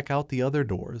slime to check out the other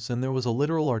doors, and there was a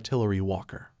literal artillery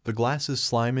walker. The glasses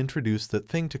slime introduced that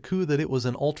thing to Ku that it was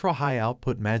an ultra-high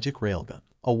output magic railgun,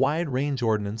 a wide-range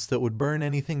ordnance that would burn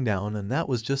anything down, and that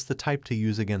was just the type to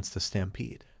use against a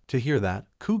stampede. To hear that,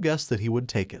 Ku guessed that he would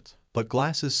take it. But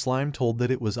Glasses Slime told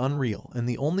that it was unreal, and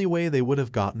the only way they would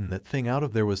have gotten that thing out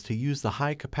of there was to use the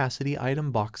high-capacity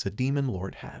item box a Demon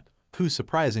Lord had. Ku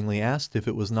surprisingly asked if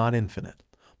it was not infinite.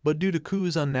 But due to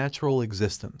Ku's unnatural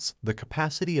existence, the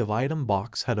capacity of item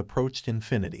box had approached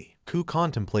infinity. Ku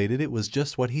contemplated it was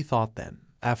just what he thought then.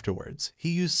 Afterwards, he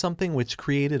used something which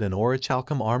created an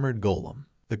Orichalcum armored golem.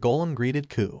 The golem greeted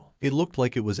Ku. It looked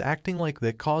like it was acting like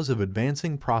the cause of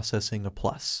advancing processing a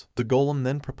plus. The golem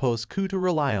then proposed Ku to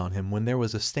rely on him when there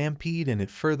was a stampede, and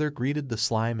it further greeted the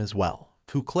slime as well.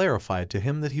 Ku clarified to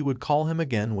him that he would call him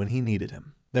again when he needed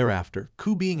him. Thereafter,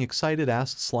 Ku, being excited,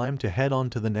 asked Slime to head on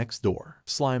to the next door.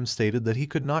 Slime stated that he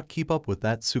could not keep up with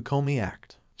that Tsukomi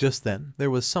act. Just then, there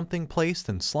was something placed,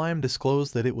 and Slime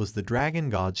disclosed that it was the Dragon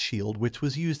God's shield, which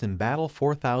was used in battle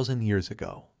 4,000 years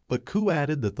ago. But Ku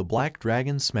added that the black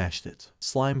dragon smashed it.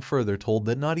 Slime further told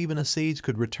that not even a sage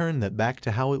could return that back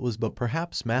to how it was, but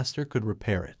perhaps Master could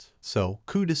repair it. So,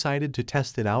 Ku decided to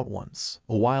test it out once.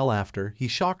 A while after, he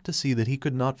shocked to see that he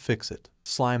could not fix it.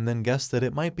 Slime then guessed that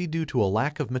it might be due to a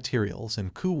lack of materials,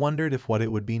 and Ku wondered if what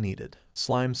it would be needed.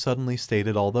 Slime suddenly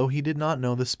stated, although he did not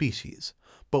know the species,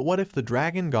 but what if the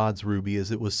Dragon God's ruby,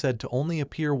 as it was said to only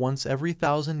appear once every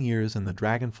 1,000 years in the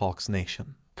Dragonfolk's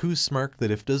nation? Ku smirked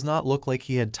that it does not look like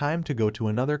he had time to go to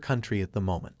another country at the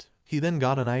moment. He then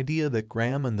got an idea that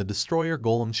Graham and the Destroyer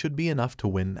Golem should be enough to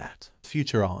win that.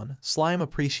 Future on, Slime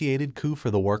appreciated Ku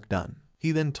for the work done.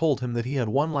 He then told him that he had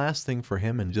one last thing for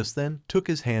him, and just then took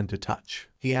his hand to touch.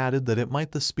 He added that it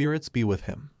might the spirits be with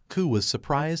him. Ku was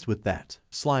surprised with that.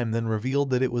 Slime then revealed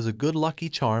that it was a good lucky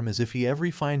charm, as if he ever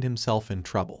find himself in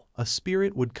trouble, a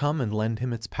spirit would come and lend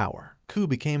him its power. Ku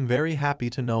became very happy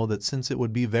to know that, since it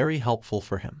would be very helpful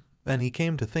for him. Then he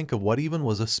came to think of what even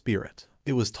was a spirit.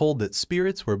 It was told that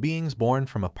spirits were beings born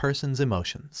from a person's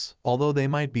emotions. Although they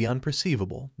might be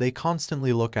unperceivable, they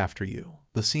constantly look after you.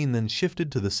 The scene then shifted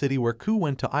to the city, where Ku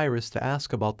went to Iris to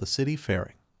ask about the city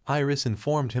faring. Iris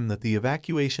informed him that the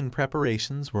evacuation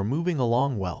preparations were moving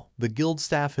along well. The guild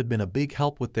staff had been a big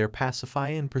help with their pacify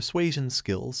and persuasion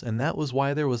skills, and that was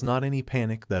why there was not any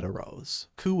panic that arose.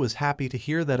 Ku was happy to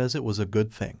hear that, as it was a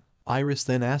good thing. Iris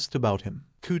then asked about him.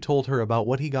 Ku told her about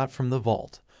what he got from the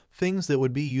vault, things that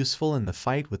would be useful in the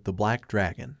fight with the Black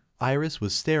Dragon. Iris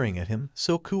was staring at him,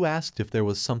 so Ku asked if there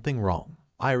was something wrong.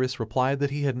 Iris replied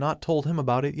that he had not told him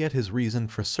about it yet, his reason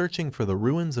for searching for the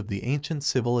ruins of the ancient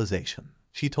civilization.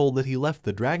 She told that he left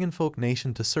the Dragonfolk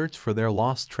nation to search for their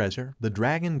lost treasure, the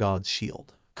Dragon God's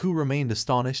shield. Ku remained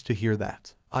astonished to hear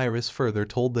that. Iris further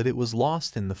told that it was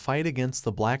lost in the fight against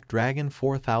the Black Dragon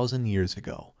 4,000 years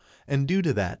ago, and due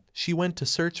to that, she went to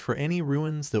search for any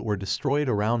ruins that were destroyed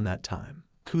around that time.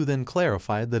 Ku then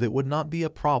clarified that it would not be a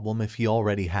problem if he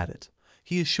already had it.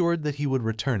 He assured that he would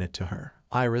return it to her.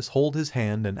 Iris held his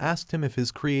hand and asked him if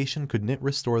his creation could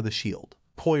restore the shield.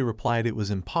 Koi replied it was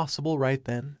impossible right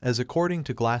then, as according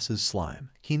to Glasses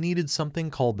Slime, he needed something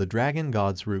called the Dragon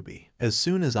God's ruby. As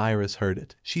soon as Iris heard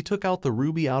it, she took out the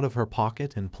ruby out of her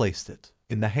pocket and placed it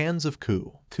in the hands of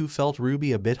Ku. Ku felt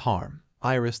ruby a bit harm.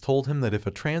 Iris told him that if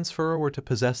a transferer were to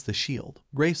possess the shield,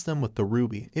 grace them with the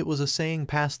ruby, it was a saying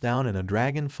passed down in a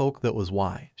dragon folk, that was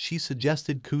why she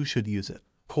suggested Ku should use it.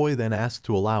 Koi then asked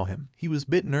to allow him. He was a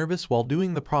bit nervous while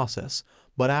doing the process,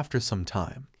 but after some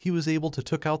time, he was able to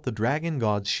took out the Dragon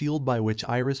God's shield, by which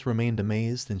Iris remained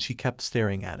amazed, and she kept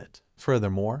staring at it.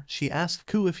 Furthermore, she asked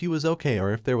Ku if he was okay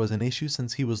or if there was an issue,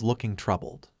 since he was looking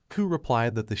troubled. Ku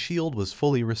replied that the shield was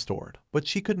fully restored, but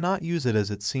she could not use it,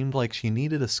 as it seemed like she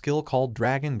needed a skill called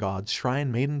Dragon God's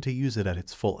Shrine Maiden to use it at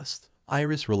its fullest.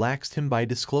 Iris relaxed him by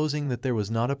disclosing that there was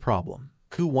not a problem.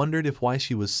 Ku wondered if why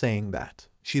she was saying that.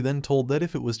 She then told that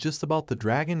if it was just about the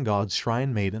Dragon God's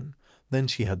Shrine Maiden, then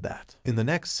she had that. In the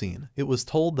next scene, it was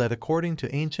told that according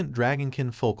to ancient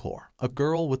Dragonkin folklore, a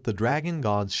girl with the Dragon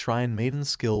God's Shrine Maiden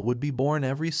skill would be born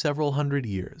every several hundred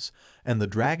years, and the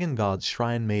Dragon God's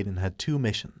Shrine Maiden had two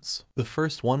missions. The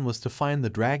first one was to find the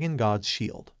Dragon God's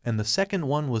shield, and the second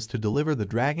one was to deliver the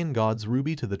Dragon God's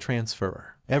ruby to the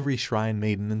transferer. Every Shrine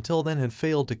Maiden until then had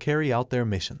failed to carry out their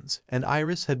missions, and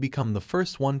Iris had become the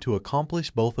first one to accomplish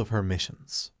both of her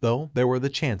missions. Though there were the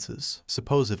chances,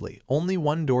 supposedly, only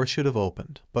one door should have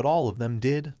opened, but all of them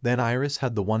did. Then Iris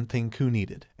had the one thing Ku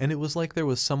needed, and it was like there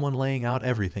was someone laying out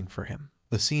everything for him.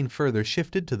 The scene further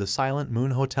shifted to the Silent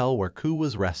Moon Hotel, where Ku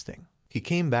was resting. He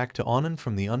came back to Anand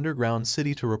from the underground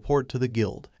city to report to the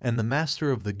guild, and the master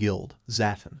of the guild,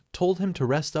 Zatan, told him to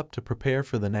rest up to prepare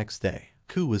for the next day.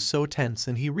 Ku was so tense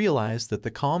and he realized that the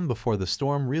calm before the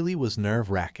storm really was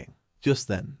nerve-wracking. Just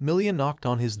then, Milia knocked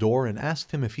on his door and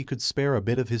asked him if he could spare a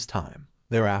bit of his time.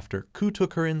 Thereafter, Ku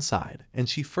took her inside, and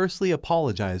she firstly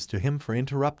apologized to him for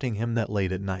interrupting him that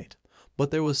late at night. But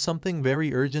there was something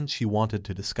very urgent she wanted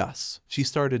to discuss. She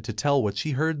started to tell what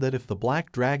she heard, that if the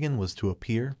black dragon was to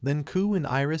appear, then Ku and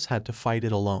Iris had to fight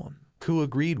it alone. Ku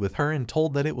agreed with her and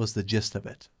told that it was the gist of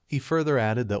it. He further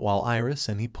added that while Iris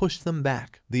and he pushed them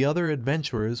back, the other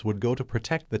adventurers would go to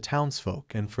protect the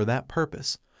townsfolk, and for that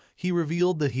purpose, he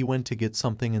revealed that he went to get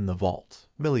something in the vault.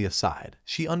 Milia sighed.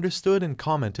 She understood and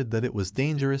commented that it was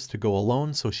dangerous to go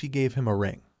alone, so she gave him a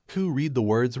ring. Ku read the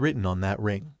words written on that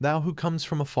ring. Thou who comes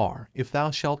from afar, if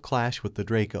thou shalt clash with the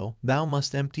Draco, thou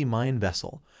must empty mine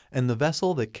vessel, and the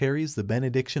vessel that carries the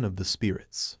benediction of the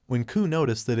spirits. When Ku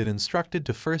noticed that it instructed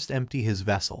to first empty his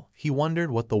vessel, he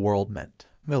wondered what the world meant.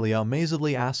 Milia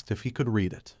amazedly asked if he could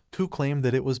read it. Ku claimed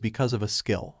that it was because of a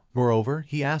skill. Moreover,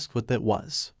 he asked what that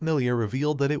was. Milia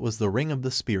revealed that it was the Ring of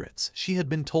the Spirits. She had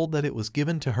been told that it was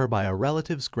given to her by a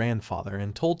relative's grandfather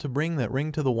and told to bring that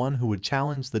ring to the one who would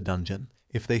challenge the dungeon,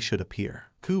 if they should appear.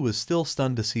 Ku was still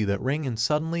stunned to see that ring, and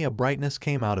suddenly a brightness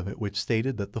came out of it which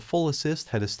stated that the full assist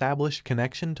had established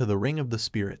connection to the Ring of the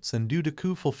Spirits, and due to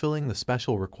Ku fulfilling the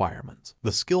special requirements,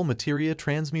 the skill materia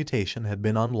transmutation had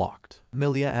been unlocked.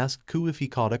 Milia asked Ku if he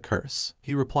caught a curse.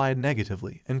 He replied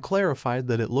negatively and clarified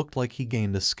that it looked like he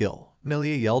gained a skill.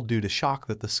 Milia yelled due to shock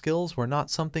that the skills were not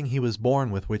something he was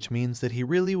born with, which means that he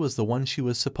really was the one she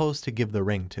was supposed to give the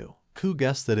ring to. Ku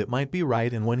guessed that it might be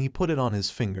right, and when he put it on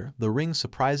his finger, the ring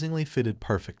surprisingly fitted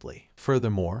perfectly.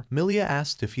 Furthermore, Milia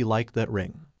asked if he liked that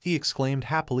ring. He exclaimed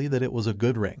happily that it was a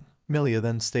good ring. Milia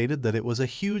then stated that it was a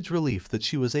huge relief that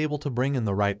she was able to bring in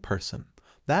the right person.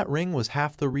 That ring was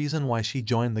half the reason why she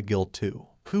joined the guild too.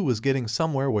 Ku was getting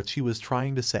somewhere what she was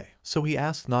trying to say, so he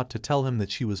asked not to tell him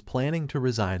that she was planning to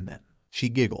resign then. She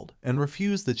giggled and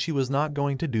refused that she was not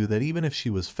going to do that even if she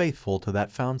was faithful to that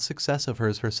found success of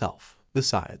hers herself.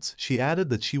 Besides, she added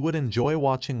that she would enjoy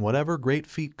watching whatever great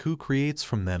feat Ku creates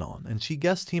from then on, and she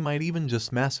guessed he might even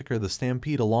just massacre the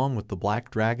stampede along with the black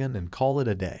dragon and call it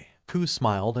a day. Ku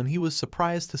smiled, and he was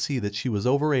surprised to see that she was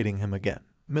overrating him again.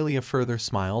 Milia further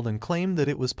smiled and claimed that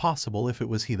it was possible if it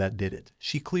was he that did it.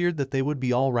 She cleared that they would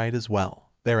be all right as well.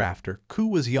 Thereafter, Ku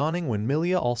was yawning when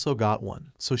Milia also got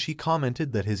one, so she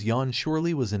commented that his yawn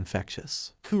surely was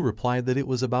infectious. Ku replied that it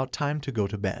was about time to go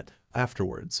to bed.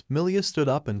 Afterwards, Milia stood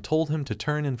up and told him to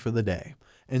turn in for the day,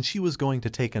 and she was going to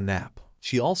take a nap.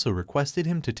 She also requested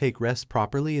him to take rest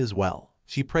properly as well.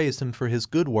 She praised him for his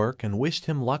good work and wished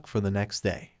him luck for the next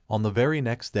day. On the very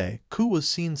next day, Ku was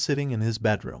seen sitting in his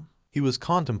bedroom. He was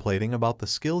contemplating about the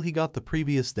skill he got the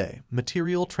previous day,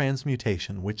 material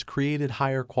transmutation, which created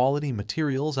higher quality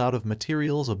materials out of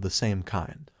materials of the same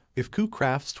kind. If Ku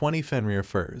crafts 20 Fenrir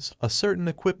furs, a certain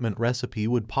equipment recipe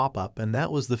would pop up, and that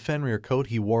was the Fenrir coat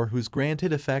he wore, whose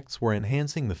granted effects were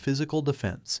enhancing the physical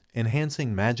defense,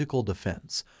 enhancing magical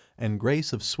defense, and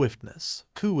grace of swiftness.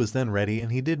 Ku was then ready,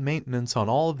 and he did maintenance on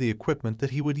all of the equipment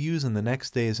that he would use in the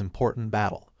next day's important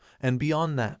battle, and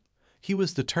beyond that, he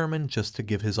was determined just to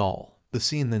give his all. The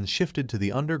scene then shifted to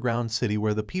the underground city,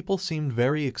 where the people seemed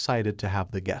very excited to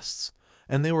have the guests,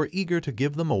 and they were eager to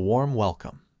give them a warm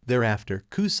welcome. Thereafter,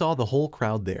 Ku saw the whole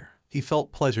crowd there. He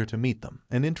felt pleasure to meet them,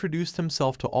 and introduced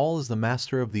himself to all as the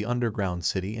master of the underground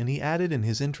city, and he added in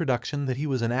his introduction that he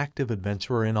was an active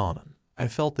adventurer in Anand. I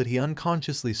felt that he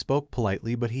unconsciously spoke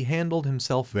politely, but he handled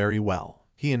himself very well.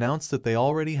 He announced that they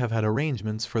already have had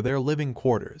arrangements for their living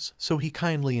quarters, so he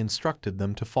kindly instructed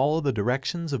them to follow the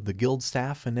directions of the guild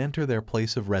staff and enter their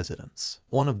place of residence.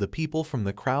 One of the people from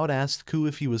the crowd asked Ku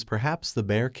if he was perhaps the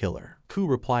bear killer. Ku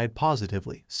replied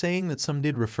positively, saying that some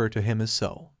did refer to him as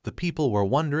so. The people were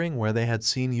wondering where they had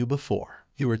seen you before.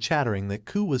 You were chattering that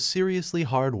Ku was seriously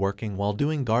hard-working while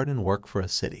doing garden work for a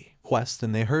city quest,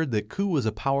 and they heard that Ku was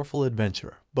a powerful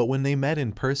adventurer, but when they met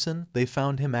in person, they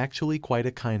found him actually quite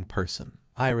a kind person.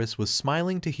 Iris was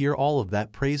smiling to hear all of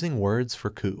that, praising words for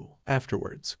Ku.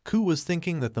 Afterwards, Ku was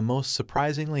thinking that the most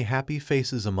surprisingly happy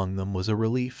faces among them was a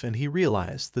relief, and he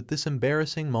realized that this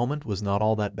embarrassing moment was not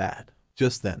all that bad.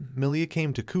 Just then, Milia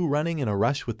came to Ku running in a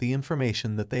rush with the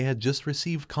information that they had just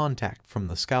received contact from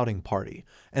the scouting party,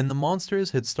 and the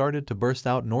monsters had started to burst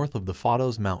out north of the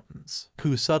Phados Mountains.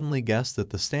 Ku suddenly guessed that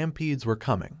the stampedes were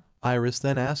coming. Iris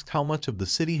then asked how much of the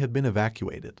city had been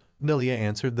evacuated. Milia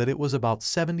answered that it was about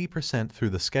 70% through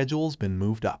the schedules been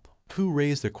moved up. Ku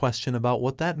raised a question about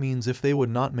what that means if they would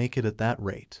not make it at that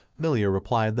rate. Milia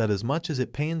replied that as much as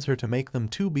it pains her to make them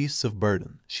two beasts of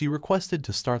burden, she requested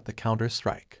to start the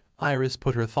counter-strike. Iris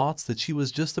put her thoughts that she was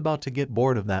just about to get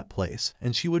bored of that place,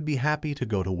 and she would be happy to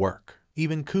go to work.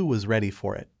 Even Ku was ready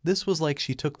for it. This was like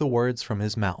she took the words from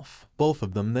his mouth. Both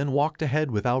of them then walked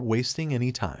ahead without wasting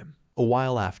any time. A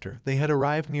while after, they had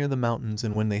arrived near the mountains,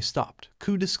 and when they stopped,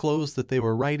 Ku disclosed that they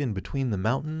were right in between the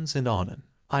mountains and Anan.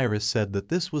 Iris said that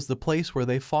this was the place where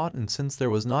they fought, and since there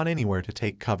was not anywhere to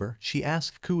take cover, she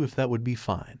asked Ku if that would be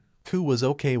fine. Ku was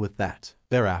okay with that.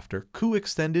 Thereafter, Ku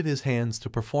extended his hands to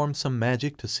perform some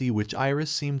magic to see which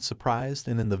Iris seemed surprised,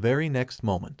 and in the very next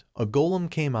moment, a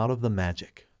golem came out of the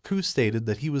magic. Ku stated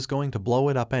that he was going to blow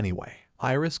it up anyway.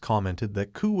 Iris commented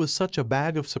that Ku was such a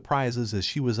bag of surprises, as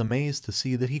she was amazed to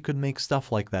see that he could make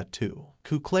stuff like that too.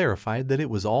 Ku clarified that it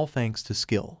was all thanks to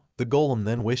skill. The golem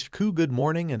then wished Ku good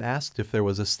morning and asked if there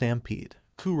was a stampede.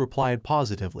 Ku replied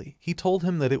positively. He told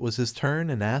him that it was his turn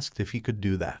and asked if he could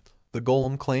do that. The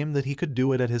golem claimed that he could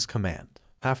do it at his command.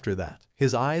 After that,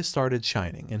 his eyes started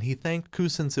shining, and he thanked Ku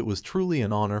since it was truly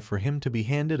an honor for him to be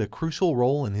handed a crucial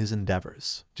role in his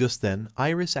endeavors. Just then,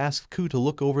 Iris asked Ku to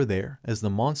look over there, as the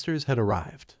monsters had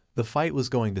arrived. The fight was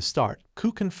going to start.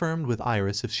 Ku confirmed with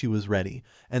Iris if she was ready,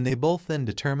 and they both then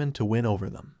determined to win over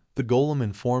them. The golem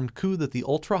informed Ku that the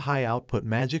ultra-high output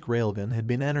magic railgun had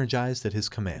been energized at his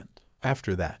command.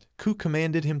 After that, Ku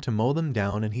commanded him to mow them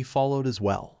down, and he followed as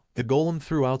well. The golem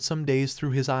threw out some days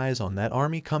through his eyes on that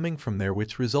army coming from there,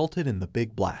 which resulted in the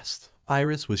big blast.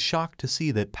 Iris was shocked to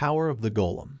see that power of the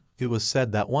golem. It was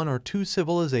said that 1 or 2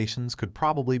 civilizations could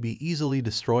probably be easily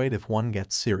destroyed if one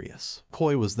gets serious.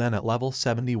 Koi was then at level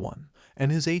 71,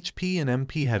 and his HP and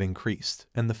MP had increased,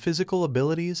 and the physical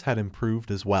abilities had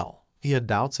improved as well. He had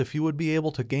doubts if he would be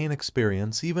able to gain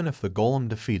experience even if the golem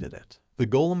defeated it. The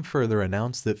golem further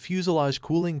announced that fuselage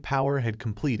cooling power had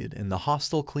completed and the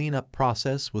hostile cleanup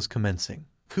process was commencing.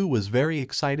 Ku was very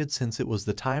excited since it was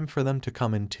the time for them to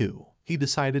come in too. He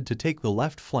decided to take the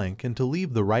left flank and to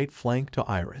leave the right flank to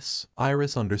Iris.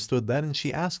 Iris understood that, and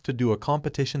she asked to do a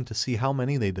competition to see how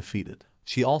many they defeated.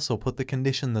 She also put the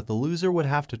condition that the loser would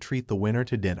have to treat the winner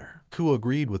to dinner. Ku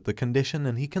agreed with the condition,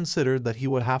 and he considered that he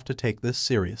would have to take this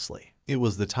seriously. It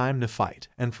was the time to fight,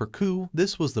 and for Ku,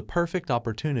 this was the perfect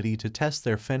opportunity to test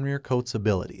their Fenrir coat's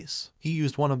abilities. He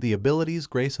used one of the abilities,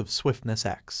 Grace of Swiftness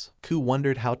X. Ku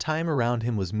wondered how time around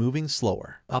him was moving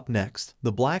slower. Up next,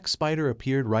 the black spider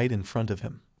appeared right in front of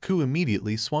him. Ku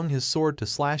immediately swung his sword to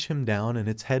slash him down, and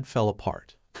its head fell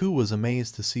apart. Ku was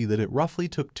amazed to see that it roughly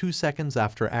took 2 seconds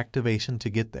after activation to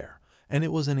get there, and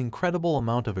it was an incredible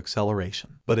amount of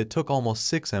acceleration. But it took almost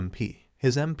 6 MP.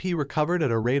 His MP recovered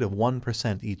at a rate of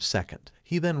 1% each second.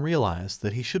 He then realized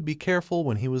that he should be careful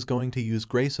when he was going to use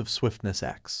Grace of Swiftness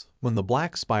X. When the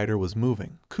black spider was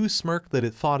moving, Ku smirked that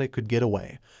it thought it could get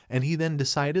away, and he then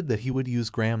decided that he would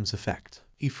use Graham's effect.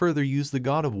 He further used the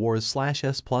God of War's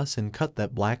 /S+ and cut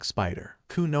that black spider.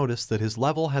 Ku noticed that his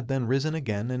level had then risen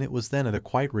again, and it was then at a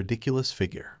quite ridiculous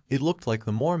figure. It looked like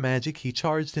the more magic he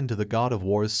charged into the God of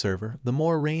War's server, the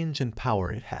more range and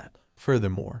power it had.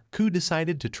 Furthermore, Ku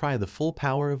decided to try the full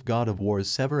power of God of War's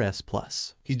Sever S+.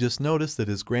 He just noticed that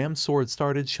his Graham sword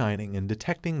started shining and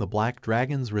detecting the Black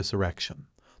Dragon's resurrection.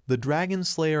 The Dragon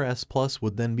Slayer S+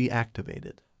 would then be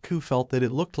activated. Ku felt that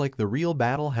it looked like the real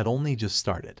battle had only just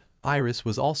started. Iris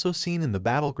was also seen in the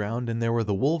battleground, and there were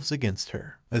the wolves against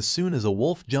her. As soon as a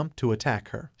wolf jumped to attack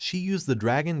her, she used the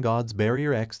Dragon God's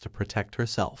Barrier X to protect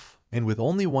herself. And with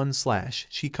only one slash,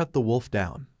 she cut the wolf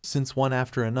down. Since one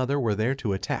after another were there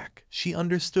to attack, she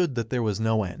understood that there was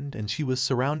no end, and she was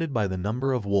surrounded by the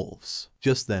number of wolves.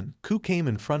 Just then, Ku came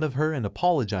in front of her and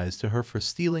apologized to her for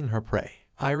stealing her prey.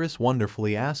 Iris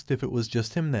wonderfully asked if it was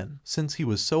just him then, since he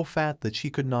was so fat that she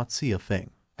could not see a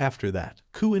thing. After that,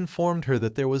 Ku informed her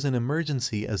that there was an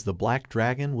emergency as the Black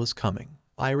Dragon was coming.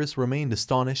 Iris remained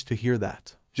astonished to hear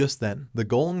that. Just then, the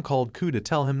golem called Ku to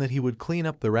tell him that he would clean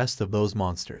up the rest of those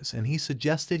monsters, and he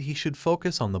suggested he should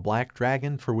focus on the Black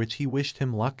Dragon, for which he wished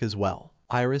him luck as well.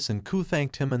 Iris and Ku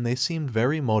thanked him, and they seemed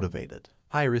very motivated.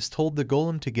 Iris told the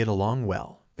golem to get along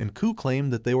well, and Ku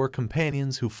claimed that they were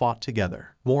companions who fought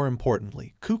together. More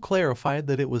importantly, Ku clarified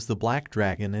that it was the Black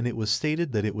Dragon, and it was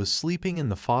stated that it was sleeping in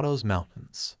the Phatos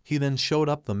Mountains. He then showed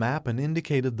up the map and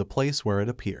indicated the place where it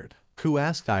appeared. Ku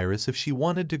asked Iris if she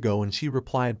wanted to go, and she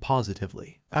replied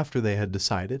positively. After they had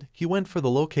decided, he went for the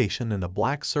location, and a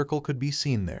black circle could be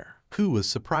seen there. Ku was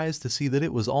surprised to see that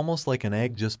it was almost like an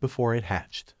egg just before it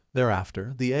hatched.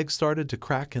 Thereafter, the egg started to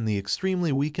crack, and the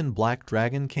extremely weakened Black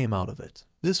Dragon came out of it.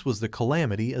 This was the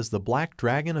calamity as the Black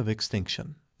Dragon of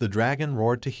Extinction. The dragon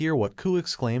roared to hear what Ku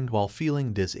exclaimed while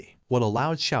feeling dizzy. What a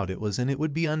loud shout it was, and it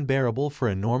would be unbearable for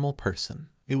a normal person.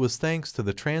 It was thanks to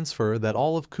the transfer that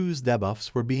all of Ku's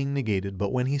debuffs were being negated,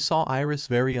 but when he saw Iris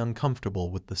very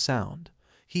uncomfortable with the sound,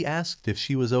 he asked if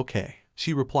she was okay.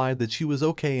 She replied that she was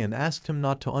okay and asked him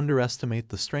not to underestimate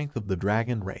the strength of the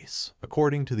dragon race.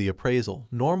 According to the appraisal,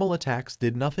 normal attacks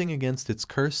did nothing against its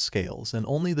cursed scales, and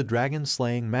only the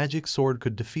dragon-slaying magic sword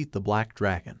could defeat the black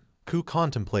dragon. Ku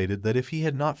contemplated that if he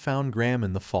had not found Graham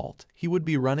in the fault, he would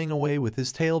be running away with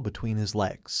his tail between his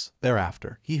legs.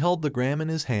 Thereafter, he held the Graham in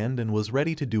his hand and was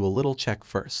ready to do a little check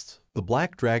first. The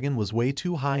black dragon was way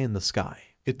too high in the sky.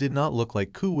 It did not look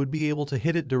like Ku would be able to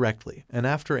hit it directly, and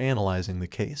after analyzing the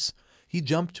case, he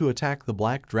jumped to attack the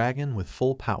black dragon with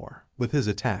full power. With his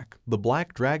attack, the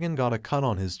black dragon got a cut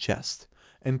on his chest,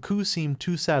 and Ku seemed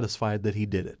too satisfied that he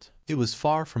did it. It was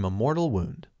far from a mortal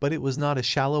wound, but it was not a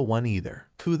shallow one either.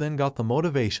 Ku then got the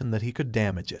motivation that he could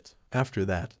damage it. After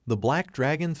that, the black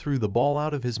dragon threw the ball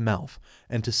out of his mouth,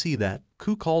 and to see that,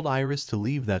 Ku called Iris to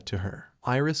leave that to her.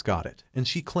 Iris got it, and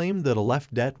she claimed that a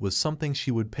left debt was something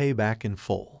she would pay back in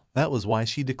full. That was why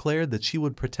she declared that she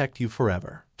would protect you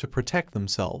forever. To protect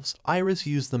themselves, Iris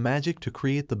used the magic to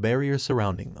create the barrier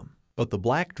surrounding them. But the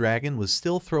black dragon was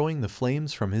still throwing the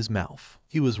flames from his mouth.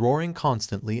 He was roaring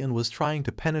constantly and was trying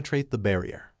to penetrate the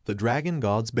barrier. The dragon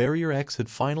god's barrier X had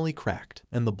finally cracked,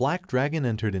 and the black dragon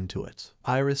entered into it.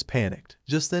 Iris panicked.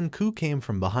 Just then Ku came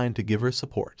from behind to give her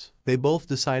support. They both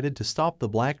decided to stop the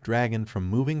black dragon from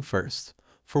moving first,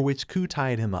 for which Ku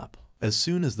tied him up. As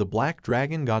soon as the black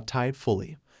dragon got tied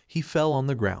fully, he fell on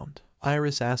the ground.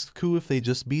 Iris asked Ku if they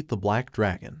just beat the black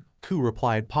dragon. Ku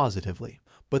replied positively,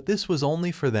 but this was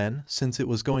only for then, since it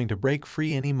was going to break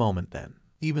free any moment then.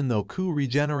 Even though Ku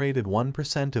regenerated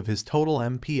 1% of his total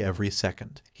MP every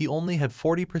second, he only had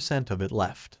 40% of it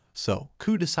left. So,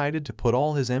 Ku decided to put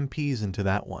all his MPs into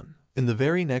that one. In the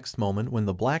very next moment when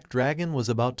the black dragon was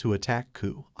about to attack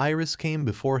Ku, Iris came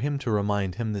before him to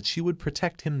remind him that she would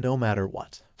protect him no matter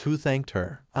what. Ku thanked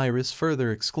her. Iris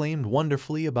further exclaimed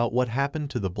wonderfully about what happened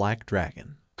to the black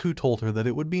dragon. Ku told her that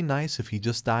it would be nice if he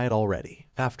just died already.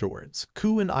 Afterwards,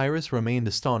 Ku and Iris remained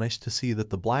astonished to see that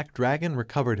the black dragon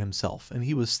recovered himself and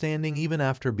he was standing even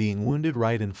after being wounded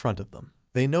right in front of them.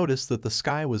 They noticed that the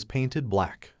sky was painted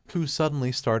black. Ku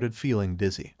suddenly started feeling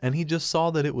dizzy, and he just saw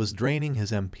that it was draining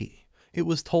his MP. It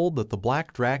was told that the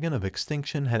black dragon of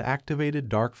extinction had activated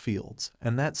dark fields,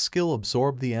 and that skill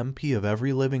absorbed the MP of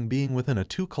every living being within a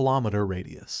 2-kilometer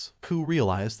radius. Ku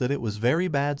realized that it was very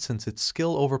bad since its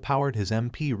skill overpowered his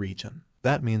MP region.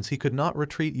 That means he could not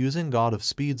retreat using God of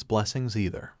Speed's blessings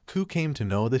either. Ku came to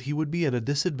know that he would be at a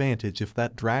disadvantage if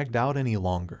that dragged out any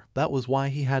longer. That was why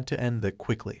he had to end that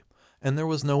quickly, and there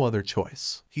was no other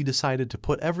choice. He decided to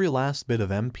put every last bit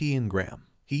of MP in Graham.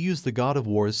 He used the God of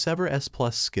War's Sever S+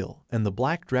 skill, and the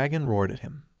black dragon roared at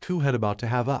him. Ku had about to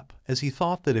have up, as he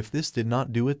thought that if this did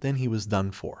not do it then he was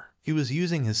done for. He was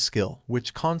using his skill,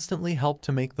 which constantly helped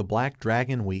to make the black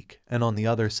dragon weak, and on the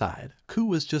other side, Ku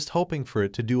was just hoping for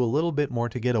it to do a little bit more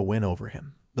to get a win over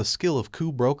him. The skill of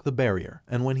Ku broke the barrier,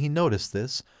 and when he noticed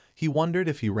this, he wondered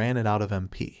if he ran it out of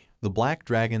MP. The black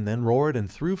dragon then roared and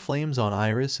threw flames on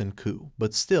Iris and Ku,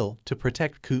 but still, to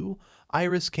protect Ku,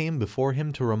 Iris came before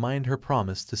him to remind her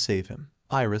promise to save him.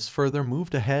 Iris further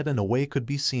moved ahead and a way could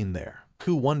be seen there.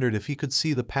 Ku wondered if he could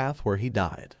see the path where he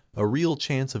died. A real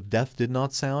chance of death did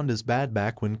not sound as bad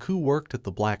back when Ku worked at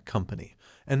the Black Company,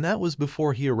 and that was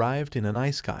before he arrived in an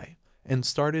ice sky and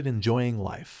started enjoying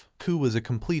life. Ku was a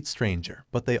complete stranger,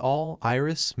 but they all,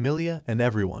 Iris, Milia, and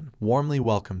everyone, warmly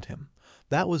welcomed him.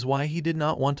 That was why he did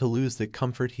not want to lose the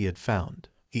comfort he had found.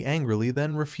 He angrily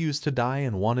then refused to die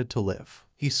and wanted to live.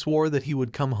 He swore that he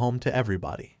would come home to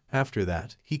everybody. After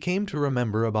that, he came to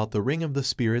remember about the ring of the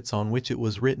spirits on which it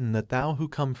was written that thou who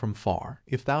come from far,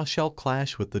 if thou shalt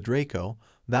clash with the Draco,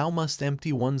 thou must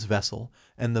empty one's vessel,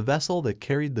 and the vessel that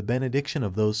carried the benediction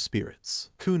of those spirits.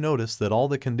 Ku noticed that all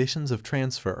the conditions of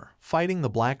transfer, fighting the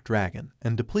black dragon,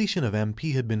 and depletion of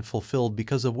MP had been fulfilled,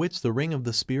 because of which the ring of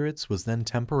the spirits was then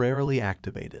temporarily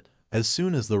activated. As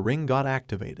soon as the ring got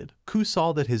activated, Ku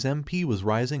saw that his MP was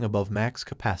rising above max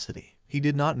capacity. He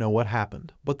did not know what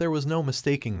happened, but there was no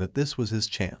mistaking that this was his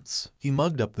chance. He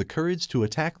mugged up the courage to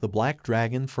attack the black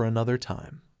dragon for another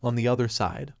time. On the other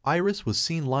side, Iris was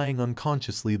seen lying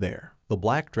unconsciously there. The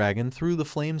black dragon threw the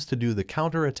flames to do the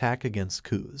counter-attack against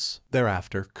Ku's.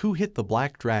 Thereafter, Ku hit the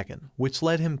black dragon, which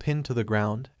led him pinned to the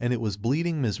ground, and it was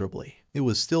bleeding miserably. It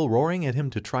was still roaring at him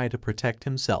to try to protect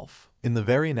himself. In the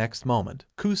very next moment,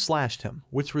 Ku slashed him,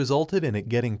 which resulted in it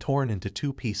getting torn into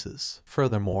 2 pieces.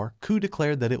 Furthermore, Ku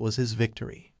declared that it was his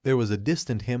victory. There was a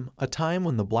distant hymn, a time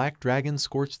when the black dragon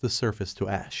scorched the surface to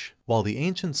ash. While the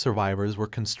ancient survivors were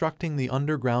constructing the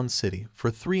underground city for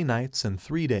 3 nights and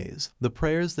 3 days, the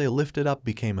prayers they lifted up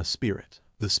became a spirit.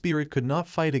 The spirit could not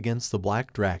fight against the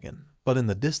black dragon, but in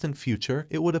the distant future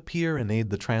it would appear and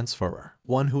aid the transferer,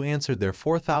 one who answered their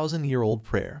 4,000-year-old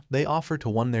prayer. They offered to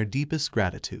one their deepest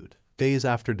gratitude. Days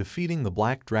after defeating the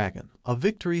black dragon, a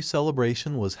victory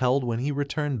celebration was held when he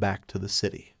returned back to the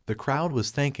city. The crowd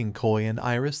was thanking Koi and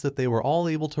Iris that they were all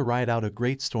able to ride out a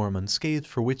great storm unscathed,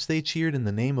 for which they cheered in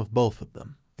the name of both of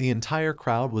them. The entire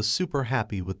crowd was super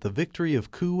happy with the victory of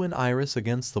Ku and Iris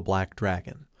against the black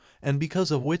dragon, and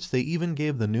because of which they even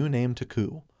gave the new name to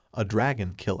Ku, a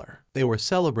dragon killer. They were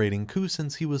celebrating Ku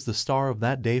since he was the star of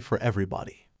that day for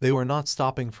everybody. They were not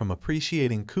stopping from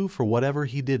appreciating Ku for whatever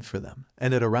he did for them,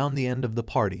 and at around the end of the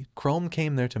party, Chrome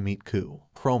came there to meet Ku.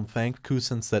 Chrome thanked Ku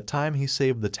since that time he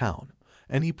saved the town,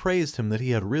 and he praised him that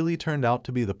he had really turned out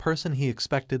to be the person he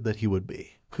expected that he would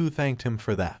be. Ku thanked him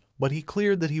for that, but he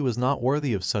cleared that he was not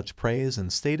worthy of such praise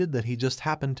and stated that he just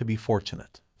happened to be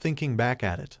fortunate. Thinking back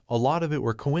at it, a lot of it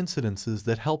were coincidences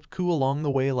that helped Ku along the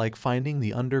way, like finding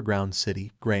the underground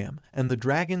city, Graham, and the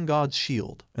dragon god's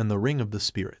shield, and the ring of the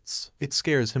spirits. It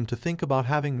scares him to think about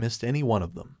having missed any one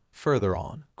of them. Further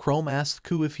on, Chrome asked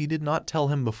Ku if he did not tell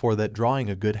him before that drawing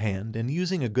a good hand and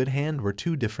using a good hand were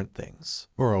 2 different things.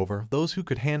 Moreover, those who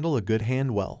could handle a good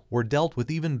hand well were dealt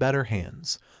with even better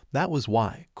hands. That was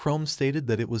why Chrome stated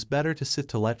that it was better to sit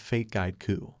to let fate guide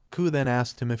Ku. Ku then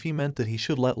asked him if he meant that he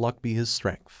should let luck be his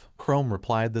strength. Chrome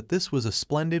replied that this was a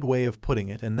splendid way of putting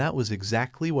it, and that was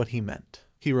exactly what he meant.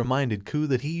 He reminded Ku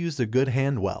that he used a good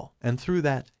hand well, and through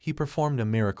that, he performed a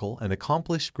miracle and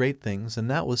accomplished great things,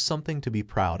 and that was something to be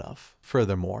proud of.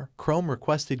 Furthermore, Chrome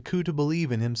requested Ku to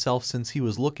believe in himself since he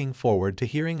was looking forward to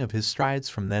hearing of his strides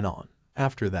from then on.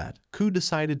 After that, Ku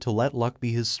decided to let luck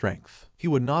be his strength. He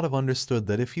would not have understood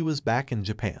that if he was back in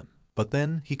Japan. But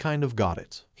then, he kind of got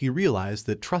it. He realized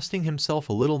that trusting himself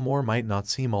a little more might not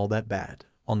seem all that bad.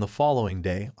 On the following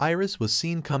day, Iris was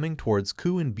seen coming towards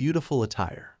Ku in beautiful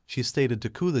attire. She stated to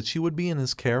Ku that she would be in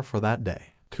his care for that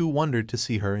day. Ku wondered to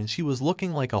see her, and she was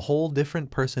looking like a whole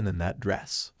different person in that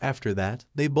dress. After that,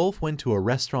 they both went to a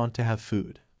restaurant to have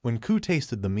food. When Ku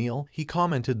tasted the meal, he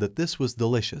commented that this was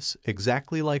delicious,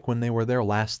 exactly like when they were there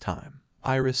last time.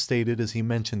 Iris stated as he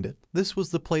mentioned it, this was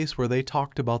the place where they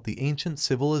talked about the ancient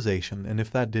civilization, and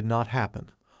if that did not happen,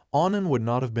 Anand would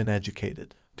not have been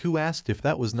educated. Ku asked if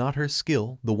that was not her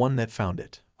skill, the one that found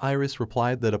it. Iris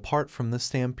replied that apart from the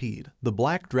stampede, the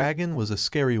black dragon was a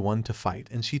scary one to fight,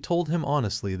 and she told him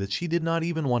honestly that she did not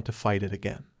even want to fight it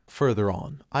again. Further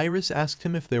on, Iris asked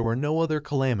him if there were no other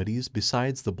calamities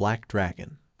besides the black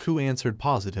dragon. Ku answered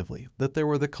positively that there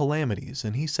were the calamities,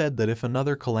 and he said that if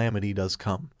another calamity does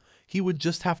come, he would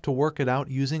just have to work it out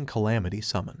using calamity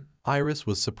summon. Iris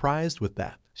was surprised with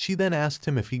that. She then asked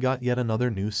him if he got yet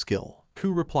another new skill.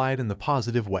 Ku replied in the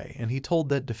positive way, and he told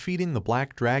that defeating the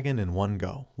black dragon in one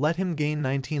go let him gain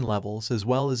 19 levels as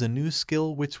well as a new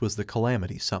skill, which was the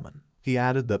calamity summon. He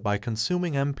added that by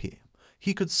consuming MP,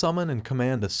 he could summon and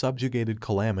command a subjugated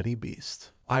calamity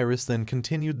beast. Iris then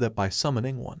continued that by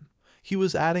summoning one, he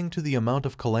was adding to the amount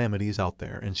of calamities out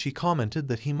there, and she commented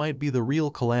that he might be the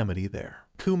real calamity there.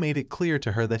 Ku made it clear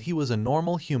to her that he was a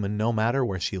normal human no matter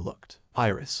where she looked.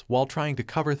 Iris, while trying to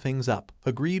cover things up,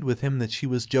 agreed with him that she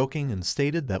was joking and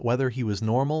stated that whether he was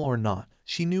normal or not,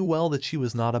 she knew well that she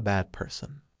was not a bad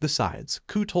person. Besides,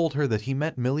 Ku told her that he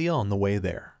met Milia on the way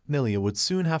there. Milia would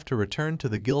soon have to return to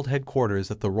the guild headquarters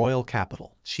at the royal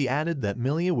capital. She added that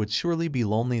Milia would surely be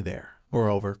lonely there.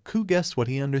 Moreover, Ku guessed what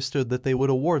he understood that they would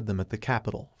award them at the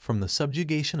capital, from the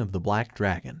subjugation of the black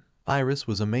dragon. Iris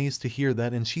was amazed to hear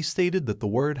that, and she stated that the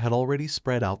word had already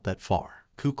spread out that far.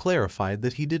 Ku clarified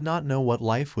that he did not know what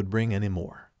life would bring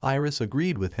anymore. Iris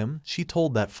agreed with him. She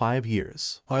told that 5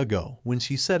 years ago, when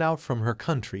she set out from her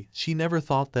country, she never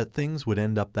thought that things would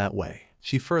end up that way.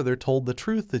 She further told the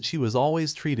truth that she was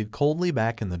always treated coldly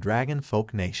back in the dragon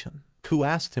folk nation. Ku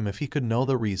asked him if he could know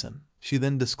the reason. She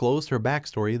then disclosed her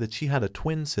backstory that she had a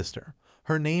twin sister.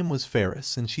 Her name was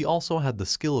Ferris, and she also had the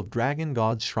skill of Dragon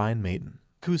God's Shrine Maiden.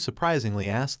 Ku surprisingly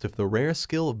asked if the rare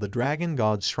skill of the Dragon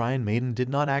God's Shrine Maiden did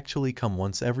not actually come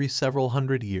once every several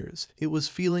hundred years. It was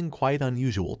feeling quite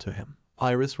unusual to him.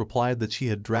 Iris replied that she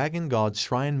had Dragon God's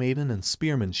Shrine Maiden and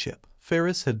Spearmanship.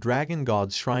 Ferris had Dragon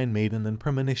God's Shrine Maiden and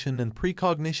Premonition, and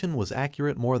Precognition was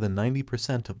accurate more than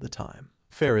 90% of the time.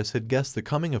 Ferris had guessed the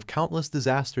coming of countless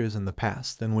disasters in the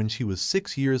past, and when she was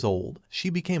 6 years old, she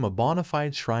became a bona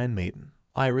fide Shrine Maiden.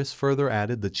 Iris further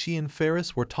added that she and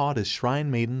Ferris were taught as shrine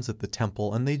maidens at the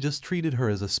temple and they just treated her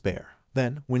as a spare.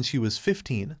 Then, when she was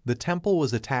 15, the temple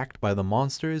was attacked by the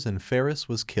monsters and Ferris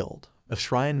was killed. A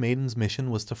shrine maiden's mission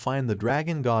was to find the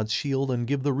dragon god's shield and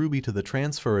give the ruby to the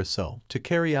transferer, so, to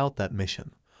carry out that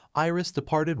mission, Iris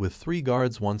departed with 3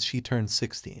 guards once she turned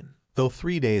 16. Though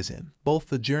 3 days in, both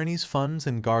the journey's funds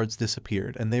and guards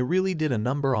disappeared and they really did a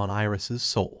number on Iris's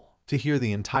soul. To hear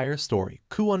the entire story,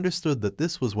 Ku understood that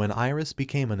this was when Iris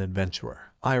became an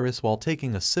adventurer. Iris, while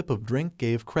taking a sip of drink,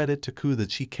 gave credit to Ku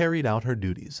that she carried out her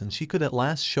duties and she could at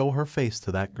last show her face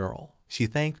to that girl. She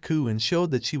thanked Ku and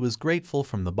showed that she was grateful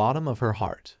from the bottom of her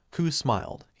heart. Ku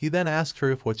smiled. He then asked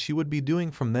her if what she would be doing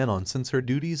from then on, since her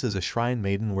duties as a shrine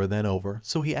maiden were then over,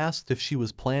 so he asked if she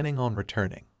was planning on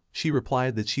returning. She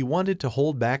replied that she wanted to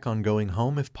hold back on going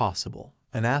home if possible,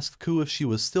 and asked Ku if she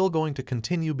was still going to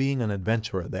continue being an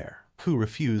adventurer there. Ku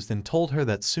refused and told her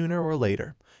that sooner or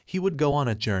later, he would go on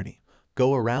a journey,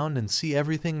 go around and see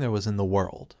everything there was in the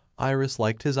world. Iris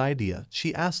liked his idea.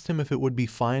 She asked him if it would be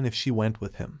fine if she went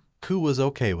with him. Ku was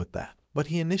okay with that, but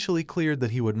he initially cleared that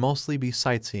he would mostly be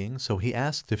sightseeing, so he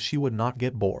asked if she would not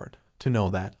get bored. To know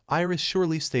that, Iris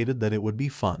surely stated that it would be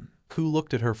fun. Ku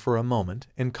looked at her for a moment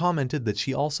and commented that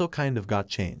she also kind of got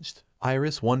changed.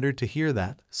 Iris wondered to hear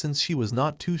that, since she was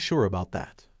not too sure about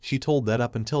that. She told that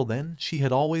up until then, she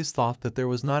had always thought that there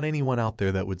was not anyone out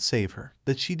there that would save her,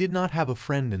 that she did not have a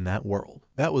friend in that world.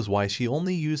 That was why she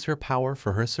only used her power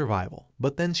for her survival.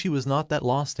 But then she was not that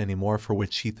lost anymore, for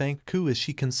which she thanked Ku, as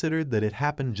she considered that it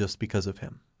happened just because of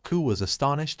him. Ku was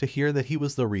astonished to hear that he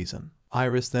was the reason.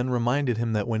 Iris then reminded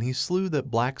him that when he slew that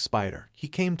black spider, he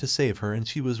came to save her, and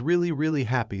she was really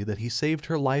happy that he saved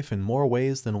her life in more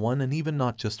ways than one, and even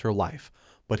not just her life,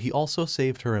 but he also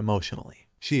saved her emotionally.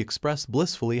 She expressed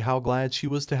blissfully how glad she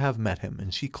was to have met him,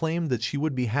 and she claimed that she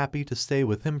would be happy to stay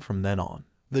with him from then on.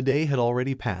 The day had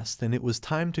already passed and it was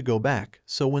time to go back,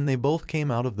 so when they both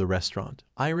came out of the restaurant,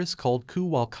 Iris called Ku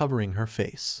while covering her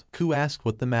face. Ku asked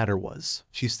what the matter was.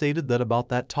 She stated that about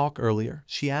that talk earlier,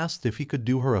 she asked if he could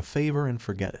do her a favor and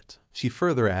forget it. She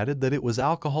further added that it was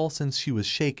alcohol since she was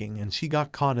shaking and she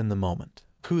got caught in the moment.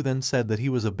 Ku then said that he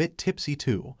was a bit tipsy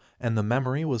too, and the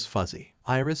memory was fuzzy.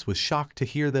 Iris was shocked to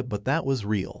hear that, but that was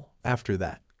real. After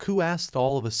that, Ku asked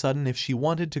all of a sudden if she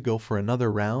wanted to go for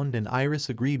another round, and Iris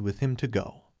agreed with him to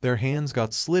go. Their hands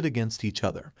got slid against each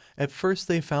other. At first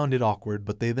they found it awkward,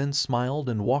 but they then smiled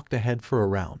and walked ahead for a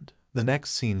round. The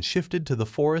next scene shifted to the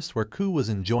forest where Ku was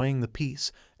enjoying the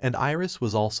peace, and Iris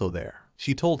was also there.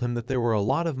 She told him that there were a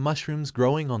lot of mushrooms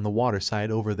growing on the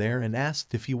waterside over there and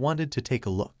asked if he wanted to take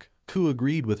a look. Ku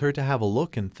agreed with her to have a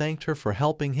look and thanked her for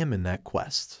helping him in that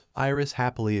quest. Iris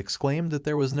happily exclaimed that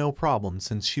there was no problem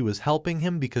since she was helping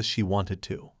him because she wanted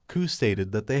to. Ku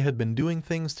stated that they had been doing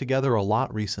things together a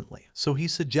lot recently, so he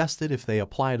suggested if they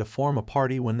apply to form a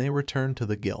party when they returned to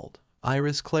the guild.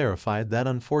 Iris clarified that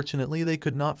unfortunately they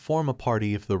could not form a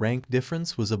party if the rank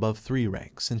difference was above 3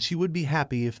 ranks, and she would be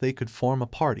happy if they could form a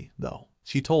party, though.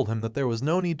 She told him that there was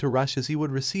no need to rush, as he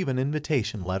would receive an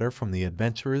invitation letter from the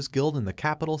Adventurers Guild in the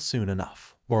capital soon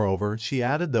enough. Moreover, she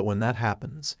added that when that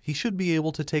happens, he should be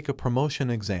able to take a promotion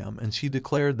exam, and she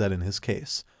declared that in his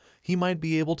case, he might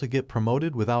be able to get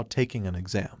promoted without taking an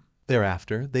exam.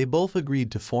 Thereafter, they both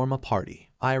agreed to form a party.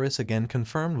 Iris again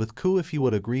confirmed with Ku if he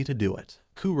would agree to do it.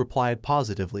 Ku replied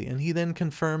positively, and he then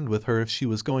confirmed with her if she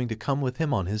was going to come with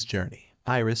him on his journey.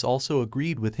 Iris also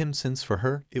agreed with him, since for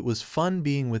her, it was fun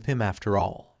being with him after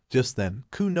all. Just then,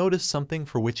 Ku noticed something,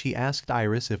 for which he asked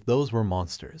Iris if those were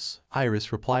monsters.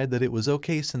 Iris replied that it was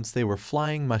okay since they were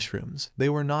flying mushrooms, they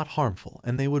were not harmful,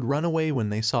 and they would run away when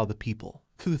they saw the people.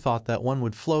 Ku thought that one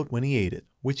would float when he ate it,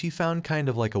 which he found kind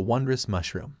of like a wondrous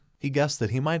mushroom. He guessed that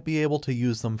he might be able to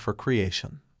use them for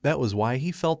creation. That was why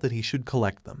he felt that he should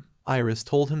collect them. Iris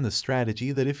told him the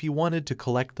strategy, that if he wanted to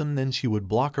collect them then she would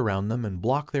block around them and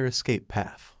block their escape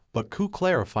path. But Ku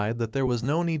clarified that there was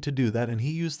no need to do that, and he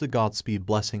used the Godspeed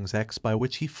Blessings X, by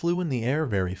which he flew in the air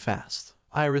very fast.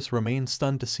 Iris remained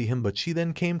stunned to see him, but she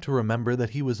then came to remember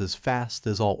that he was as fast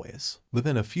as always.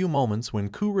 Within a few moments, when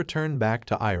Ku returned back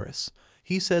to Iris,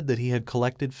 he said that he had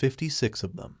collected 56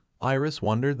 of them. Iris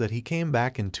wondered that he came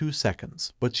back in 2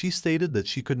 seconds, but she stated that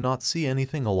she could not see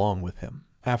anything along with him.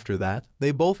 After that, they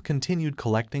both continued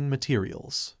collecting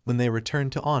materials. When they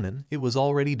returned to Annan, it was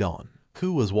already dawn.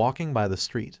 Ku was walking by the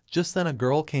street. Just then a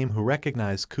girl came who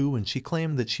recognized Ku, and she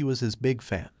claimed that she was his big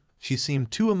fan. She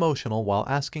seemed too emotional while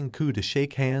asking Ku to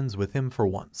shake hands with him for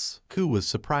once. Ku was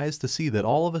surprised to see that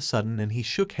all of a sudden, and he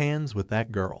shook hands with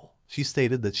that girl. She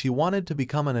stated that she wanted to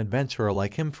become an adventurer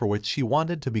like him, for which she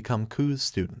wanted to become Ku's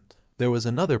student. There was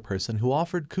another person who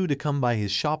offered Ku to come by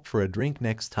his shop for a drink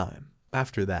next time.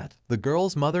 After that, the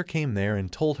girl's mother came there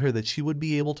and told her that she would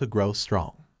be able to grow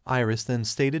strong. Iris then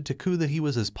stated to Ku that he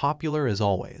was as popular as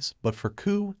always, but for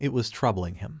Ku, it was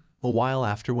troubling him. A while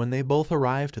after, when they both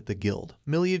arrived at the guild,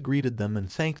 Milia greeted them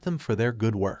and thanked them for their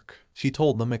good work. She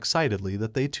told them excitedly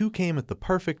that they too came at the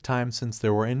perfect time since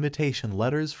there were invitation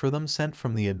letters for them sent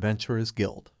from the Adventurers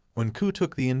Guild. When Ku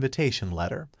took the invitation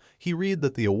letter, he read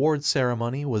that the awards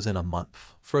ceremony was in a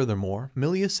month. Furthermore,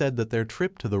 Milia said that their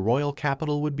trip to the royal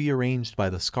capital would be arranged by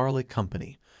the Scarlet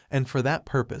Company, and for that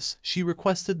purpose, she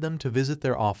requested them to visit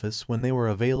their office when they were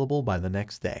available by the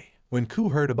next day. When Ku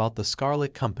heard about the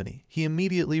Scarlet Company, he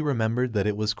immediately remembered that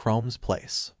it was Chrome's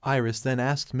place. Iris then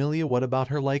asked Milia what about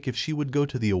her like if she would go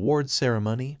to the awards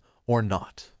ceremony or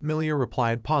not. Milia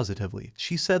replied positively.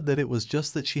 She said that it was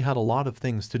just that she had a lot of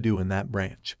things to do in that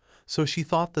branch, so she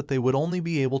thought that they would only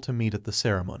be able to meet at the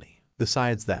ceremony.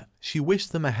 Besides that, she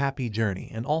wished them a happy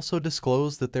journey and also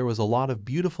disclosed that there was a lot of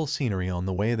beautiful scenery on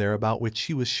the way there about which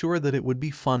she was sure that it would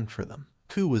be fun for them.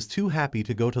 Ku was too happy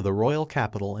to go to the royal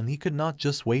capital and he could not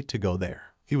just wait to go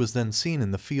there. He was then seen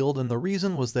in the field, and the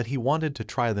reason was that he wanted to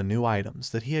try the new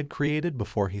items that he had created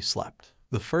before he slept.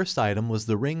 The first item was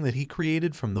the ring that he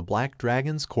created from the Black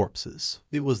Dragon's corpses.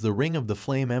 It was the ring of the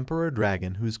Flame Emperor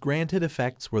Dragon, whose granted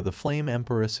effects were the Flame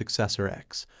Emperor Successor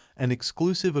X, and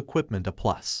exclusive equipment a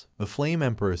plus. The Flame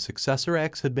Emperor Successor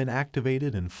X had been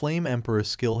activated and Flame Emperor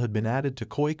skill had been added to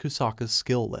Koi Kusaka's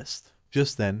skill list.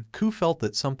 Just then, Ku felt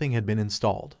that something had been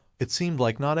installed. It seemed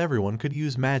like not everyone could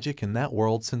use magic in that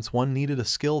world since one needed a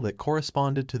skill that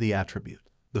corresponded to the attribute.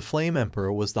 The Flame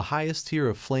Emperor was the highest tier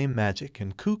of flame magic,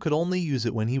 and Ku could only use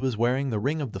it when he was wearing the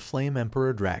ring of the Flame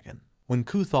Emperor Dragon. When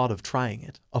Ku thought of trying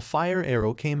it, a fire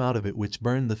arrow came out of it which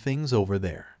burned the things over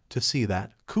there. To see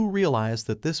that, Ku realized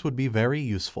that this would be very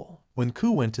useful. When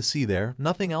Ku went to see there,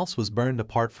 nothing else was burned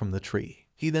apart from the tree.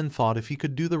 He then thought if he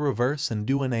could do the reverse and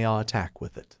do an AoE attack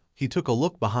with it. He took a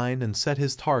look behind and set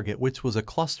his target, which was a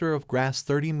cluster of grass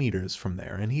 30 meters from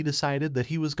there, and he decided that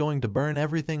he was going to burn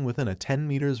everything within a 10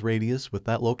 meters radius with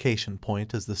that location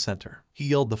point as the center. He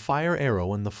yelled the fire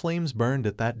arrow and the flames burned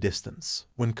at that distance.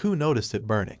 When Ku noticed it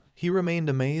burning, he remained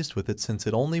amazed with it since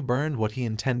it only burned what he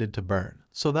intended to burn,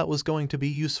 so that was going to be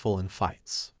useful in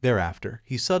fights. Thereafter,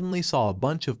 he suddenly saw a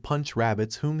bunch of punch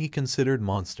rabbits whom he considered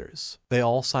monsters. They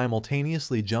all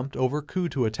simultaneously jumped over Ku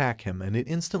to attack him, and it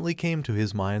instantly came to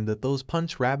his mind that those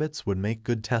punch rabbits would make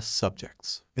good test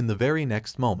subjects. In the very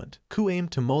next moment, Ku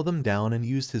aimed to mow them down and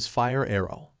used his fire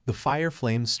arrow. The fire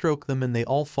flames stroke them and they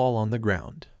all fall on the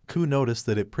ground. Ku noticed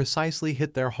that it precisely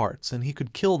hit their hearts and he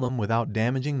could kill them without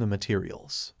damaging the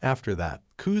materials. After that,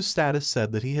 Ku's status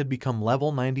said that he had become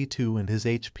level 92 and his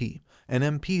HP and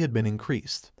MP had been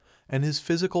increased, and his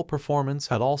physical performance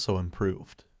had also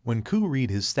improved. When Ku read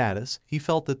his status, he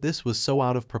felt that this was so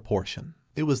out of proportion.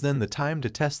 It was then the time to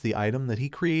test the item that he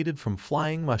created from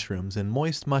flying mushrooms and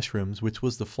moist mushrooms, which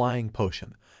was the flying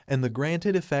potion, and the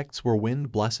granted effects were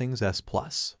Wind Blessings S+.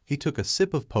 He took a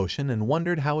sip of potion and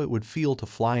wondered how it would feel to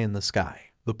fly in the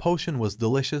sky. The potion was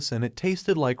delicious and it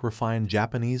tasted like refined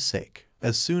Japanese sake.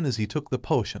 As soon as he took the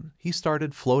potion, he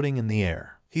started floating in the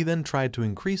air. He then tried to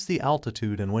increase the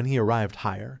altitude, and when he arrived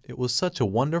higher, it was such a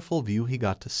wonderful view he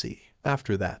got to see.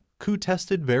 After that, Ku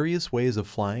tested various ways of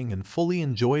flying and fully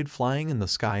enjoyed flying in the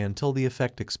sky until the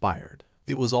effect expired.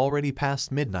 It was already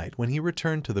past midnight when he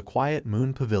returned to the Quiet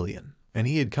Moon Pavilion, and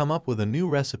he had come up with a new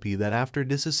recipe that after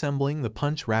disassembling the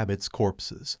Punch Rabbit's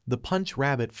corpses, the Punch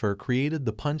Rabbit fur created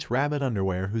the Punch Rabbit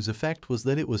underwear, whose effect was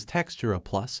that it was texture A+,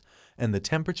 and the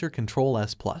temperature control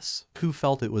S+. Ku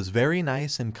felt it was very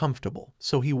nice and comfortable,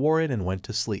 so he wore it and went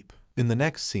to sleep. In the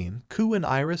next scene, Ku and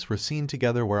Iris were seen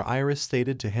together, where Iris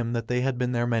stated to him that they had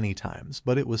been there many times,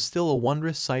 but it was still a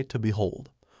wondrous sight to behold,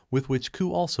 with which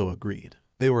Ku also agreed.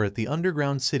 They were at the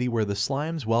underground city where the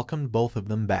slimes welcomed both of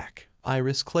them back.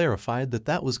 Iris clarified that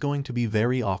that was going to be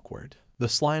very awkward. The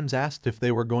slimes asked if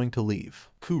they were going to leave.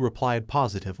 Ku replied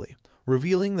positively,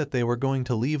 revealing that they were going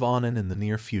to leave Anan in the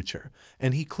near future,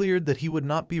 and he cleared that he would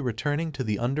not be returning to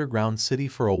the underground city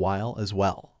for a while as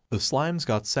well. The slimes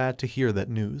got sad to hear that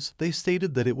news. They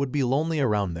stated that it would be lonely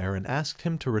around there and asked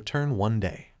him to return one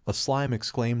day. A slime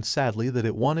exclaimed sadly that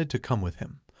it wanted to come with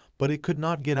him, but it could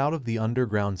not get out of the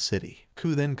underground city.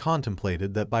 Ku then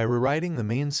contemplated that by rewriting the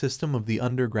main system of the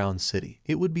underground city,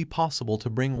 it would be possible to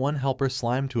bring one helper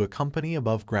slime to a company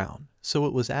above ground, so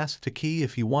it was asked to Ki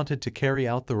if he wanted to carry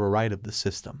out the rewrite of the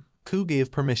system. Ku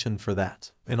gave permission for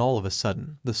that, and all of a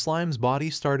sudden, the slime's body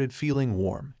started feeling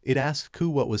warm. It asked Ku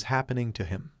what was happening to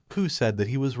him. Ku said that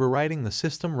he was rewriting the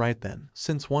system right then,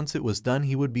 since once it was done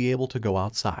he would be able to go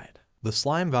outside. The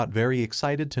slime got very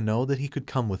excited to know that he could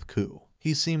come with Ku.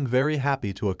 He seemed very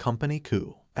happy to accompany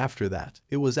Ku. After that,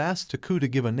 it was asked to Ku to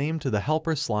give a name to the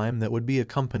helper slime that would be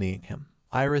accompanying him.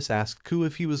 Iris asked Ku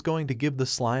if he was going to give the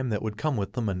slime that would come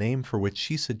with them a name, for which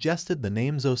she suggested the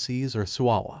names Osis or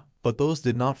Suawa. But those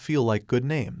did not feel like good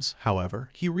names. However,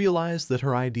 he realized that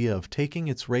her idea of taking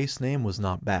its race name was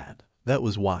not bad. That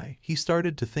was why he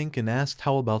started to think and asked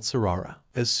how about Sarara.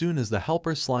 As soon as the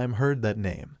helper slime heard that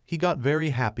name, he got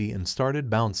very happy and started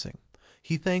bouncing.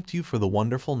 He thanked you for the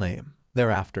wonderful name.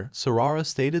 Thereafter, Sarara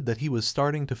stated that he was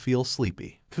starting to feel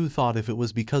sleepy. Ku thought if it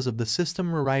was because of the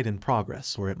system rewrite in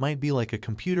progress, or it might be like a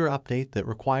computer update that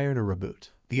required a reboot.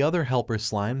 The other helper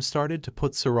slime started to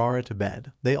put Sarara to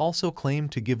bed. They also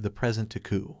claimed to give the present to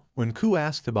Ku. When Ku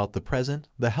asked about the present,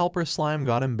 the helper slime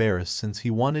got embarrassed since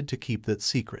he wanted to keep that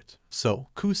secret. So,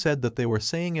 Ku said that they were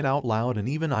saying it out loud, and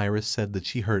even Iris said that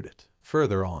she heard it.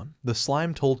 Further on, the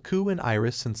slime told Ku and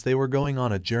Iris since they were going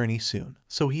on a journey soon,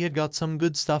 so he had got some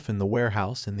good stuff in the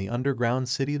warehouse in the underground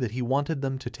city that he wanted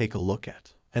them to take a look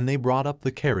at. And they brought up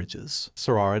the carriages.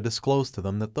 Sarara disclosed to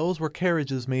them that those were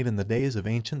carriages made in the days of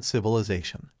ancient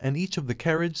civilization, and each of the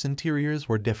carriage's interiors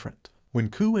were different. When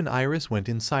Ku and Iris went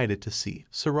inside it to see,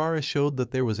 Sarara showed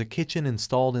that there was a kitchen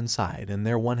installed inside, and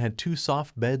there one had 2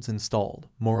 soft beds installed.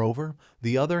 Moreover,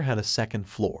 the other had a second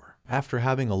floor. After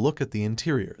having a look at the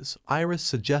interiors, Iris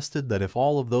suggested that if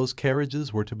all of those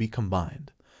carriages were to be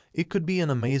combined, it could be an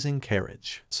amazing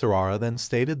carriage. Sarara then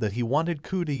stated that he wanted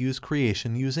Ku to use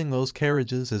creation using those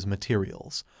carriages as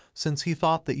materials, since he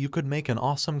thought that you could make an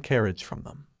awesome carriage from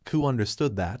them. Ku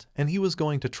understood that, and he was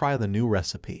going to try the new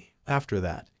recipe. After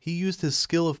that, he used his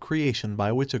skill of creation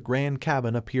by which a grand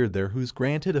cabin appeared there whose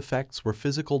granted effects were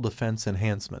physical defense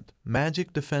enhancement,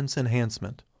 magic defense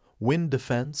enhancement, wind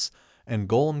defense, and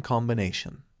golem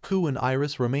combination. Ku and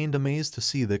Iris remained amazed to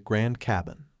see that grand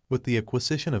cabin. With the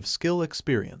acquisition of skill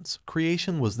experience,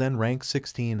 creation was then rank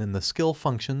 16 and the skill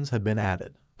functions had been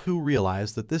added. Ku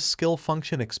realized that this skill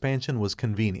function expansion was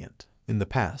convenient. In the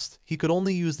past, he could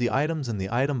only use the items in the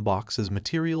item box as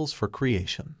materials for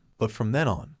creation. But from then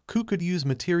on, Ku could use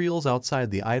materials outside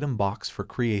the item box for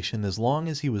creation as long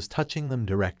as he was touching them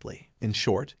directly. In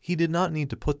short, he did not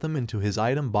need to put them into his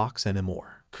item box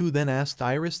anymore. Ku then asked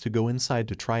Iris to go inside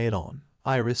to try it on.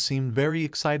 Iris seemed very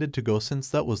excited to go since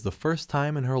that was the first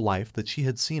time in her life that she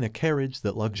had seen a carriage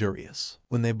that luxurious.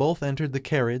 When they both entered the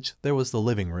carriage, there was the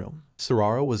living room.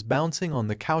 Sarara was bouncing on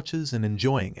the couches and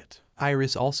enjoying it.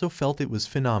 Iris also felt it was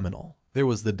phenomenal. There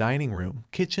was the dining room,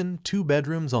 kitchen, 2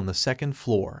 bedrooms on the 2nd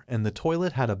floor, and the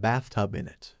toilet had a bathtub in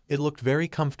it. It looked very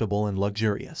comfortable and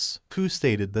luxurious. Ku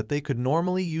stated that they could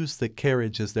normally use the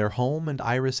carriage as their home, and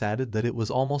Iris added that it was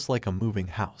almost like a moving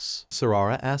house.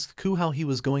 Sarara asked Ku how he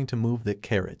was going to move that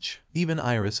carriage. Even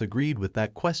Iris agreed with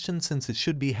that question since it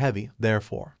should be heavy,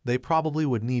 therefore, they probably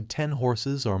would need 10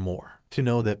 horses or more. To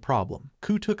know that problem,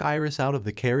 Ku took Iris out of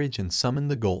the carriage and summoned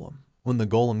the golem. When the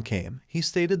golem came, he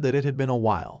stated that it had been a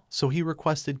while, so he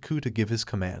requested Ku to give his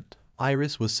command.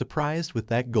 Iris was surprised with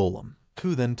that golem.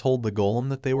 Ku then told the golem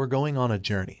that they were going on a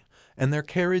journey, and their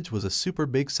carriage was a super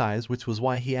big size, which was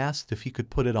why he asked if he could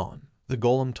put it on. The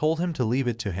golem told him to leave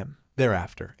it to him.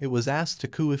 Thereafter, it was asked to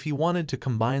Ku if he wanted to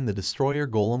combine the destroyer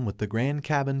golem with the grand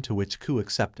cabin, to which Ku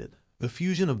accepted. The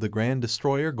fusion of the grand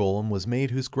destroyer golem was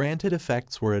made, whose granted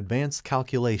effects were advanced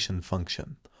calculation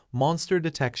function, monster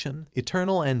detection,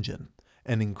 eternal engine,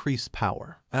 and increased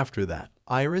power. After that,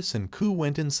 Iris and Ku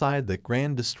went inside the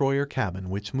Grand Destroyer cabin,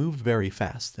 which moved very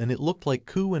fast, and it looked like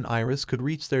Ku and Iris could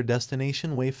reach their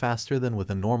destination way faster than with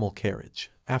a normal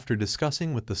carriage. After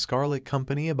discussing with the Scarlet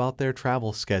Company about their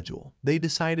travel schedule, they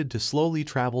decided to slowly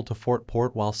travel to Fort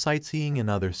Port while sightseeing in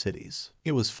other cities.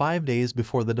 It was 5 days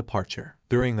before the departure.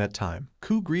 During that time,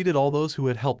 Ku greeted all those who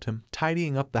had helped him,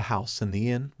 tidying up the house and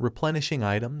the inn, replenishing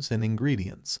items and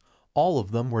ingredients. All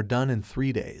of them were done in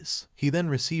 3 days. He then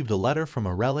received a letter from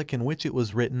a relic in which it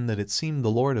was written that it seemed the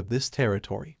lord of this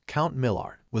territory, Count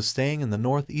Millard, was staying in the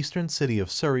northeastern city of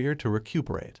Surrey to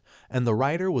recuperate, and the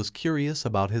writer was curious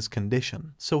about his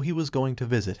condition, so he was going to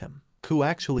visit him. Ku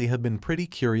actually had been pretty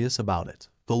curious about it.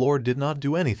 The lord did not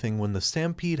do anything when the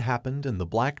stampede happened and the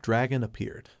black dragon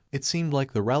appeared. It seemed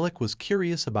like the relic was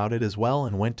curious about it as well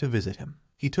and went to visit him.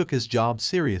 He took his job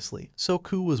seriously, so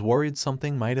Ku was worried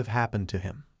something might have happened to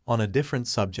him. On a different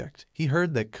subject, he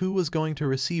heard that Ku was going to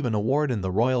receive an award in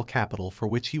the royal capital for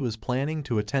which he was planning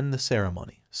to attend the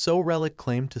ceremony, so Relic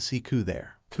claimed to see Ku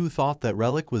there. Ku thought that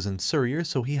Relic was in Surrey,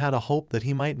 so he had a hope that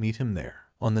he might meet him there.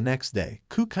 On the next day,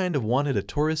 Ku kind of wanted a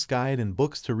tourist guide and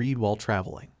books to read while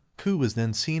traveling. Ku was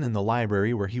then seen in the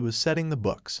library where he was setting the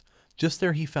books. Just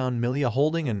there he found Milia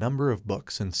holding a number of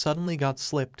books and suddenly got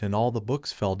slipped and all the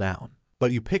books fell down.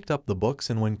 But you picked up the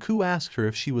books, and when Ku asked her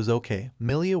if she was okay,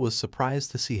 Milia was surprised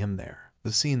to see him there.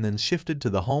 The scene then shifted to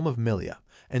the home of Milia,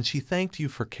 and she thanked you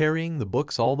for carrying the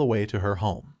books all the way to her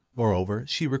home. Moreover,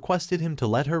 she requested him to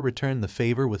let her return the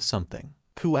favor with something.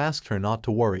 Ku asked her not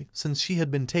to worry, since she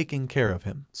had been taking care of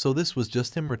him, so this was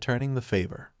just him returning the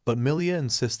favor. But Milia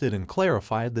insisted and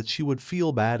clarified that she would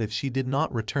feel bad if she did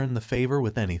not return the favor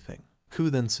with anything. Ku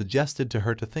then suggested to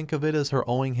her to think of it as her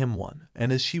owing him one,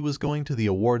 and as she was going to the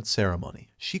award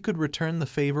ceremony, she could return the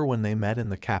favor when they met in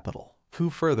the capital. Ku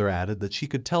further added that she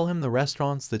could tell him the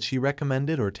restaurants that she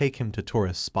recommended or take him to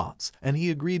tourist spots, and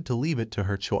he agreed to leave it to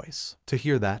her choice. To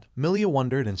hear that, Milia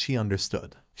wondered and she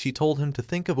understood. She told him to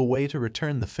think of a way to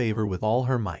return the favor with all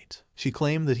her might. She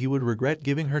claimed that he would regret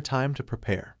giving her time to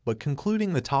prepare, but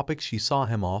concluding the topic she saw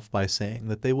him off by saying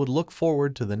that they would look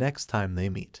forward to the next time they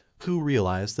meet. Ku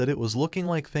realized that it was looking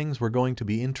like things were going to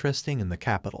be interesting in the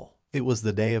capital. It was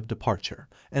the day of departure,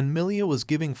 and Milia was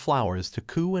giving flowers to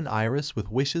Ku and Iris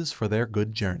with wishes for their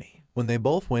good journey. When they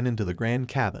both went into the grand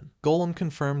cabin, Golem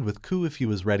confirmed with Ku if he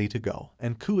was ready to go,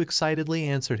 and Ku excitedly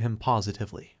answered him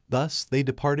positively. Thus, they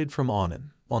departed from Onin.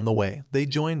 On the way, they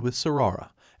joined with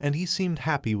Sarara, and he seemed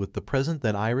happy with the present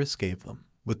that Iris gave them.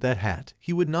 With that hat,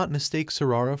 he would not mistake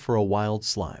Sarara for a wild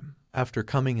slime. After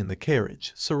coming in the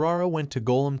carriage, Sarara went to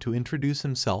Golem to introduce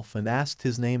himself and asked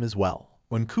his name as well.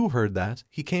 When Ku heard that,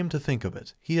 he came to think of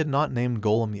it. He had not named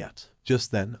Golem yet.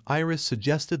 Just then, Iris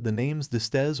suggested the names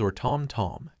Destez or Tom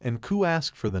Tom, and Ku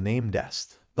asked for the name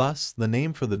Dest. Thus, the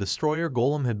name for the destroyer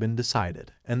Golem had been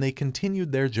decided, and they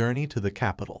continued their journey to the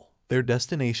capital. Their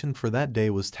destination for that day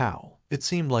was Tao. It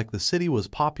seemed like the city was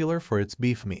popular for its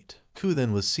beef meat. Ku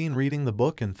then was seen reading the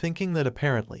book and thinking that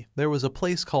apparently there was a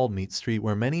place called Meat Street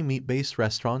where many meat-based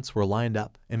restaurants were lined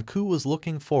up, and Ku was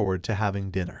looking forward to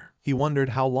having dinner. He wondered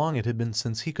how long it had been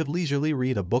since he could leisurely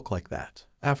read a book like that.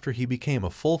 After he became a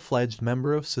full-fledged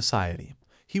member of society,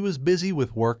 he was busy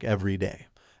with work every day,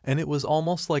 and it was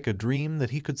almost like a dream that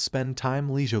he could spend time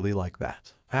leisurely like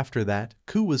that. After that,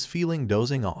 Ku was feeling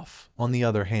dozing off. On the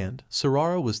other hand,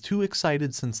 Sarara was too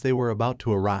excited since they were about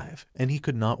to arrive, and he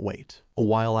could not wait. A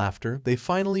while after, they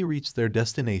finally reached their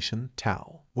destination,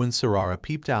 Tao. When Sarara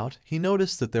peeped out, he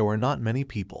noticed that there were not many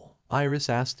people. Iris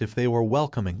asked if they were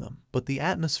welcoming them, but the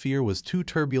atmosphere was too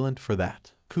turbulent for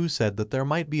that. Ku said that there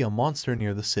might be a monster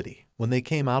near the city. When they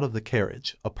came out of the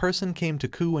carriage, a person came to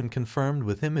Ku and confirmed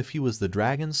with him if he was the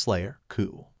dragon slayer,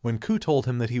 Ku. When Ku told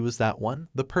him that he was that one,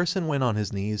 the person went on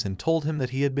his knees and told him that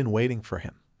he had been waiting for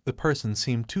him. The person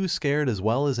seemed too scared as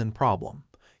well as in problem.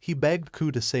 He begged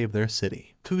Ku to save their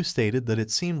city. Ku stated that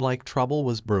it seemed like trouble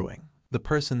was brewing. The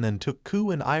person then took Ku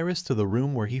and Iris to the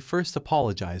room where he first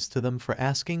apologized to them for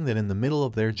asking that in the middle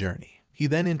of their journey. He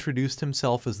then introduced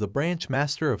himself as the branch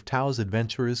master of Tao's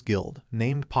Adventurers Guild,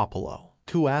 named Popolo.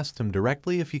 Ku asked him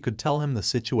directly if he could tell him the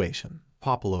situation.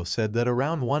 Popolo said that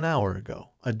around 1 hour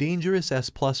ago, a dangerous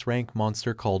S+ rank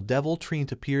monster called Devil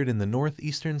Treant appeared in the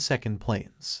northeastern Second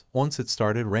Plains. Once it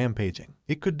started rampaging,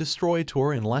 it could destroy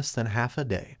Tor in less than half a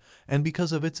day, and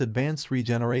because of its advanced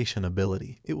regeneration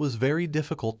ability, it was very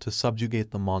difficult to subjugate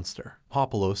the monster.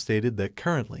 Popolo stated that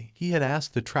currently, he had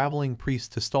asked the traveling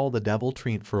priest to stall the Devil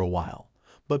Treant for a while,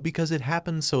 but because it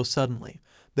happened so suddenly,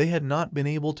 they had not been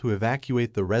able to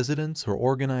evacuate the residents or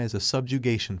organize a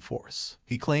subjugation force.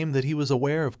 He claimed that he was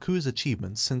aware of Ku's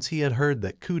achievements since he had heard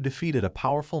that Ku defeated a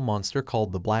powerful monster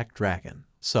called the Black Dragon.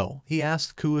 So, he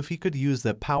asked Ku if he could use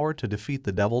that power to defeat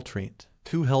the Devil Treant.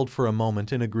 Ku held for a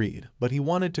moment and agreed, but he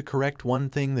wanted to correct one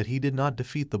thing, that he did not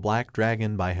defeat the Black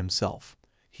Dragon by himself.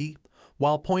 He,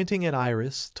 while pointing at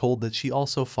Iris, told that she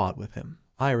also fought with him.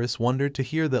 Iris wondered to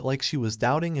hear that, like she was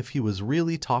doubting if he was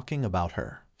really talking about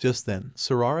her. Just then,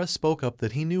 Sarara spoke up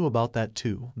that he knew about that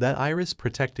too, that Iris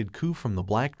protected Ku from the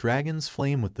Black Dragon's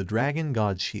flame with the Dragon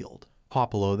God's shield.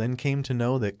 Popolo then came to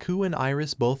know that Ku and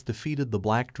Iris both defeated the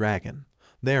Black Dragon.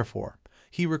 Therefore,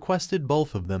 he requested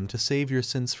both of them to save your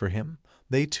sins for him.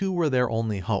 They too were their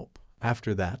only hope.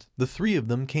 After that, the three of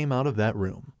them came out of that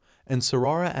room, and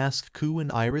Sarara asked Ku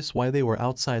and Iris why they were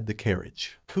outside the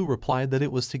carriage. Ku replied that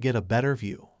it was to get a better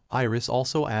view. Iris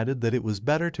also added that it was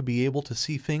better to be able to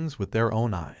see things with their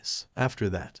own eyes. After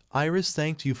that, Iris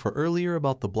thanked you for earlier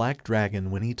about the Black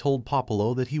Dragon when he told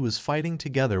Popolo that he was fighting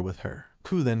together with her.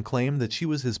 Ku then claimed that she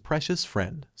was his precious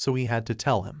friend, so he had to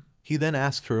tell him. He then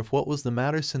asked her if what was the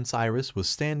matter since Iris was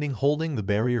standing holding the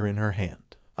barrier in her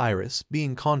hand. Iris,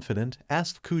 being confident,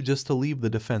 asked Ku just to leave the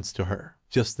defense to her.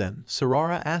 Just then,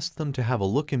 Sarara asked them to have a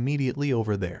look immediately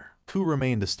over there. Ku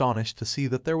remained astonished to see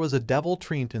that there was a devil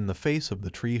treant in the face of the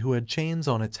tree who had chains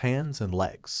on its hands and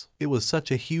legs. It was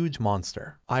such a huge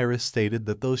monster. Iris stated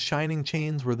that those shining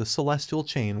chains were the celestial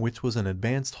chain, which was an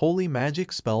advanced holy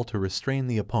magic spell to restrain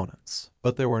the opponents.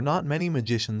 But there were not many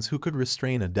magicians who could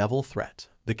restrain a devil threat.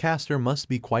 The caster must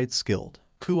be quite skilled.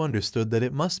 Ku understood that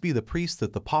it must be the priest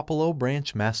that the Popolo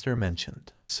branch master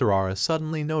mentioned. Sarara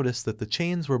suddenly noticed that the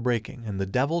chains were breaking and the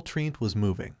devil treant was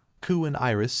moving. Ku and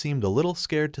Iris seemed a little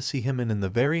scared to see him, and in the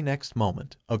very next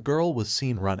moment, a girl was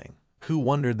seen running. Ku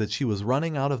wondered that she was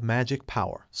running out of magic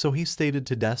power, so he stated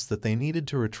to Des that they needed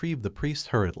to retrieve the priest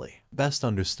hurriedly. Best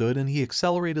understood, and he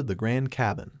accelerated the grand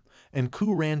cabin, and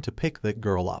Ku ran to pick that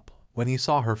girl up. When he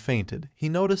saw her fainted, he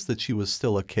noticed that she was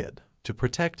still a kid. To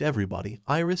protect everybody,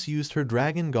 Iris used her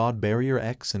Dragon God Barrier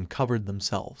X and covered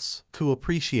themselves. Ku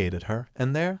appreciated her,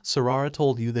 and there, Sarara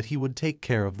told you that he would take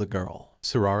care of the girl.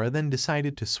 Sarara then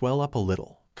decided to swell up a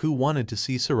little. Ku wanted to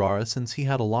see Sarara since he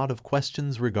had a lot of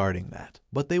questions regarding that,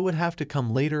 but they would have to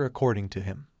come later according to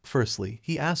him. Firstly,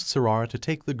 he asked Sarara to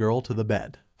take the girl to the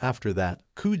bed. After that,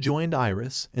 Ku joined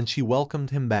Iris, and she welcomed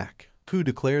him back. Ku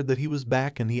declared that he was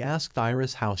back, and he asked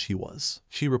Iris how she was.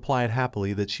 She replied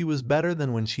happily that she was better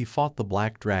than when she fought the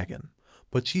Black Dragon,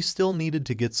 but she still needed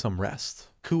to get some rest.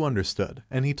 Ku understood,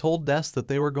 and he told Des that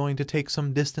they were going to take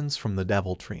some distance from the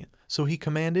devil treant, so he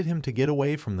commanded him to get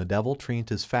away from the devil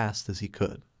treant as fast as he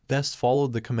could. Des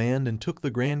followed the command and took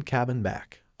the grand cabin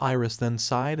back. Iris then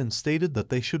sighed and stated that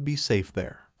they should be safe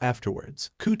there. Afterwards,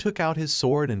 Ku took out his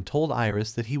sword and told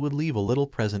Iris that he would leave a little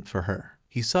present for her.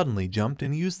 He suddenly jumped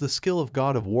and used the skill of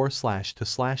God of War Slash to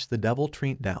slash the devil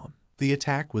treant down. The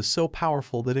attack was so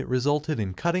powerful that it resulted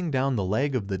in cutting down the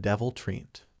leg of the devil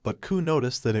treant. But Ku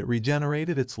noticed that it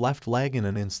regenerated its left leg in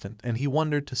an instant, and he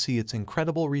wondered to see its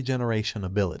incredible regeneration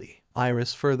ability.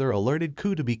 Iris further alerted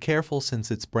Ku to be careful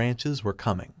since its branches were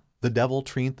coming. The devil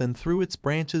treant then threw its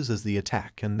branches as the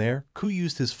attack, and there, Ku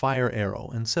used his fire arrow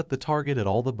and set the target at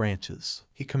all the branches.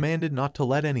 He commanded not to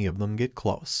let any of them get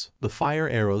close. The fire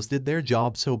arrows did their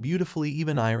job so beautifully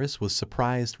even Iris was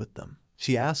surprised with them.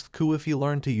 She asked Ku if he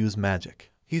learned to use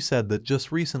magic. He said that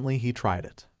just recently he tried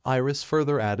it. Iris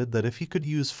further added that if he could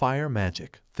use fire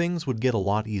magic, things would get a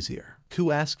lot easier.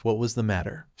 Ku asked what was the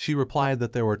matter. She replied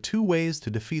that there were two ways to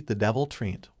defeat the devil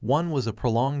treant. One was a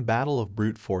prolonged battle of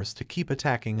brute force to keep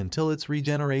attacking until its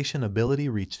regeneration ability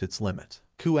reached its limit.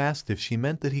 Ku asked if she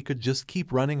meant that he could just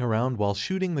keep running around while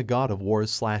shooting the God of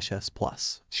War's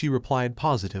 /S+. She replied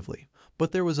positively,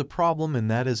 but there was a problem in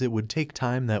that as it would take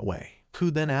time that way.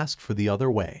 Ku then asked for the other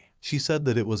way. She said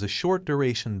that it was a short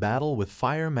duration battle with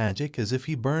fire magic, as if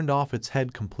he burned off its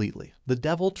head completely, the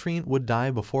devil treant would die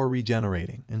before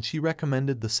regenerating, and she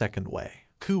recommended the second way.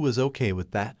 Ku was okay with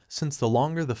that, since the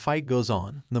longer the fight goes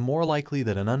on, the more likely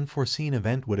that an unforeseen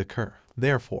event would occur.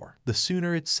 Therefore, the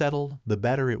sooner it's settled, the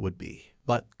better it would be.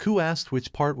 But Ku asked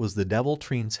which part was the devil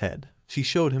treant's head. She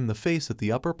showed him the face at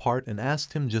the upper part and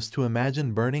asked him just to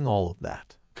imagine burning all of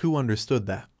that. Ku understood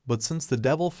that, but since the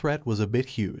devil threat was a bit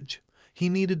huge, he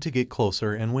needed to get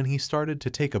closer, and when he started to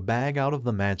take a bag out of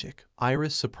the magic,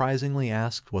 Iris surprisingly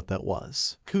asked what that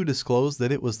was. Ku disclosed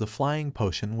that it was the flying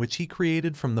potion which he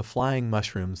created from the flying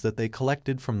mushrooms that they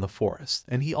collected from the forest,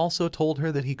 and he also told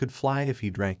her that he could fly if he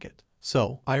drank it.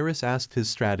 So, Iris asked his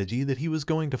strategy that he was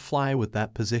going to fly with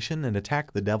that position and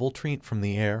attack the devil treant from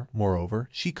the air. Moreover,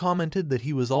 she commented that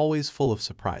he was always full of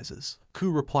surprises. Ku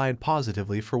replied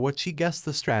positively for what she guessed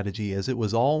the strategy, as it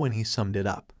was all when he summed it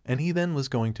up, and he then was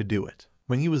going to do it.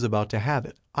 When he was about to have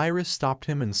it, Iris stopped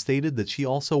him and stated that she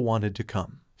also wanted to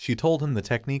come. She told him the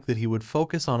technique that he would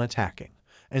focus on attacking,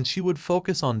 and she would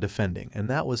focus on defending, and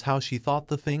that was how she thought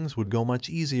the things would go much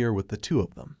easier with the two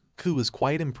of them. Ku was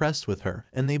quite impressed with her,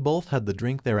 and they both had the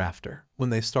drink thereafter.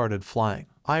 When they started flying,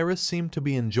 Iris seemed to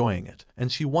be enjoying it,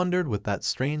 and she wondered with that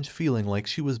strange feeling like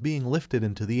she was being lifted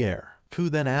into the air. Ku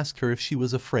then asked her if she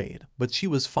was afraid, but she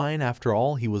was fine after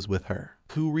all, he was with her.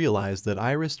 Ku realized that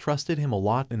Iris trusted him a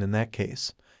lot, and in that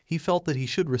case, he felt that he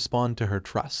should respond to her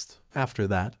trust. After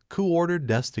that, Ku ordered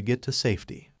Des to get to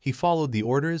safety. He followed the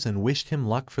orders and wished him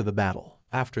luck for the battle.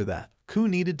 After that, Ku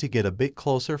needed to get a bit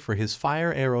closer for his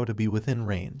fire arrow to be within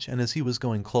range, and as he was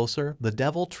going closer, the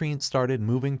devil treant started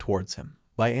moving towards him.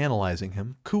 By analyzing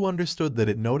him, Ku understood that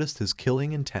it noticed his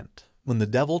killing intent. When the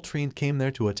devil treant came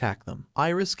there to attack them,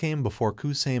 Iris came before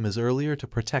Ku same as earlier to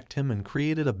protect him and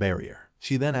created a barrier.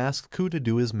 She then asked Ku to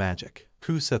do his magic.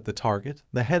 Ku set the target,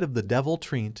 the head of the devil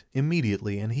treant,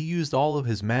 immediately, and he used all of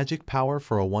his magic power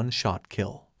for a one-shot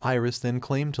kill. Iris then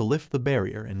claimed to lift the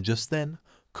barrier, and just then,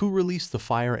 Ku released the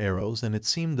fire arrows, and it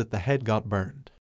seemed that the head got burned.